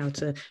think how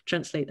to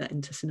translate that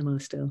into cinema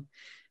still.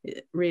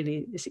 It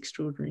really is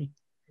extraordinary.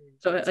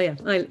 So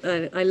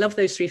I love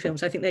those three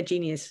films. I think they're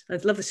genius. I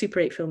love the Super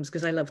 8 films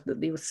because I love that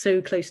they were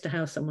so close to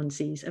how someone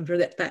sees, and for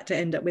that to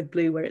end up with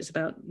Blue, where it's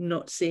about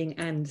not seeing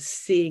and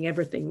seeing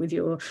everything with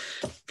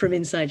from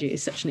inside you,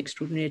 is such an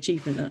extraordinary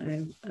achievement.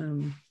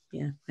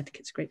 I think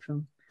it's a great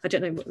film. I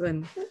don't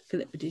know,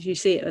 Philip, did you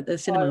see it at the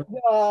cinema?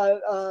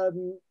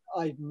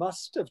 I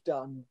must have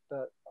done,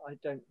 but I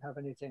don't have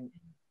anything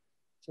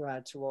to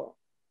add to what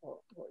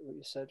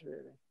you said,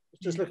 really.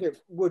 Just looking at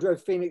Woodrow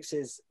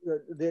Phoenix's,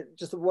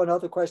 just one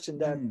other question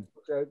there,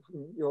 Woodrow,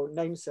 your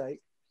namesake,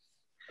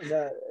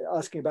 and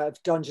asking about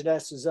if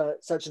Dungeness was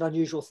such an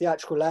unusual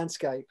theatrical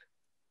landscape.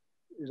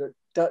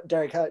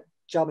 Derek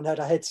Jarman had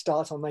a head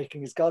start on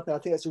making his garden. I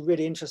think that's a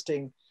really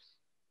interesting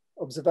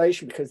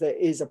observation, because there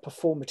is a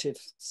performative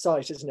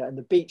site, isn't it? And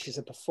the beach is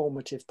a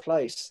performative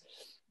place,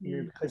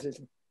 because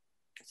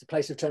it's a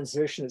place of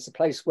transition. It's a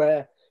place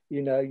where,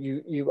 you know,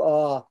 you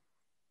are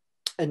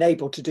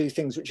enabled to do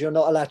things which you're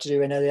not allowed to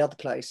do in any other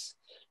place.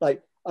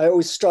 Like, it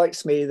always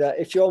strikes me that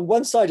if you're on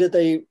one side of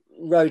the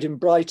road in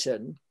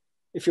Brighton,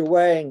 if you're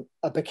wearing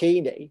a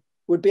bikini,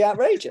 would be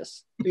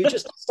outrageous. You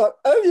just start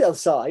over the other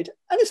side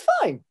and it's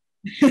fine.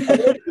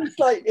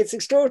 It's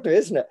extraordinary,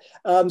 isn't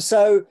it?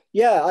 So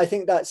yeah, I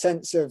think that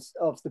sense of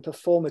the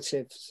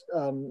performative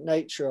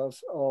nature of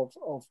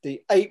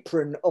the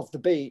apron of the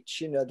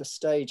beach, you know, the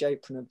stage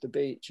apron of the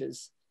beach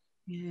is.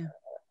 Yeah.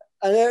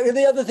 And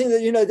the other thing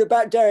that, you know,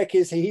 about Derek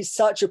is he's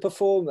such a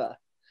performer,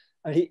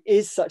 and he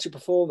is such a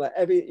performer.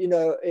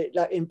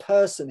 Like in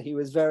person, he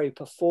was very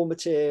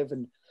performative,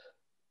 and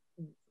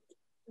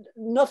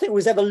nothing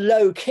was ever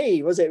low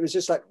key, was it? It was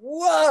just like,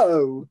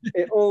 whoa,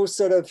 it all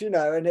sort of, you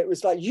know, and it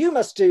was like, you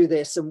must do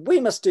this and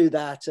we must do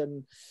that,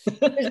 and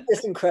isn't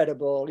this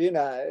incredible? You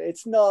know,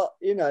 it's not,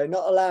 you know,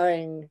 not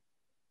allowing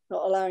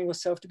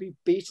yourself to be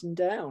beaten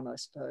down, I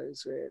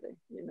suppose, really,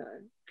 you know,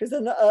 because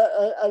then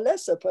a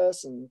lesser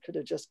person could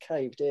have just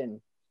caved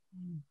in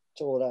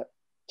to all that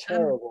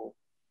terrible.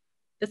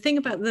 The thing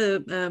about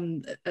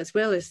as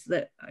well, is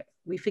that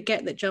we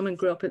forget that Jarman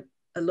grew up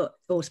a lot,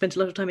 or spent a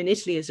lot of time in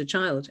Italy as a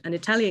child, and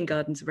Italian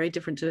gardens are very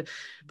different to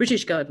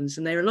British gardens,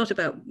 and they're a lot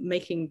about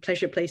making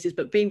pleasure places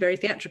but being very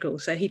theatrical.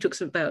 So he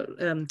talks about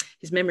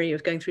his memory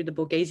of going through the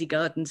Borghese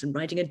gardens and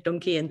riding a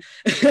donkey, and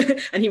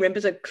and he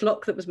remembers a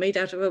clock that was made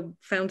out of a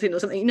fountain or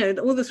something, you know,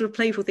 all the sort of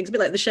playful things, a bit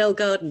like the Shell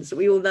Gardens that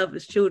we all love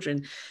as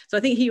children. So I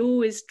think he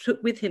always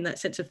took with him that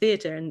sense of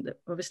theatre, and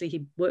obviously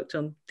he worked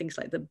on things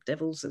like The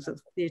Devils as a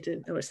theatre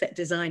or a set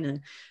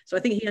designer. So I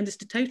think he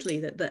understood totally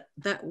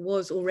that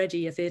was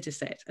already a theatre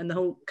set, and the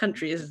whole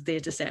country is a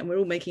theatre set, and we're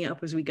all making it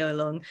up as we go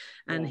along,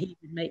 and he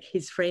would make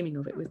his framing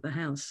of it with the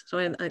house.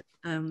 So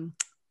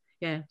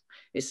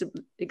it's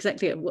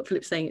exactly what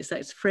Philip's saying. It's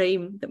that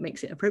frame that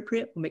makes it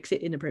appropriate or makes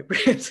it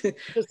inappropriate.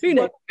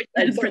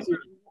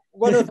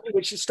 One of the things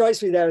which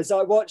strikes me there is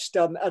I watched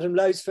Adam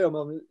Lowe's film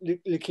on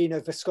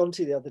Luchino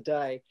Visconti the other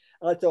day,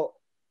 and I thought,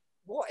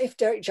 what if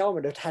Derek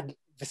Jarman had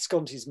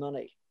Visconti's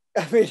money?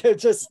 I mean, it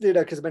just, you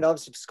know, because I mean,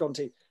 obviously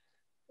Visconti,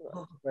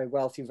 very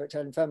wealthy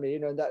Italian family, you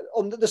know, and that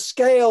on the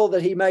scale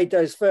that he made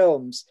those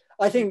films,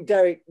 I think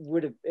Derek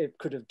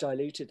could have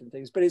diluted and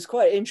things, but it's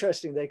quite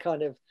interesting. They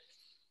kind of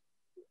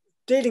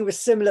dealing with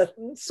similar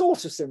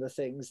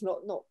things,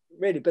 not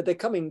really, but they're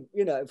coming,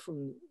 you know,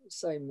 from the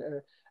same,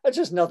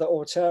 just another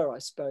auteur, I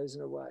suppose,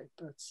 in a way.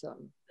 But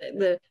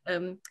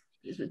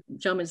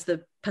Jarman's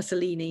the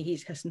Pasolini. He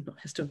has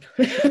to.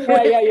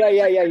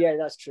 Yeah.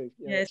 That's true.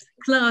 Yeah, yes,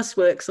 class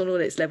works on all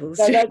its levels.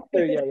 No, that's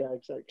true. Yeah,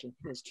 exactly.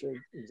 That's true.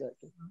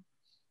 Exactly.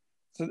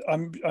 So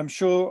I'm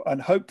sure,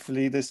 and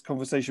hopefully, this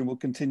conversation will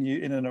continue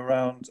in and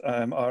around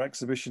our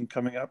exhibition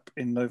coming up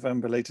in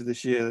November later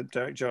this year,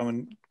 Derek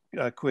Jarman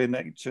Queer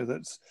Nature,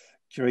 that's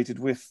curated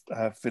with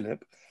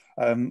Philip.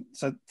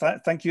 So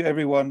thank you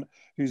everyone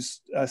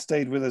who's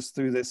stayed with us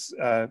through this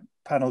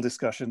panel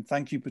discussion.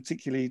 Thank you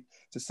particularly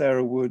to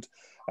Sarah Wood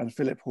and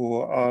Philip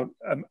Hoare, our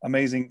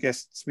amazing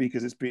guest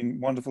speakers. It's been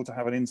wonderful to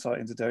have an insight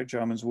into Derek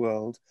Jarman's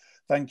world.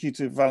 Thank you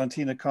to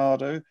Valentina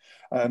Cardo.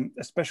 A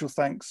special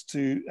thanks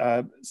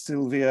to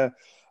Sylvia,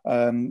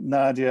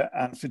 Nadia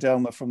and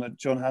Fidelma from the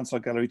John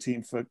Hansard Gallery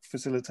team for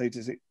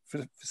facilitating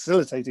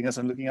us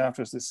and looking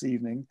after us this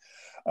evening.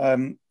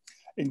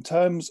 In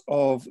terms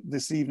of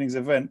this evening's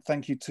event,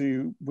 thank you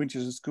to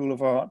Winchester School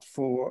of Art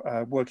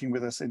for working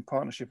with us in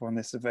partnership on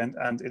this event,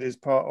 and it is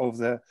part of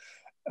the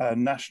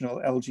National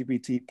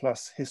LGBT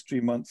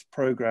History Month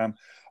programme,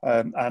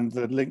 and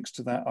the links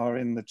to that are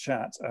in the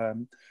chat.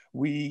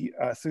 We,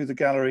 through the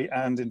gallery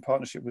and in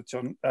partnership with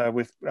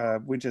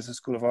Winchester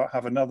School of Art,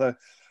 have another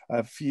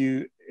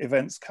few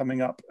events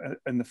coming up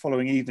in the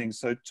following evening.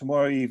 So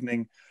tomorrow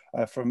evening,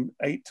 from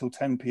 8 till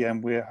 10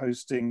 p.m. we're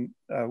hosting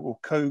or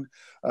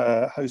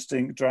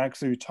co-hosting Drag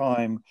Through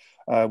Time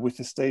with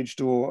the Stage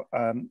Door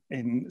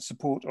in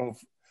support of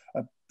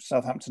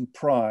Southampton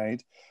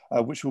Pride,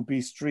 which will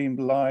be streamed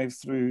live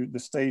through the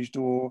Stage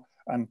Door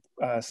and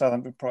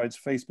Southampton Pride's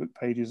Facebook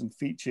pages, and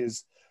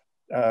features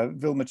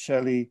Vilma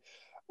Celli,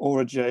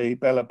 Aura J,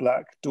 Bella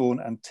Black, Dawn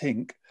and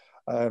Tink.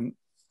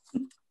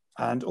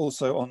 And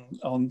also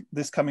on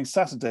this coming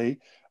Saturday,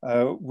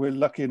 we're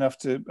lucky enough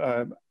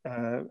to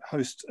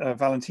host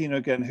Valentina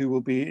again, who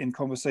will be in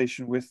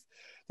conversation with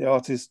the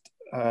artist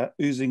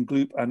Oozing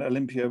Gloop and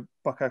Olympia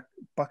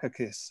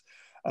Bakakis.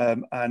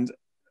 And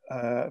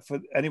for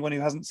anyone who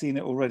hasn't seen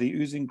it already,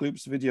 Oozing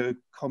Gloop's video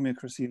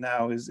Commucracy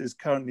Now is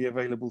currently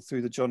available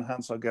through the John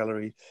Hansard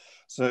Gallery.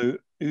 So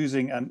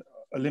Oozing and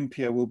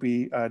Olympia will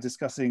be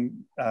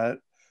discussing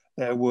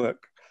their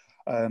work.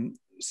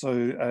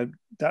 So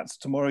that's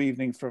tomorrow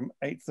evening from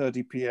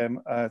 8:30 p.m.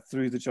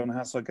 Through the John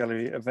Hansard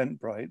Gallery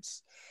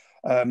Eventbrite.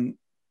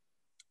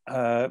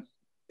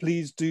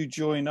 Please do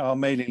join our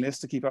mailing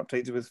list to keep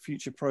updated with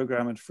future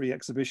programme and free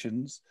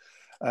exhibitions.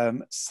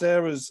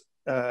 Sarah's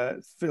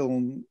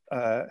film,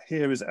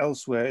 Here Is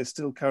Elsewhere, is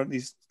still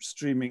currently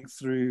streaming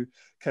through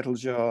Kettle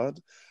Jar.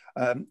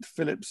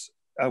 Philip's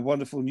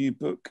wonderful new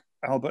book,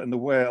 Albert and the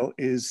Whale,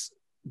 is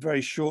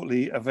very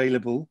shortly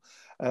available,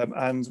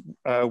 and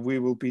we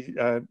will be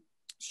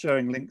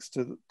sharing links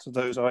to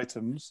those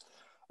items.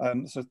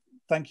 So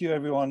thank you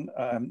everyone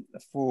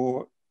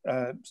for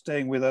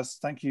staying with us.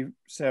 Thank you,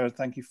 Sarah.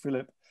 Thank you,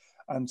 Philip.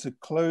 And to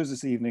close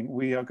this evening,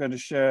 we are going to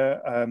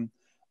share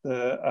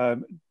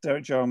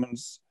Derek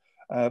Jarman's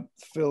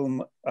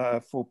film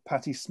for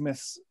Patti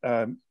Smith's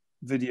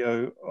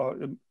video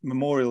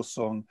memorial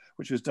song,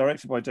 which was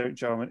directed by Derek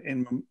Jarman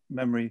in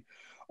memory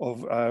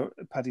of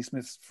Patti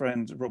Smith's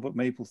friend, Robert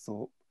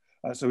Mapplethorpe.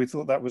 So we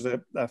thought that was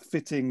a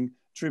fitting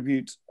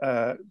tribute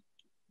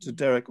to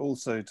Derek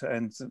also to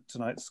end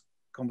tonight's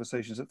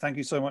conversation. So thank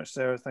you so much,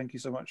 Sarah. Thank you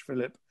so much,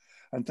 Philip.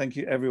 And thank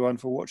you everyone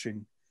for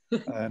watching.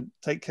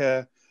 Take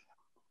care.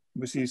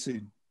 We'll see you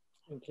soon.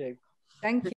 Thank you. Thank you.